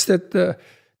vision once that the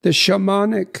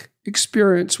shamanic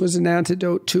experience was an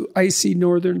antidote to icy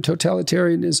northern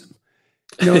totalitarianism.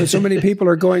 So many people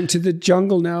are going to the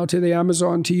jungle now, to the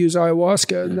Amazon, to use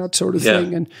ayahuasca and that sort of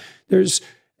thing. And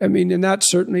and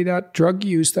that drug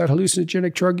use, that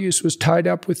hallucinogenic drug use was tied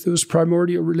up with those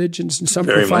primordial religions in some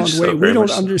profound way. We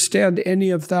don't understand any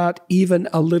of that even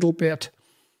a little bit.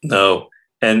 No.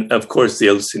 And of course, the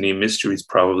Eleusinian mysteries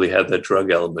probably had that drug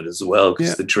element as well,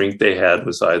 because the drink they had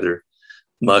was either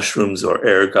mushrooms or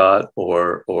ergot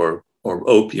or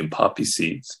opium, poppy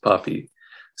seeds, poppy.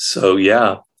 So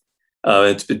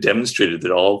it's been demonstrated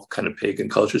that all kind of pagan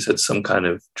cultures had some kind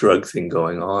of drug thing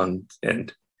going on.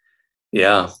 And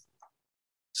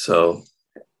so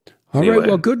all right.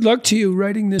 Well, good luck to you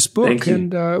writing this book. Thank you.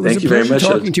 And it was a pleasure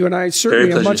talking to you. And I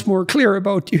certainly am much more clear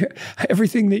about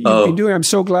everything that you've been doing. I'm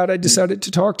so glad I decided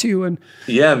to talk to you. And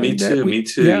me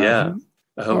too. Yeah.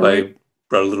 I hope I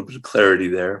brought a little bit of clarity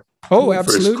there. Oh,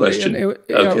 absolutely. And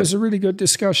it was a really good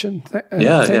discussion.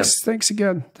 Thanks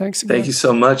again. Thank you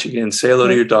so much again. Say hello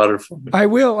to your daughter for me. I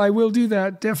will do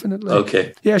that. Definitely.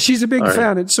 Okay. Yeah. She's a big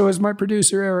fan. And so is my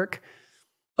producer, Eric.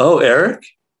 Oh, Eric?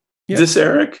 Yeah. Is this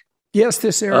Eric? Yes,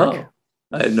 this Eric. Oh,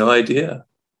 I had no idea.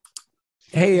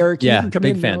 Hey, Eric, you can come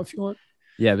big in fan. now if you want.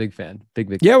 Yeah, big fan.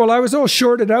 Big. Yeah, well, I was all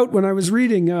shorted out when I was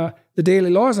reading the Daily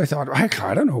Laws. I thought, I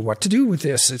don't know what to do with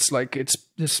this. It's like, it's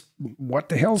this, what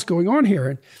the hell's going on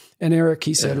here? And Eric,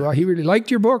 he said, well, he really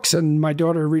liked your books, and my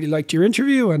daughter really liked your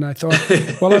interview. And I thought,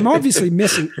 well, I'm obviously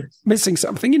missing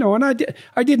something, and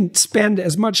I didn't spend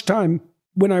as much time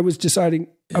when I was deciding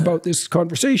about this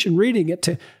conversation reading it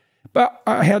but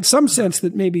I had some sense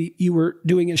that maybe you were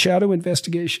doing a shadow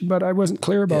investigation, but I wasn't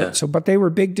clear about it. So, but they were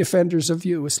big defenders of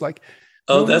you. It's like,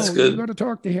 that's good. You got to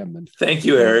talk to him. Thank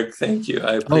you, Eric. Thank you.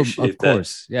 I appreciate that. Of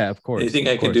course. Yeah, of course. Anything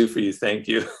I can do for you. Thank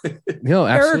you. No,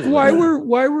 absolutely. Eric,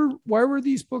 why were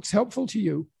these books helpful to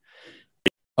you?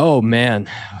 Oh man,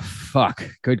 fuck.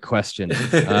 Good question.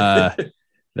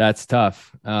 That's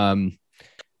tough.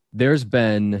 There's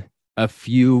been a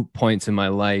few points in my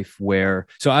life where,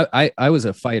 so I was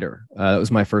a fighter. That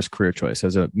was my first career choice. I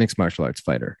was a mixed martial arts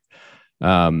fighter.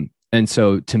 And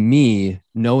so to me,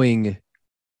 knowing,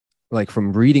 like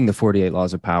from reading the 48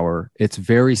 Laws of Power, it's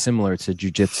very similar to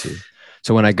jujitsu.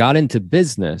 So when I got into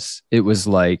business, it was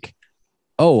like,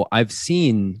 oh, I've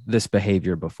seen this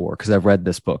behavior before because I've read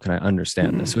this book and I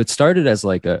understand this. So it started as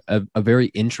like a very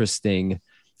interesting.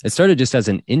 It started just as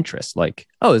an interest, like,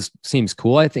 oh, this seems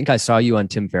cool. I think I saw you on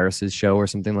Tim Ferriss's show or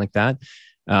something like that.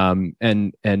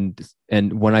 And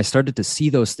when I started to see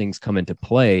those things come into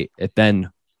play, it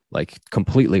then like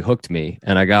completely hooked me,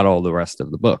 and I got all the rest of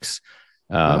the books.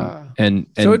 And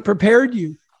so it prepared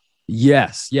you.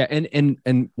 Yes. Yeah.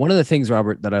 And one of the things,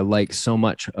 Robert, that I like so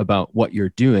much about what you're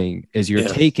doing is you're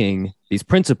taking these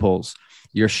principles,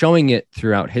 you're showing it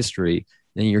throughout history,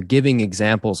 and you're giving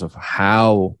examples of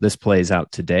how this plays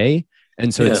out today.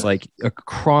 And so it's like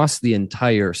across the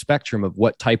entire spectrum of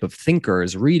what type of thinker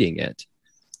is reading it.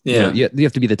 Yeah. You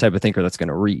have to be the type of thinker that's going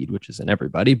to read, which isn't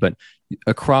everybody, but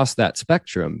across that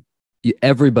spectrum,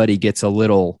 everybody gets a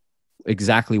little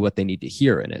exactly what they need to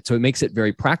hear in it. So it makes it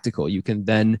very practical. You can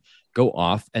then go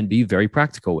off and be very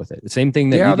practical with it. The same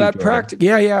thing that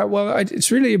Well,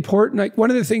 it's really important. Like one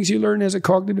of the things you learn as a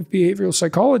cognitive behavioral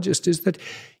psychologist is that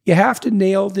you have to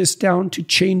nail this down to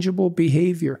changeable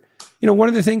behavior. One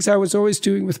of the things I was always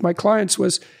doing with my clients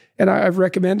was, and I've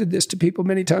recommended this to people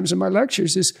many times in my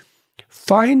lectures, is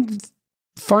find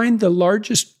the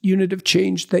largest unit of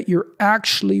change that you're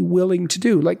actually willing to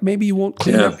do. Like maybe you won't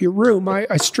clean up your room. I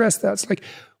stress that. It's like,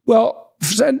 well,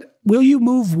 will you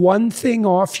move one thing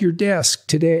off your desk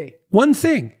today? One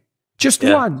thing, just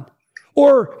one.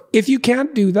 Or if you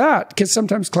can't do that, because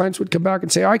sometimes clients would come back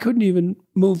and say, I couldn't even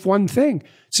move one thing. I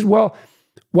said, well,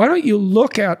 why don't you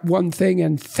look at one thing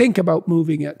and think about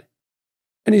moving it?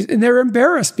 And they're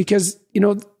embarrassed because,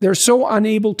 they're so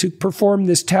unable to perform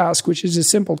this task, which is a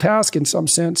simple task in some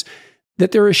sense,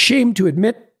 that they're ashamed to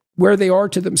admit where they are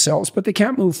to themselves, but they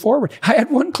can't move forward. I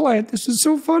had one client, this is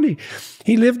so funny.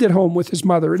 He lived at home with his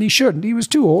mother, and he shouldn't. He was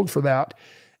too old for that.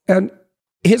 And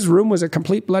his room was a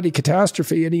complete bloody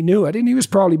catastrophe, and he knew it. And he was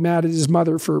probably mad at his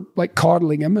mother for like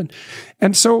coddling him.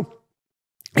 And so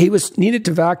he needed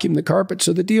to vacuum the carpet.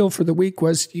 So the deal for the week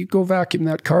was you go vacuum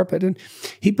that carpet. And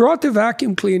he brought the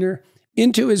vacuum cleaner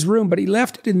into his room, but he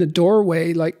left it in the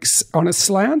doorway, like on a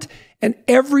slant. And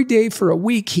every day for a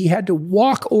week, he had to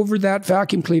walk over that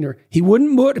vacuum cleaner. He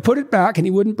wouldn't put it back, and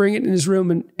he wouldn't bring it in his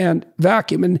room and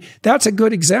vacuum. And that's a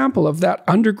good example of that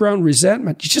underground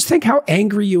resentment. You just think how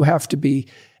angry you have to be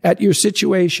at your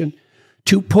situation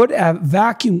to put a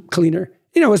vacuum cleaner.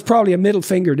 It's probably a middle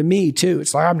finger to me too.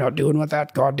 It's like, I'm not doing what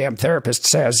that goddamn therapist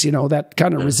says, that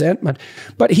kind of resentment.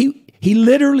 But he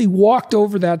literally walked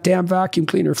over that damn vacuum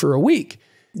cleaner for a week.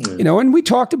 You know, and we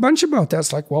talked a bunch about that.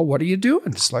 It's like, well, what are you doing?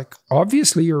 It's like,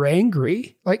 obviously you're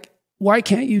angry. Like, why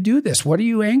can't you do this? What are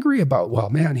you angry about? Well,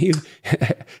 man, he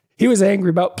was angry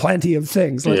about plenty of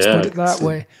things. Let's put it that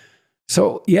way.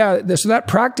 So yeah, so that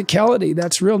practicality,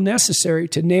 that's real necessary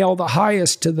to nail the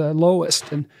highest to the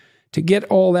lowest and to get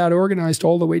all that organized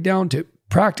all the way down to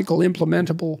practical,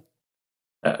 implementable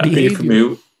behavior. Are you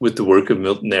familiar with the work of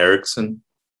Milton Erickson?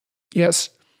 Yes.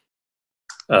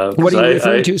 What are you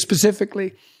referring to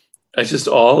specifically?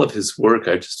 All of his work,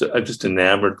 I'm just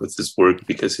enamored with his work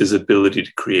because his ability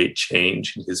to create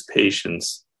change and his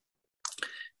patience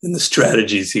and the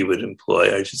strategies he would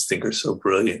employ, I just think are so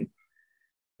brilliant.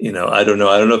 You know, I don't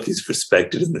know if he's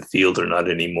respected in the field or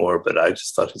not anymore, but I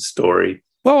just thought his story.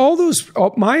 Well,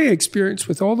 my experience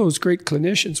with all those great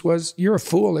clinicians was you're a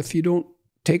fool if you don't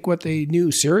take what they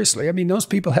knew seriously. I mean, those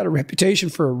people had a reputation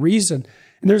for a reason.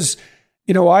 And there's,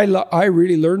 you know, I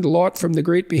really learned a lot from the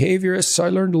great behaviorists. I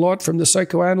learned a lot from the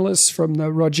psychoanalysts, from the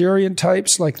Rogerian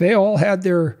types. Like they all had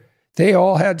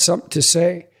something to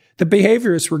say. The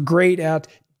behaviorists were great at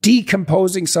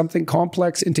decomposing something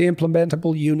complex into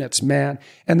implementable units, man.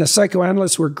 And the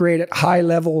psychoanalysts were great at high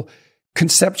level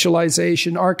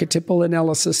conceptualization, archetypal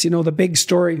analysis, you know, the big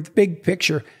story, the big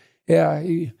picture. Yeah.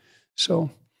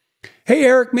 So, hey,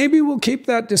 Eric, maybe we'll keep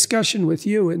that discussion with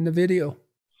you in the video.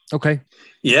 Okay.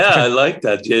 Yeah, I like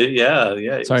that.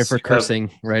 Yeah. Sorry for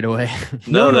cursing right away.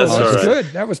 No, that's all right. Good.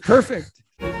 That was perfect.